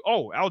game where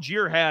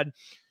Algier had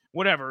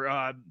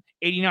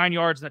 89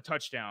 yards and a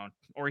touchdown,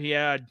 or he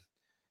had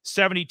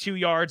 72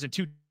 yards and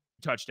 2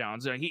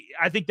 touchdowns.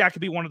 I think that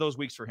could be one of those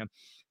weeks for him.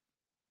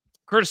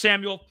 Curtis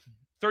Samuel,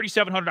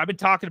 3,700. I've been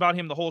talking about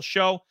him the whole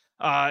show.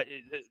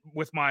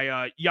 with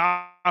my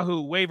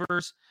Yahoo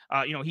waivers.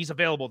 He's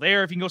available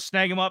there if you can go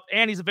snag him up,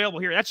 and he's available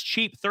here. That's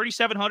cheap,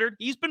 3,700.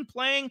 He's been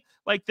playing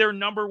like their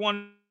number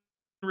one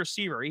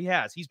receiver.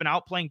 He's been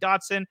outplaying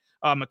Dotson,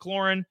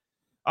 McLaurin.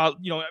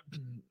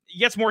 He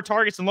gets more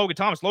targets than Logan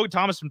Thomas. Logan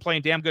Thomas has been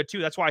playing damn good too.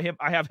 That's why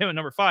I have him at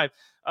number 5.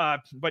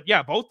 But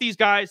yeah, both these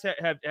guys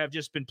have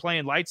just been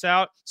playing lights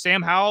out.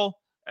 Sam Howell,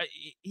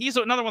 he's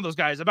another one of those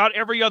guys. About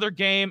every other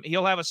game,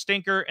 he'll have a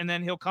stinker, and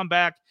then he'll come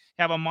back,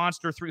 have a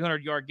monster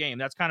 300-yard game.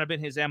 That's kind of been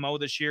his MO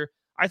this year.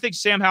 I think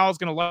Sam Howell's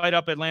going to light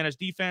up Atlanta's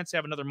defense,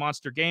 have another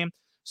monster game.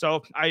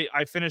 So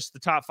I finished the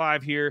top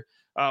 5 here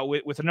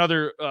with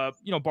another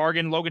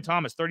bargain. Logan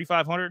Thomas,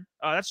 3,500.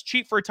 That's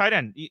cheap for a tight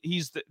end.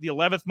 He's the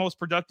 11th most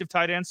productive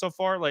tight end so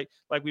far, like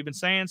we've been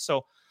saying.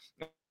 So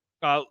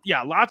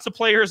lots of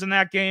players in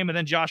that game, and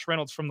then Josh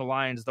Reynolds from the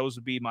Lions. Those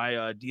would be my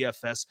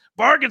DFS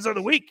bargains of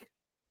the week.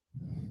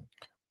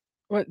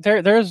 Well,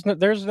 there's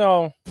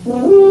no.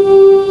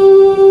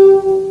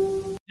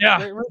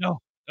 Yeah,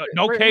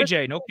 no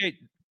KJ, no KJ.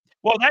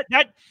 Well,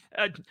 that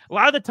a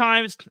lot of the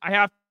times I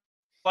have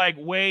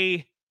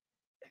weigh.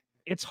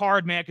 It's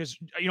hard, man, because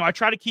I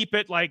try to keep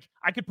it like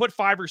I could put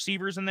 5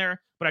 receivers in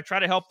there, but I try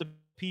to help the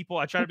people.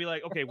 I try to be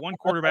like, okay, 1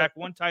 quarterback,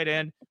 1 tight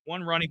end,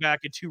 1 running back,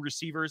 and 2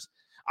 receivers.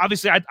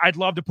 Obviously, I'd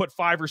love to put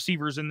 5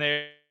 receivers in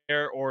there,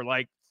 or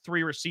like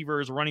 3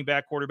 receivers, running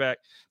back, quarterback.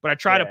 But I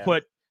try to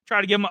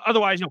give them.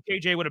 Otherwise,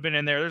 KJ would have been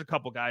in there. There's a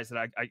couple guys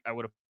that I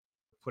would have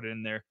put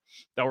in there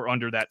that were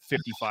under that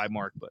 55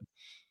 mark. But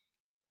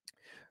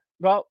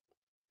well,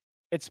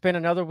 it's been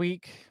another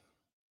week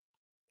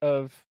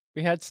of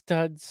we had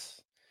studs.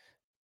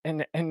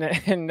 And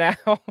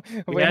now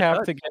we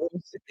have to get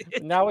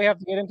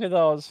into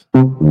those.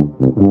 Ghost!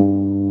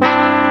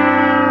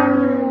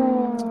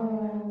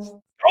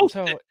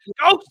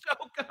 Oh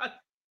God,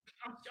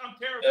 I'm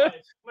terrified. I'm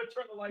gonna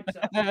turn the lights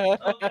out.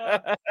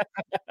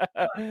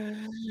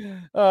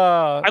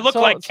 I look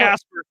like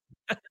Casper.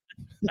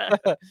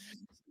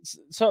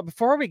 So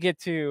before we get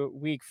to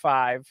week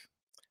 5,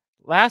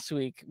 last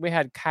week we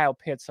had Kyle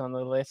Pitts on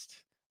the list.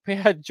 We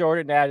had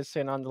Jordan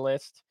Addison on the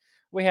list.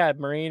 We had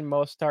Marine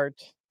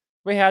Mostart.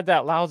 We had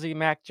that lousy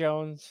Mac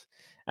Jones,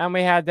 and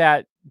we had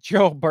that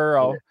Joe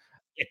Burrow.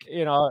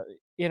 So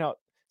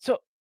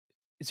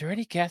is there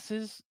any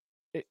guesses?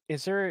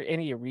 Is there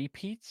any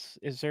repeats?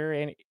 Is there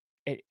any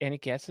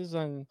guesses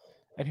on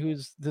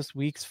who's this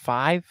week's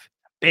 5?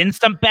 Been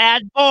some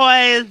bad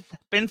boys.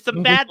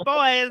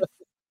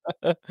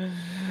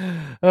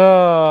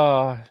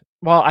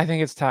 Well, I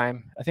think it's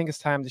time. I think it's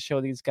time to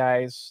show these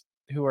guys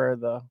who are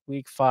the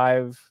week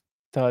 5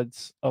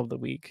 duds of the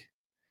week.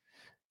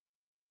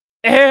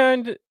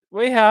 And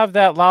we have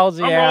that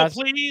lousy ass.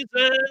 Please.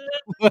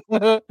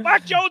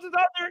 Mac Jones is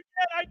out there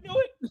again. I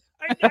knew it.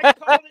 I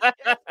called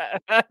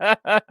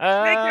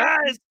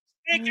it.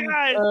 Snake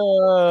guys.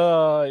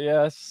 Oh,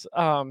 yes.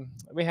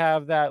 We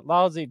have that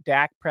lousy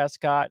Dak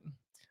Prescott.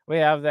 We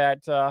have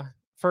that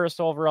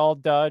first overall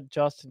dud,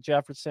 Justin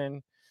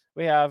Jefferson.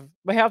 We have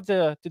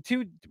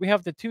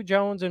the two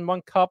Jones and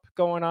 1 Cup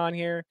going on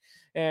here,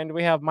 and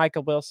we have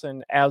Michael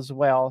Wilson as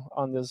well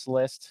on this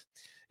list.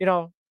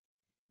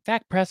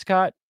 Dak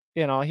Prescott,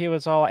 he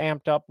was all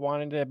amped up,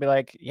 wanting to be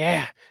like,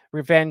 yeah,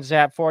 revenge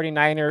that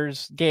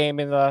 49ers game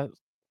in the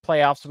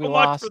playoffs we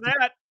lost. Much for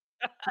that.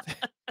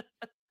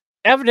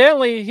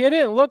 Evidently, he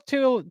didn't look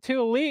too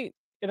elite.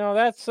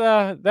 That's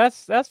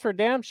for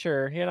damn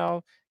sure.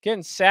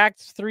 Getting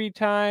sacked 3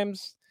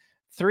 times,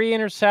 3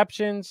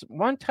 interceptions,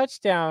 1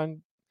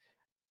 touchdown.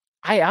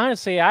 I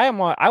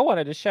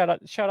wanted to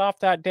shut off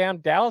that damn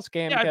Dallas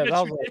game because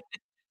I was like,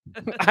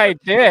 I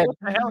did. What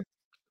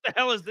the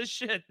hell is this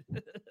shit?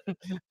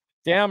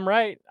 Damn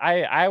right.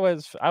 I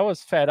was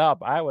fed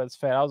up. I was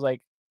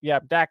like, yeah,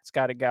 Dak's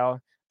got to go.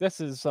 This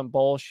is some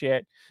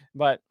bullshit.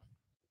 But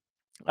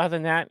other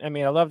than that, I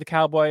mean, I love the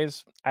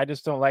Cowboys. I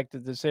just don't like the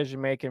decision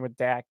making with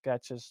Dak.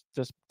 That's just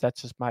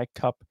my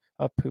cup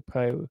of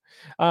poo-poo.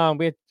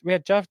 We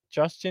had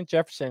Justin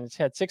Jefferson. He's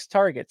had 6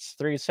 targets,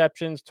 3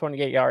 receptions,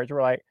 28 yards.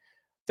 We're like,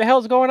 the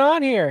hell's going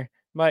on here?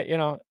 But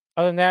other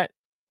than that,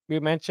 we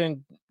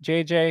mentioned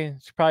JJ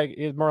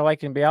is more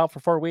likely to be out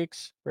for 4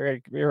 weeks.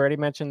 We already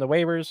mentioned the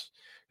waivers,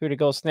 who to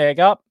go snag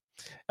up.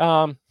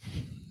 Donovan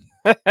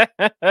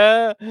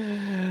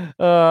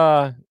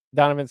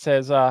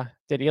says,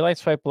 did Eli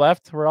swipe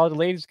left? Where all the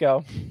ladies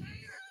go?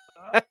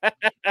 Got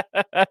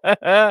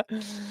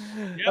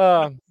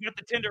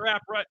the Tinder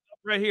app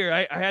right here.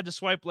 I had to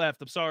swipe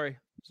left. I'm sorry.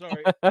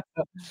 But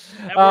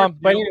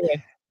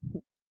anyway,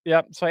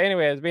 yep. So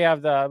anyways, we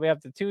have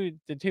the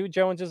two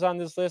Joneses on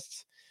this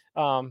list.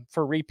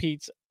 For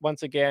repeats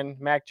once again,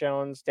 Mac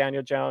Jones,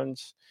 Daniel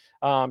Jones.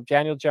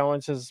 Daniel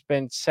Jones has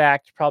been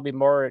sacked probably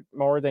more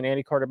than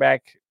any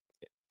quarterback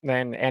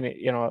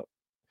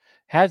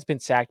has been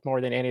sacked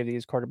more than any of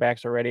these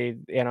quarterbacks already.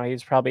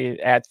 He's probably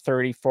at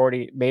 30,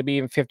 40, maybe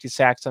even 50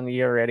 sacks on the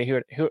year already. Who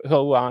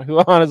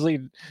honestly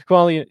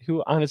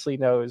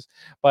knows?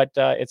 But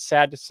it's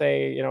sad to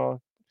say,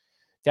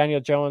 Daniel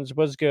Jones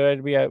was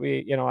good.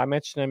 I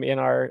mentioned him in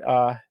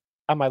our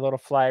on my little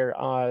flyer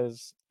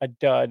as a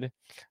dud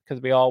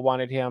because we all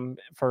wanted him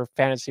for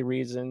fantasy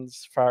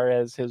reasons, as far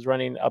as his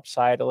running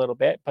upside a little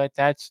bit, but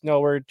that's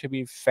nowhere to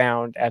be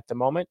found at the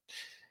moment,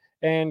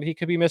 and he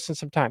could be missing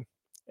some time.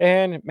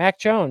 And Mac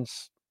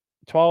Jones,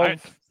 12.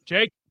 Right,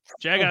 Jake,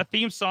 I got a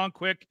theme song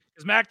quick.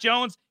 Because Mac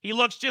Jones, he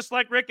looks just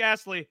like Rick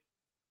Astley.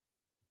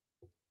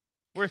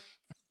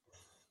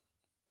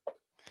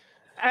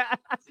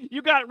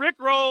 You got Rick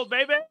rolled,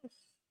 baby.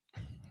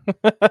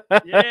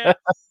 Yeah,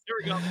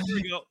 here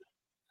we go.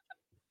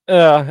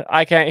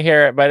 I can't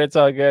hear it, but it's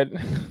all good.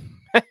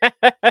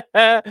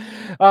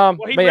 Well,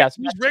 yes,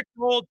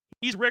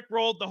 he's Rick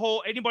rolled the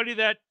whole. Anybody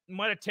that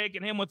might have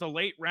taken him with a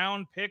late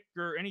round pick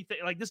or anything,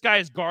 like, this guy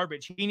is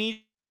garbage. He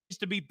needs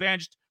to be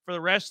benched for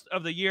the rest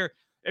of the year.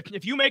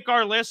 If you make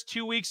our list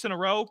 2 weeks in a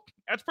row,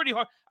 that's pretty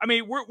hard. I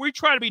mean, we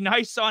try to be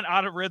nice on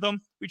Out of Rhythm.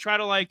 We try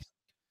to, like,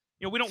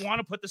 we don't want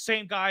to put the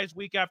same guys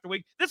week after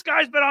week. This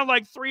guy's been on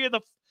like 3 of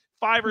the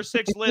 5 or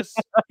 6 lists.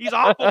 He's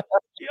awful.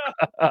 Yeah.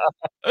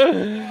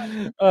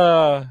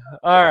 All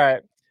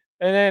right.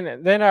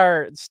 And then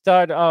our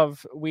stud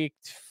of week,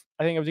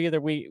 I think it was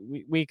either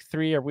week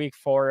 3 or week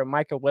 4,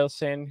 Michael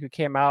Wilson, who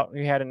came out.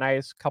 He had a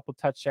nice couple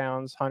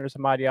touchdowns,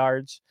 100-some odd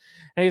yards.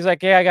 And he's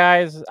like, yeah,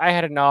 guys, I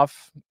had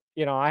enough.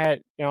 I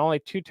had only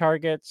 2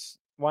 targets,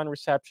 1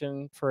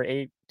 reception for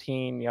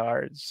 18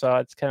 yards. So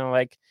it's kind of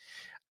like,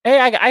 hey,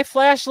 I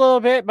flashed a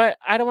little bit, but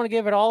I don't want to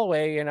give it all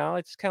away.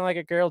 It's kind of like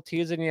a girl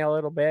teasing you a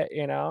little bit,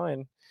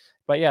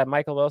 but yeah,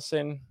 Michael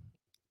Wilson,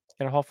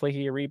 and hopefully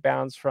he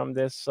rebounds from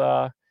this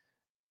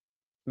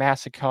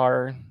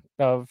massacre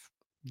of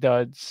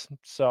duds.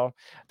 So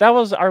that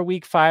was our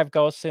week 5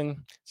 ghosting.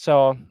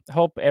 So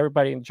hope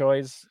everybody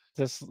enjoys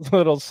this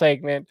little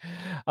segment.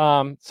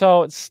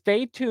 So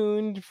stay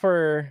tuned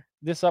for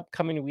this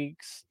upcoming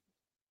weeks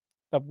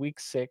of week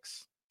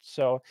 6.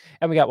 So,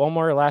 and we got one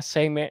more last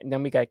segment, and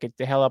then we got to get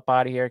the hell up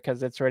out of here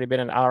because it's already been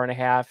an hour and a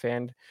half,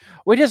 and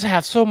we just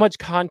have so much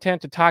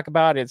content to talk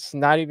about. It's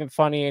not even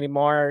funny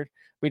anymore.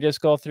 We just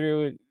go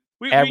through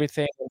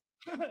everything.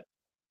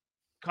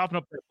 Coughing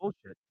up that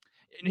bullshit.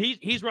 And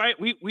he's right.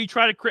 We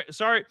try to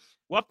sorry,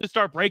 we'll have to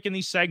start breaking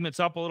these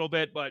segments up a little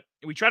bit, but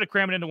we try to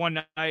cram it into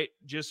one night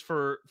just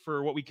for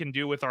what we can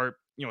do with our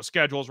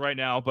schedules right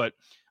now. But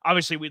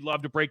obviously, we'd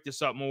love to break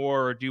this up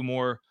more or do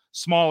more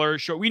smaller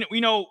show. We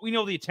know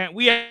the intent.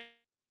 We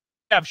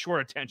have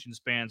short attention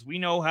spans. We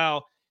know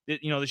how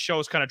the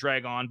shows kind of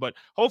drag on, but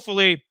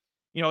hopefully,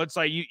 it's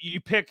like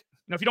you pick.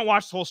 If you don't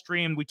watch the whole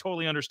stream, we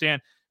totally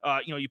understand.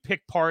 You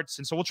pick parts,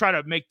 and so we'll try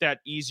to make that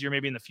easier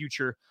maybe in the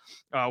future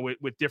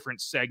with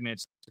different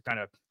segments to kind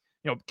of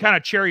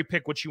cherry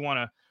pick what you want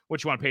to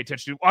pay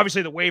attention to.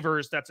 Obviously, the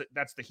waivers,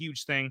 that's the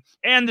huge thing,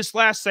 and this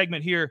last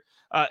segment here.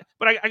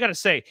 But I gotta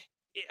say,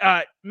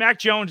 Mac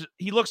Jones,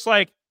 he looks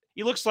like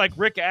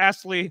Rick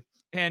Astley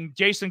and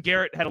Jason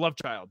Garrett had a love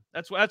child.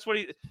 That's what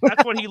he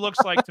looks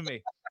like to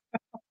me.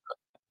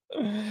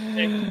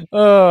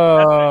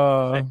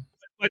 But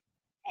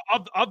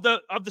of the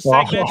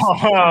segments,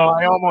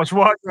 I almost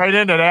walked right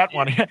into that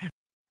one.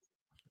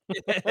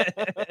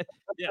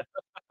 Yeah.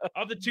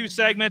 Of the 2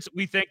 segments,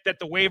 we think that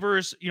the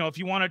waivers, if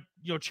you want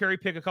to, cherry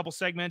pick a couple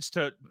segments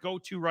to go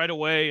to right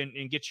away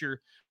and get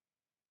your,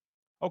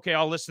 okay,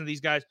 I'll listen to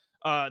these guys.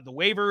 The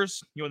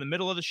waivers, in the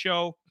middle of the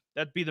show,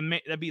 that'd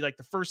be like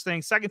the first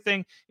thing. Second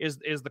thing is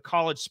the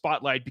college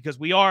spotlight, because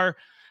we are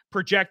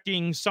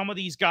projecting some of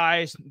these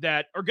guys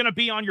that are going to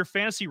be on your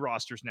fantasy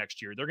rosters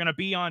next year. They're going to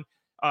be on,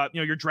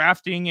 your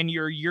drafting and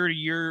your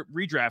year-to-year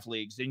redraft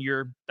leagues and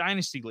your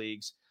dynasty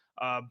leagues.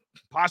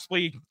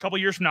 Possibly a couple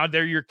years from now,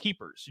 they're your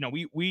keepers.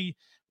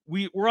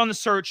 We're on the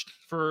search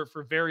for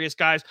various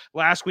guys.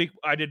 Last week,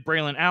 I did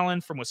Braylon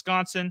Allen from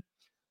Wisconsin.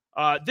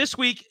 This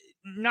week,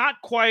 not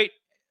quite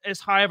as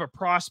high of a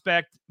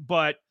prospect,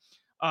 but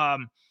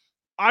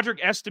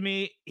Audric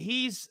Estime,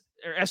 he's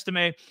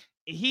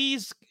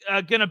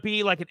going to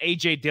be like an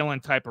A.J. Dillon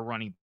type of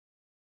running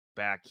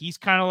back. He's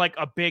kind of like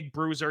a big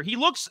bruiser. He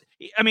looks,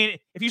 I mean,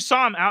 if you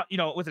saw him out,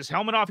 with his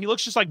helmet off, he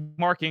looks just like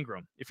Mark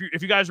Ingram. If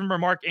you guys remember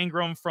Mark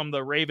Ingram from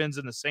the Ravens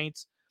and the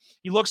Saints,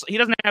 he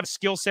doesn't have a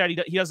skill set.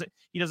 He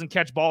doesn't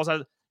catch balls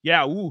out. He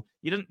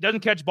doesn't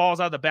catch balls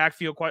out of the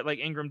backfield quite like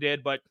Ingram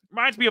did, but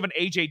reminds me of an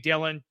A.J.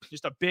 Dillon,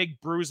 just a big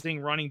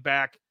bruising running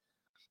back.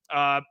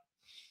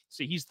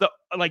 See, he's the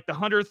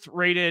 100th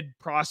rated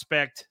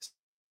prospect.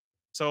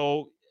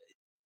 So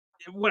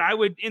what I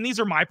would, and these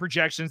are my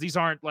projections, these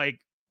aren't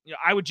like,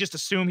 I would just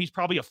assume he's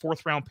probably a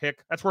 4th round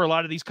pick. That's where a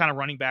lot of these kind of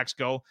running backs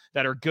go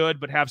that are good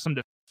but have some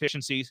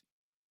deficiencies.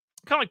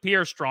 Kind of like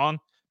Pierre Strong.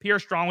 Pierre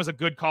Strong was a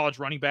good college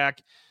running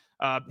back,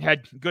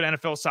 had good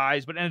NFL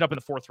size, but ended up in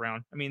the 4th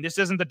round. I mean, this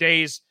isn't the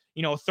days,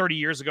 30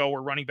 years ago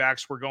where running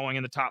backs were going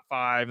in the top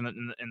 5 in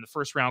the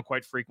 1st round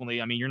quite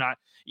frequently. I mean,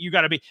 you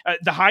got to be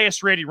the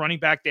highest rated running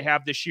back they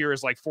have this year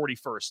is like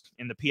 41st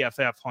in the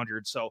PFF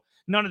 100. So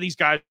none of these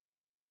guys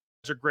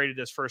are graded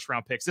as 1st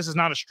round picks. This is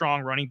not a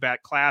strong running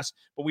back class,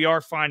 but we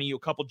are finding you a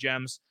couple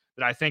gems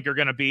that I think are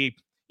going to be,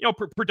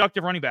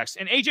 productive running backs.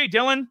 And A.J.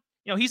 Dillon,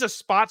 he's a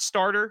spot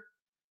starter.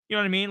 You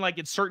know what I mean? Like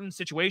in certain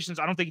situations,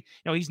 I don't think,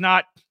 he's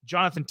not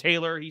Jonathan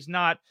Taylor. He's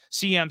not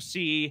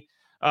CMC,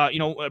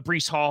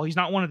 Breece Hall. He's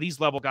not one of these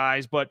level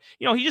guys, but,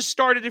 he just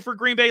started it for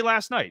Green Bay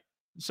last night.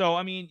 So,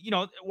 I mean,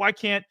 why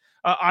can't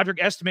Audric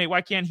Estime,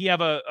 why can't he have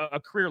a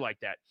career like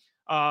that?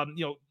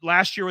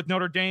 Last year with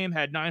Notre Dame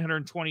had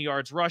 920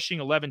 yards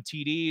rushing, 11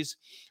 TDs,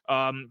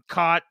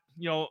 caught,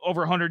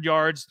 over 100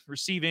 yards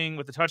receiving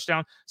with a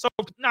touchdown. So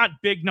not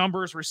big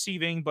numbers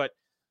receiving, but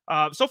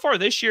so far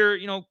this year,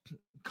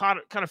 caught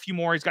a few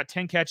more. He's got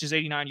 10 catches,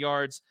 89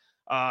 yards,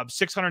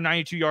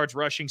 692 yards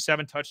rushing,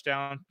 7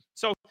 touchdowns.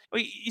 So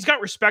he's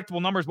got respectable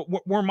numbers, but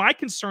where my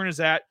concern is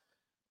at,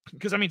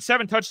 because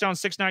 7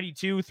 touchdowns,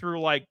 692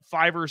 through like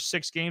 5 or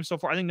 6 games so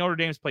far. I think Notre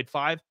Dame's played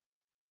 5.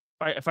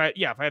 If I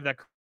have that.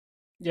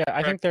 Yeah,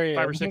 I think they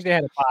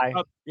had a bye.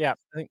 Yeah,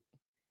 I think.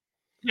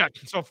 Yeah,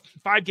 so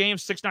 5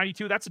 games,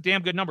 692. That's a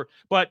damn good number.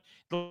 But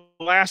the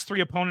last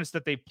 3 opponents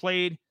that they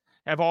played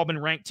have all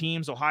been ranked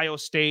teams: Ohio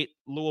State,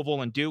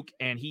 Louisville, and Duke.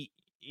 And he,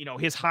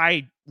 his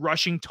high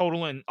rushing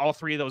total in all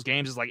 3 of those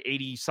games is like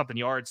 80 something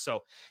yards.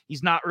 So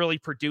he's not really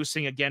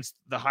producing against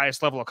the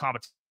highest level of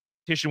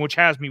competition, which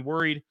has me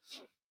worried.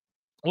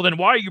 Well, then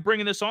why are you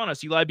bringing this on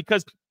us, Eli?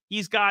 Because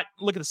he's got,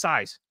 look at the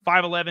size,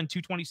 5'11",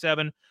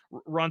 227,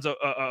 runs a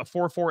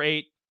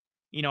 4.48.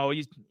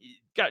 He's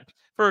got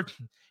for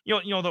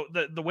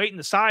the weight and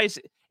the size.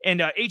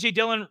 And AJ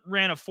Dillon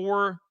ran a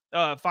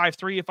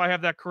 4.53, if I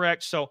have that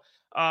correct. So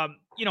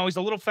he's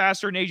a little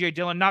faster than AJ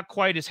Dillon, not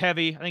quite as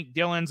heavy. I think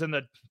Dillon's in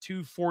the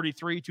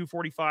 243,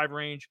 245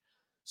 range.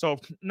 So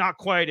not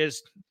quite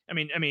as,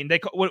 they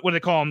what do they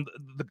call him?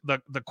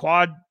 The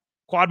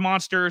quad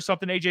monster or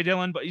something, AJ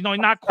Dillon, but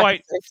not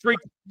quite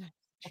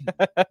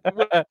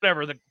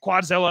whatever, the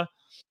Quadzilla,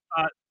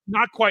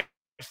 not quite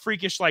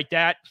freakish like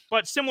that,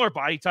 but similar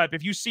body type.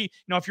 If you see,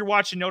 if you're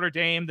watching Notre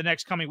Dame the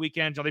next coming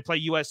weekend, they play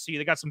USC,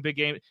 they got some big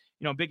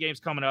games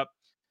coming up.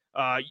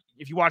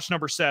 If you watch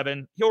number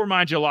 7, he'll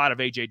remind you a lot of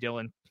AJ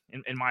Dillon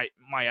in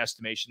my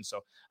estimation. So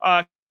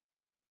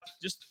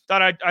just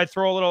thought I'd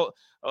throw a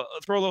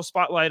little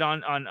spotlight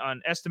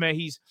on Estime.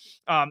 He's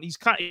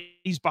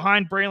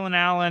behind Braylon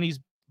Allen. He's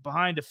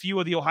behind a few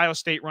of the Ohio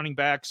State running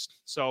backs.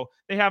 So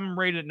they have him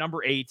rated at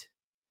number 8.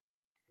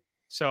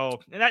 So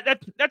and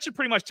that should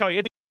pretty much tell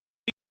you.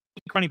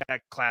 Running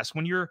back class,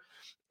 when you're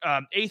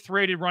 8th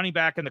rated running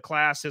back in the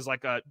class is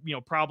like a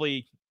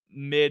probably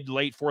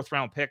late 4th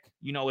round pick,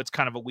 it's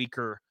kind of a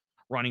weaker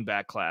running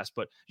back class.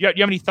 But you have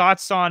any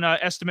thoughts on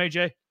Estime,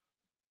 Jay?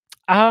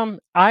 I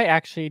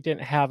actually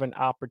didn't have an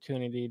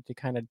opportunity to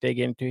kind of dig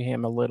into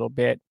him a little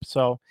bit,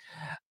 so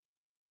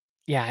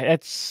yeah,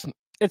 it's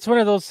one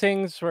of those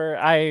things where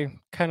I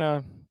kind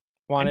of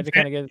wanted to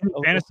kind of get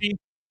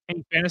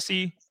any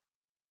fantasy.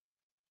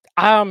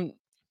 I'm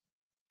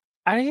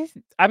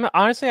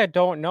honestly, I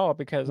don't know,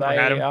 because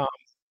I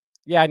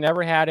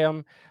never had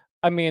him.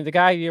 The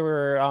guy you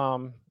were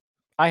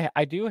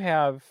I do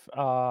have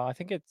I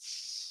think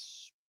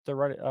it's the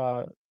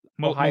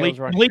Malik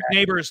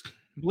Neighbors.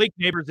 Malik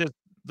Neighbors is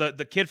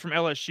the kid from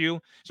LSU.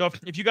 So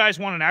if you guys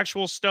want an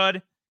actual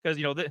stud, because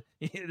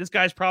this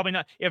guy's probably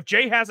not, if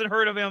Jay hasn't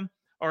heard of him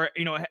or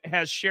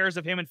has shares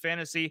of him in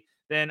fantasy,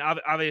 then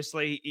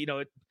obviously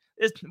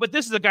but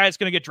this is a guy that's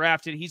going to get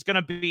drafted. He's going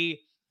to be,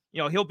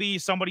 he'll be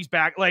somebody's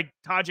back, like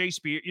Tajay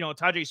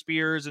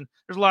Spears, and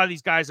there's a lot of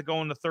these guys that go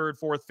in the 3rd,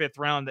 4th, 5th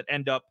round that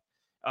end up,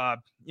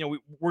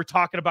 we're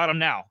talking about them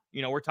now.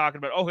 We're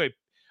talking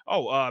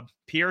about,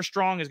 Pierre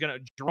Strong is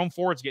Jerome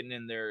Ford's getting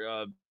in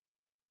there,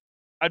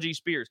 Tajay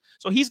Spears.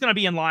 So he's going to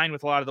be in line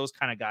with a lot of those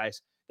kind of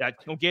guys that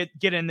will get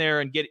in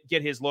there and get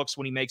his looks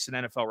when he makes an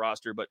NFL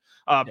roster. But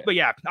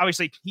yeah,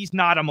 obviously he's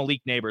not a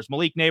Malik Neighbors.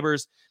 Malik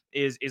Neighbors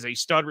is a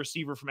stud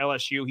receiver from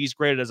LSU. He's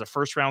graded as a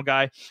 1st round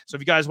guy. So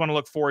if you guys want to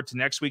look forward to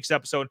next week's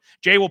episode,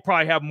 Jay will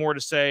probably have more to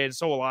say, and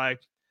so will I.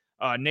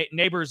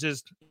 Neighbors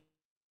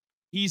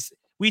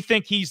we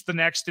think he's the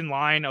next in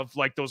line of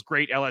like those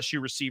great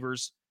LSU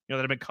receivers, that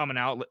have been coming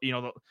out,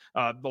 the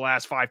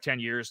last 5-10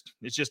 years.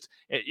 It's just,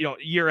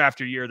 year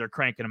after year, they're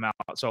cranking them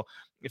out. So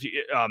if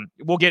you,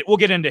 we'll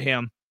get into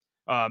him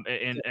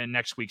in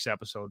next week's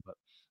episode. But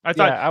I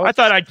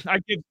thought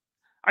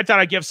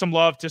I'd give some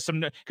love to some,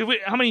 because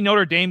how many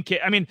Notre Dame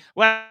kids?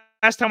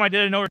 Last time I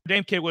did a Notre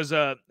Dame kid was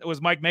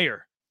Mike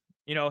Mayer,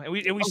 and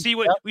we see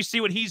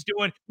what he's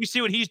doing. We see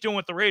what he's doing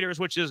with the Raiders,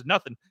 which is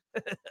nothing.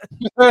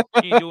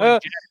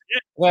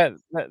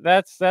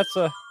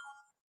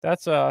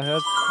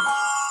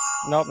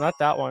 Nope, not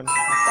that one.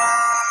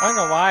 I don't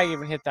know why I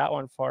even hit that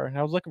one for.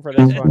 I was looking for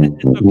this one.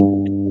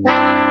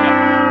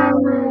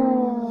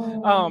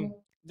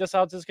 I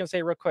was just gonna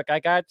say real quick.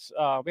 I got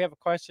we have a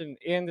question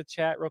in the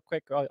chat real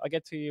quick. I'll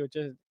get to you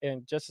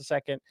in just a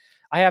second.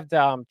 I have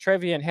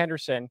Trevian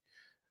Henderson,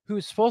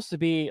 who's supposed to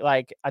be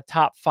like a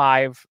top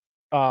 5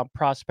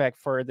 prospect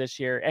for this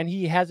year, and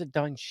he hasn't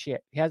done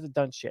shit. He hasn't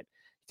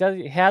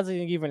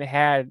even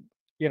had.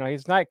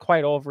 He's not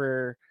quite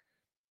over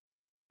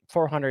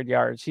 400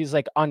 yards. He's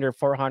like under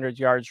 400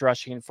 yards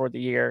rushing for the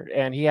year,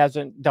 and he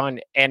hasn't done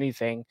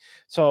anything.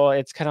 So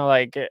it's kind of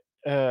like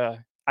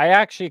I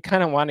actually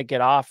kind of want to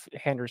get off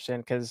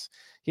Henderson because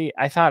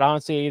I thought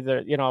honestly, either,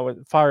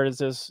 as far as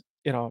this,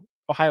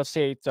 Ohio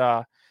State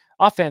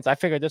offense, I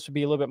figured this would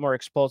be a little bit more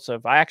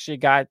explosive. I actually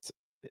got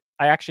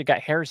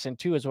Harrison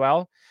too as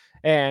well,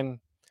 and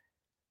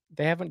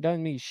they haven't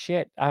done me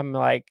shit. I'm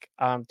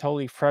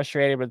totally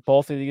frustrated with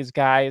both of these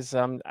guys.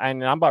 And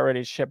I'm about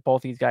ready to ship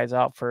both these guys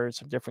out for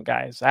some different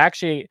guys.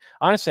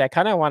 Honestly, I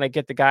kind of want to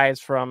get the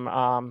guys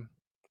from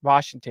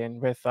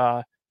Washington with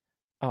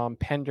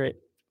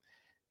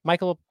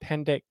Michael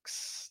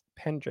Pendrix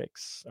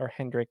or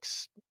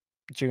Hendricks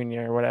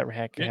Jr. or whatever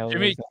heck the hell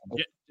Jimmy,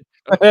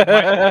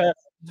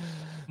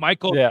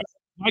 Michael, yeah.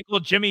 Michael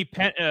Jimmy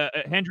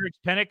Hendricks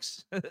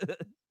Penix.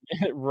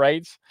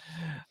 Right.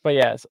 But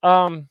yes,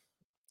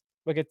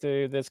 we'll get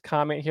to this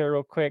comment here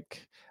real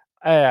quick.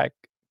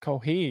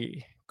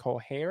 Coheran.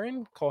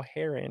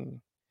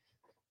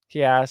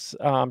 Yes.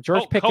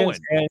 George Pickens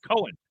and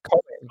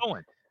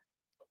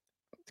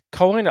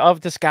Cohen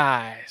of the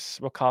skies,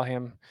 we'll call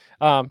him.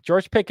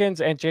 George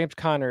Pickens and James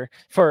Conner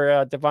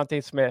for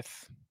Devontae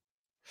Smith.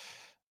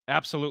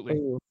 Absolutely.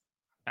 Ooh.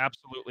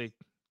 Absolutely.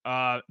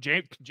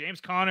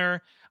 James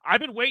Conner. I've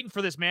been waiting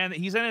for this, man.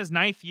 He's in his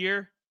 9th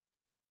year.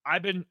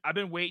 I've been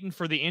waiting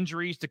for the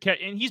injuries to catch,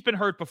 and he's been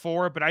hurt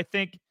before, but I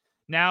think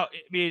now,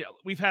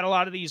 we've had a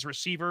lot of these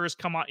receivers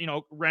come on,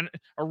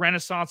 a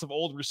renaissance of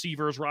old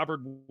receivers,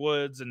 Robert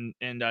Woods and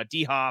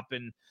D-Hop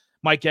and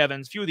Mike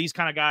Evans, a few of these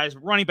kind of guys.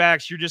 Running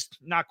backs, you're just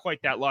not quite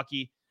that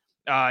lucky.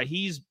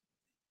 He's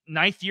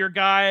 9th year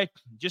guy,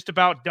 just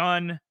about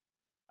done.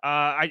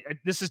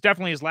 This is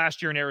definitely his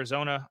last year in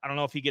Arizona. I don't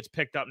know if he gets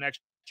picked up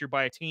next year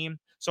by a team.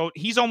 So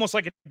he's almost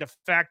like a de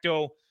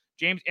facto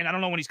James, and I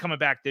don't know when he's coming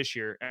back this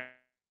year.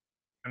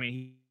 I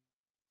mean,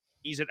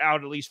 he's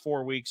out at least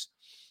 4 weeks.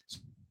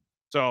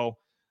 So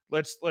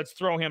let's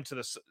throw him to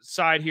the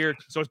side here.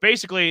 So it's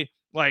basically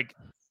like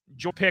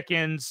Joe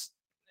Pickens,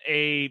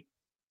 a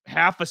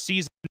half a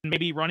season,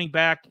 maybe running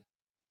back,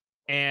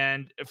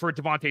 and for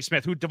Devontae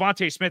Smith,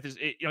 is,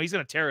 he's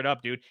going to tear it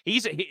up, dude.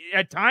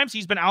 At times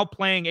he's been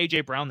outplaying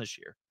AJ Brown this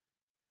year.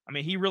 I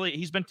mean,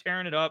 he's been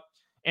tearing it up,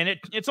 and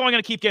it's only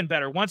going to keep getting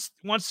better. Once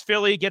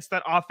Philly gets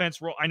that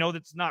offense roll, I know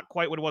that's not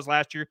quite what it was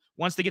last year.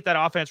 Once they get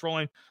that offense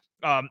rolling,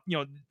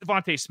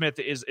 Devontae Smith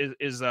is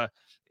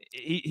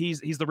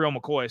he's the real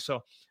McCoy.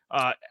 So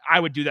I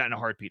would do that in a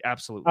heartbeat.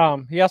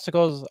 Absolutely. He also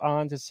goes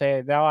on to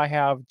say, now I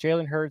have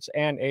Jalen Hurts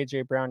and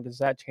AJ Brown. Does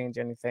that change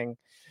anything?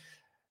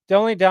 The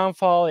only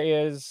downfall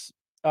is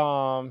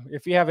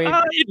if you have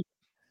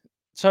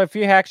if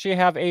you actually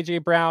have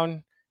AJ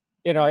Brown,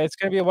 it's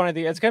gonna be one of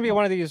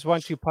these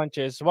 1-2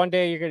 punches. One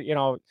day you're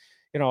gonna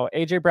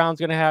AJ Brown's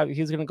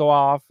he's gonna go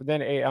off,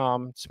 then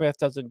Smith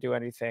doesn't do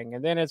anything,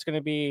 and then it's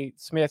gonna be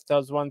Smith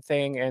does one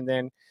thing, and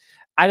then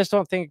I just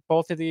don't think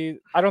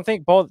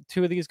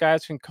two of these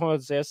guys can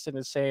coexist in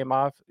the same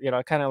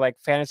kind of like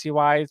fantasy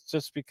wise,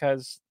 just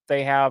because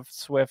they have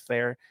Swift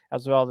there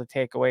as well to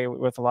take away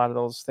with a lot of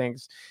those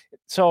things.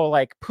 So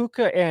like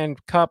Puka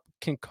and Kupp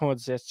can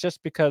coexist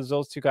just because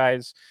those two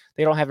guys,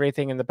 they don't have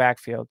anything in the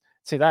backfield.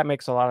 See, that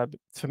makes a lot of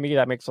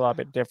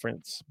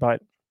difference,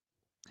 but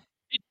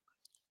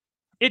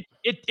it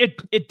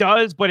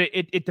does, but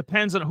it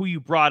depends on who you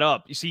brought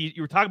up. You see,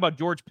 you were talking about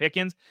George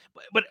Pickens,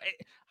 but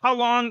how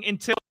long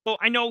until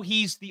I know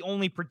he's the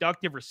only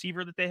productive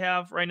receiver that they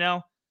have right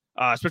now,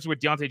 especially with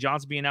Deontay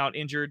Johnson being out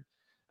injured.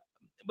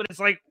 But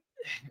it's like,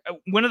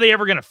 when are they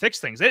ever going to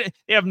fix things? They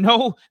have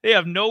no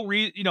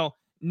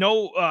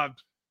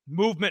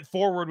movement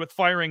forward with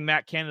firing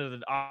Matt Canada,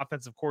 the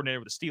offensive coordinator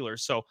with the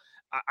Steelers. So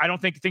I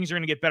don't think things are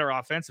going to get better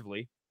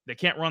offensively. They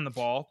can't run the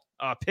ball.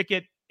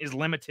 Pickett is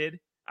limited.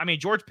 I mean,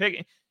 George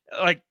Pickett,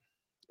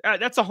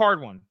 that's a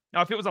hard one.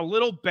 Now, if it was a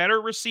little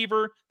better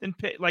receiver than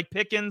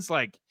Pickens,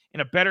 like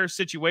in a better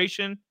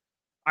situation,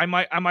 I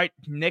might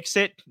nix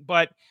it.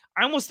 But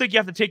I almost think you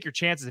have to take your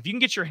chances. If you can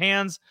get your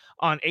hands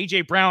on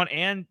AJ Brown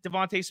and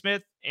Devontae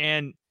Smith,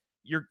 and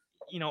you're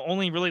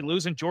only really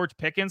losing George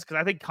Pickens, because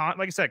I think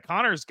like I said,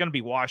 Connor is going to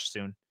be washed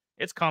soon.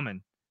 It's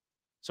coming.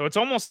 So it's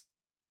almost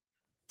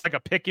like a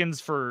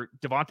Pickens for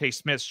Devontae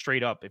Smith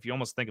straight up, if you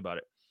almost think about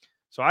it.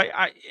 So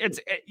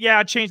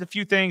it changed a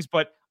few things,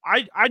 but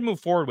I'd move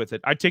forward with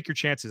it. I'd take your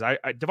chances.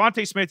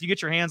 Devontae Smith, you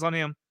get your hands on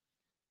him.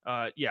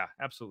 Yeah,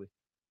 absolutely.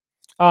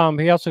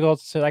 He also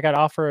goes to say, I got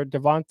offered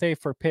Devontae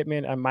for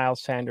Pittman and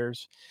Miles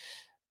Sanders.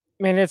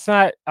 I mean,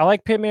 I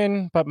like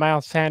Pittman, but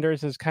Miles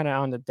Sanders is kind of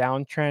on the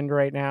downtrend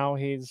right now.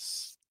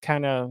 He's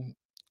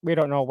we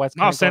don't know what's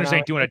Miles Sanders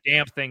ain't doing a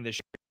damn thing this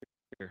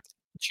year.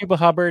 Chuba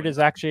Hubbard is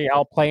actually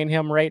outplaying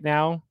him right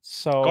now.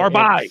 So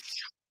garbage.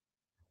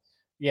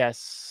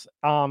 Yes.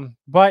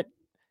 But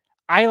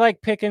I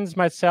like Pickens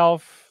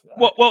myself.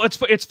 Well,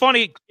 it's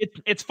funny.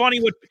 It's funny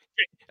what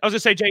I was gonna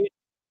say, Jay.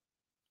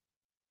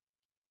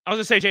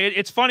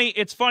 It's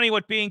funny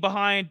what being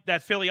behind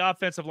that Philly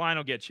offensive line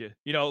will get you.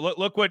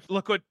 Look what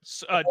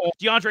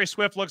DeAndre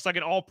Swift looks like,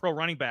 an all-pro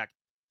running back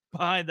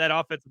behind that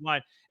offensive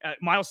line.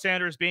 Miles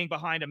Sanders being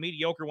behind a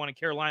mediocre one in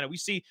Carolina. We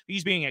see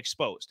he's being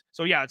exposed.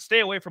 So yeah,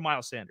 stay away from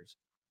Miles Sanders.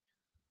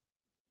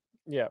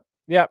 Yeah.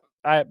 Yep.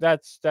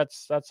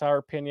 That's our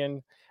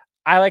opinion.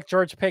 I like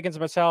George Pickens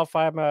myself.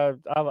 I'm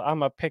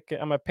a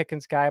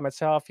Pickens guy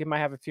myself. He might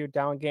have a few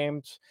down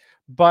games,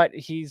 but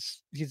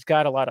he's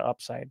got a lot of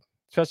upside,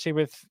 especially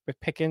with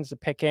Pickens. The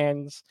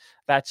Pickens.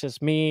 That's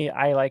just me.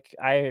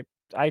 I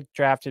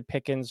drafted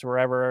Pickens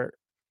wherever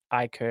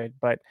I could,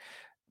 but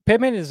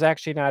Pittman is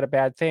actually not a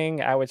bad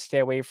thing. I would stay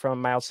away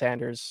from Miles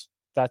Sanders.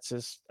 That's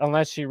just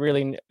unless you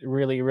really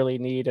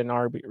need an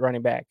RB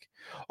running back.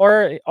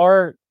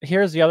 Or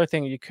here's the other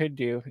thing you could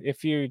do.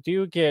 If you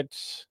do get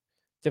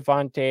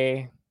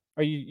Devontae,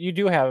 or you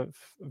do have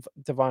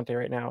Devontae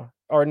right now,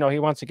 or no, he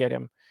wants to get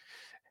him.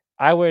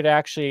 I would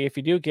actually, if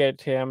you do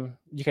get him,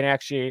 you can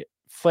actually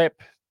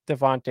flip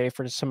Devontae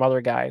for some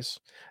other guys.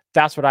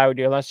 That's what I would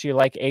do, unless you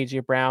like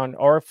AJ Brown,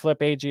 or flip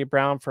AJ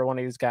Brown for one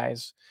of these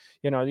guys.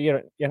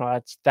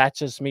 That's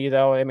just me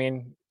though. I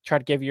mean, try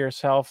to give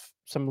yourself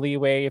some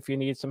leeway if you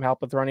need some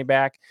help with running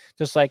back.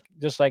 Just like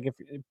if,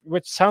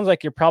 which sounds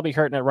like you're probably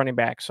hurting at running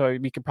back, so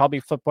you could probably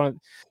flip one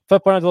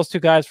of those two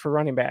guys for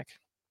running back.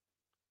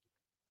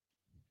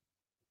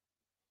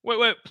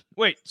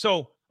 Wait.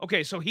 So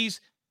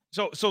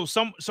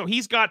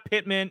he's got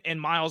Pittman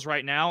and Miles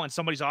right now, and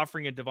somebody's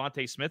offering a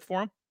Devontae Smith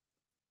for him.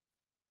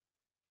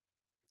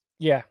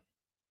 Yeah.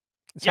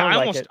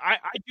 I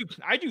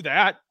do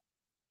that.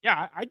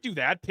 Yeah, I do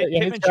that.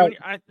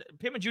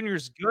 Pittman Jr.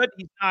 is good.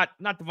 He's not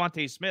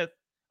Devontae Smith.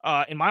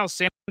 And Miles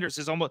Sanders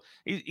is almost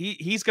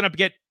he's gonna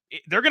get.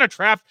 They're gonna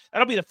draft.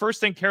 That'll be the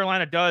first thing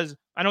Carolina does.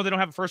 I know they don't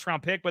have a first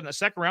round pick, but in the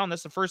second round,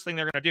 that's the first thing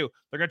they're gonna do.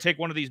 They're gonna take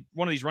one of these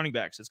running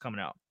backs that's coming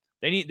out.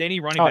 They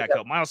need running back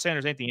help. Miles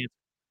Sanders ain't the answer.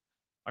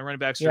 My running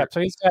backs. Yeah,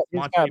 so he's got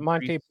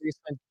Monte Priest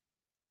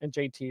and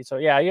JT. So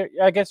yeah,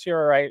 I guess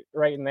you're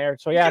right in there.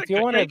 So yeah, if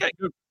you want to got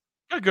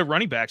good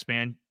running backs,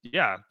 man.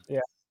 Yeah.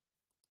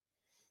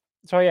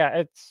 So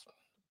yeah,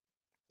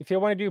 if you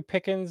want to do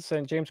Pickens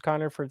and James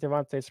Conner for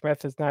Devontae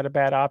Smith, is not a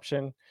bad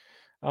option.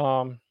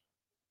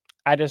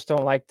 I just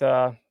don't like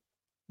the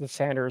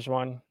Sanders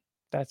one.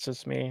 That's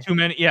just me. Too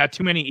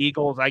many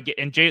Eagles. I get,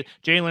 and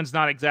Jalen's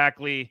not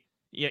exactly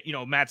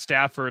Matt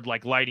Stafford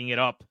like lighting it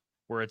up,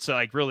 where it's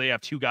like really have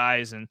two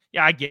guys, and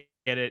I get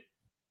it.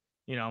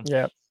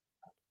 Yeah.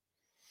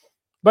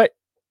 But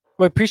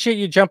we appreciate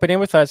you jumping in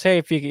with us. Hey,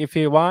 if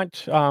you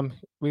want,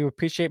 we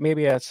appreciate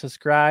maybe a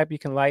subscribe. You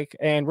can like,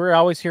 and we're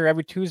always here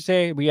every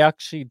Tuesday. We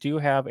actually do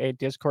have a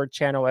Discord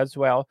channel as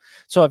well.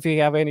 So if you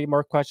have any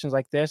more questions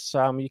like this,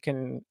 you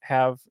can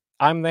have.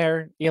 I'm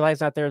there. Eli's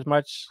not there as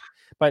much,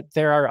 but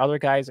there are other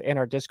guys in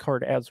our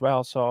Discord as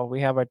well. So we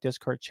have a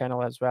Discord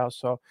channel as well.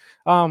 So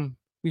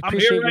we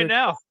appreciate I'm here right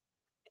now.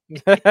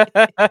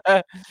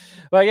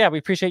 Well, yeah, we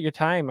appreciate your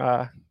time,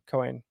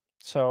 Cohen.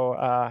 So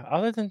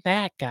other than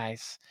that,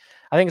 guys,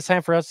 I think it's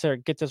time for us to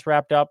get this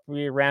wrapped up.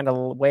 We ran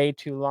way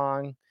too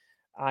long.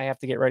 I have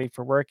to get ready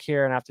for work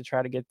here, and I have to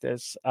try to get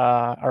this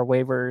our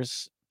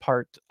waivers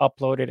part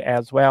uploaded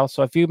as well.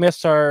 So if you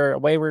missed our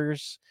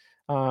waivers,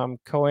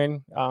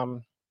 Cohen,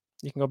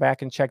 you can go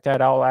back and check that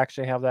out. I'll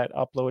actually have that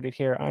uploaded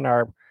here on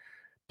our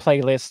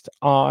playlist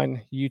on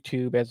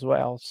YouTube as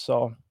well.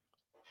 So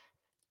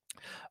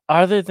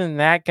other than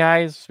that,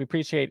 guys, we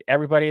appreciate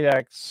everybody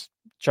that's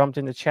jumped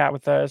in the chat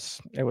with us.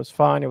 It was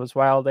fun. It was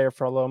wild there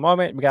for a little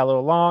moment. We got a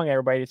little long.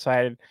 Everybody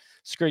decided,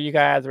 screw you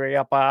guys, we're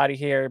up out of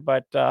here.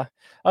 But other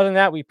than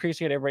that, we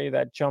appreciate everybody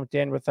that jumped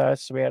in with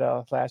us. We had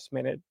a last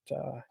minute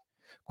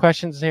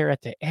questions there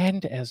at the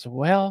end as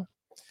well.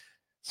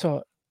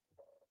 So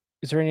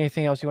is there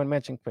anything else you want to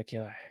mention quick,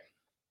 Eli?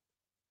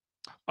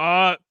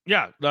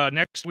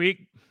 Next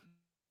week,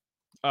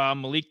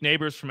 Malik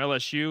Neighbors from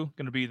LSU,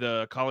 going to be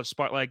the college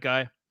spotlight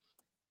guy.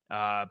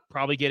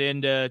 Probably get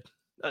into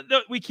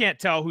we can't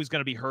tell who's going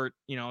to be hurt,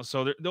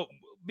 so there'll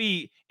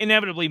be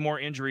inevitably more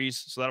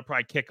injuries. So that'll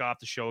probably kick off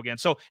the show again.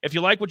 So if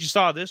you like what you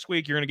saw this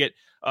week, you're going to get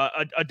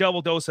a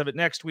double dose of it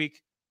next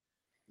week.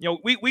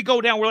 We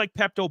go down. We're like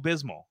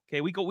Pepto-Bismol. Okay,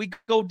 we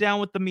go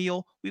down with the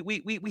meal.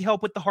 We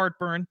help with the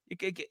heartburn.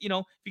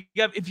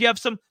 If you have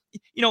some,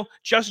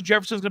 Justin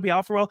Jefferson's going to be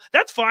out for a while.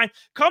 That's fine.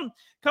 Come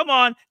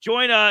on,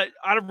 join Out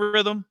of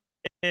Rhythm,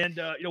 and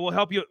we'll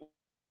help you.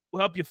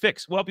 We'll help you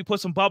fix. We'll help you put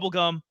some bubble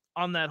gum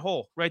on that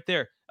hole right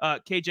there.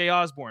 KJ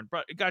Osborne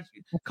got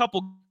a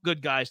couple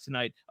good guys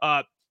tonight.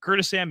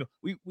 Curtis Samuel,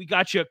 we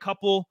got you a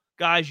couple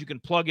guys you can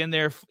plug in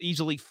there,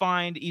 easily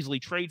find, easily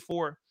trade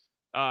for.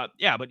 But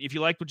if you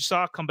liked what you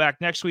saw, come back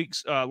next week.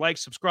 Like,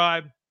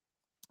 subscribe,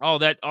 all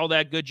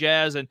that good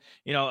jazz, and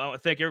I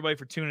thank everybody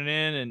for tuning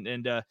in.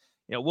 And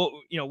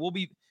we'll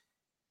be.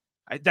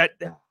 I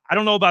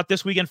don't know about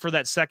this weekend for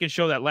that second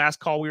show, that last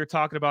call we were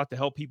talking about to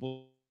help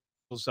people.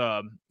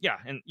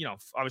 And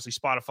obviously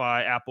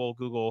Spotify, Apple,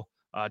 Google,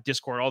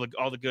 Discord,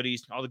 all the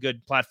goodies, all the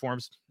good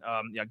platforms.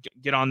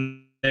 Get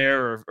on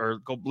there or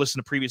go listen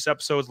to previous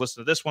episodes.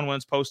 Listen to this one when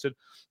it's posted.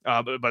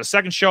 But a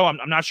second show, I'm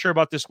not sure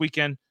about this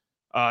weekend.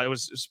 It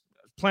was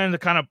planning to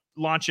kind of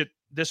launch it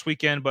this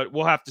weekend, but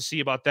we'll have to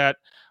see about that.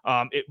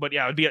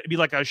 It'd be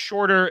like a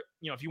shorter.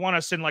 If you want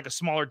to send like a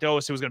smaller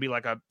dose, it was going to be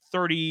like a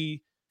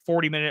 30-40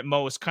 minute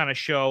most kind of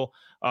show.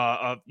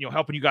 Of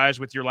helping you guys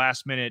with your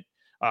last minute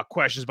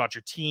questions about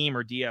your team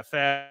or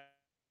DFS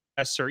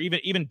or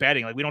even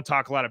betting. Like, we don't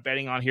talk a lot of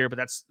betting on here, but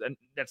that's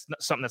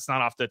something that's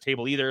not off the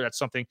table either. That's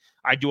something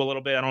I do a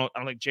little bit. I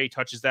don't think Jay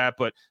touches that,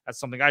 but that's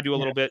something I do a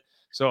little bit.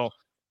 So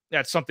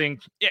that's something.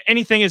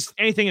 Anything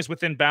is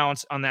within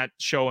balance on that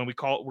show, and we're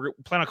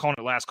planning on calling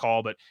it Last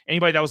Call. But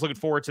anybody that was looking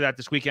forward to that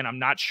this weekend, I'm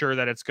not sure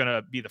that it's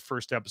gonna be the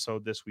first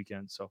episode this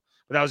weekend. So,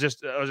 but that was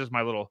just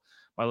my little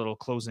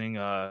closing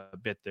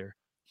bit there.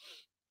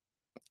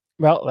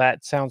 Well,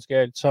 that sounds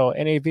good. So,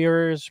 any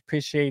viewers,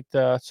 appreciate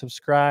the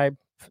subscribe,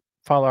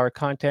 follow our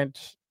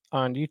content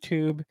on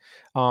YouTube.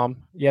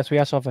 Yes, we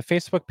also have a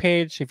Facebook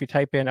page. If you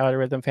type in Out of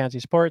Rhythm Fantasy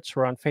Sports,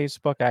 we're on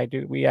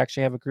Facebook. We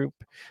actually have a group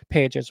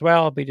page as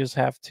well. We just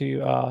have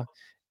to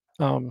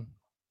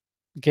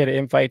get an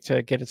invite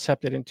to get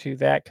accepted into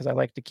that, because I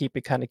like to keep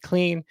it kind of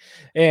clean.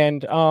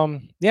 And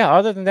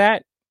other than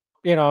that,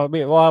 I'll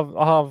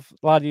have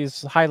a lot of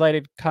these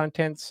highlighted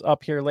contents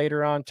up here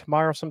later on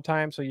tomorrow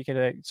sometime, so you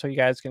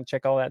guys can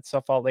check all that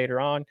stuff out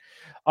later on.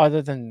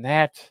 Other than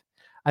that,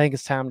 I think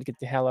it's time to get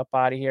the hell up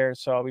out of here.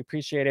 So we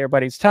appreciate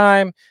everybody's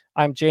time.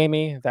 I'm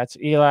Jamie. That's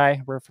Eli.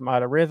 We're from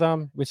Out of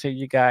Rhythm. We'll see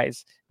you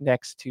guys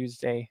next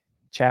Tuesday.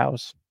 Ciao.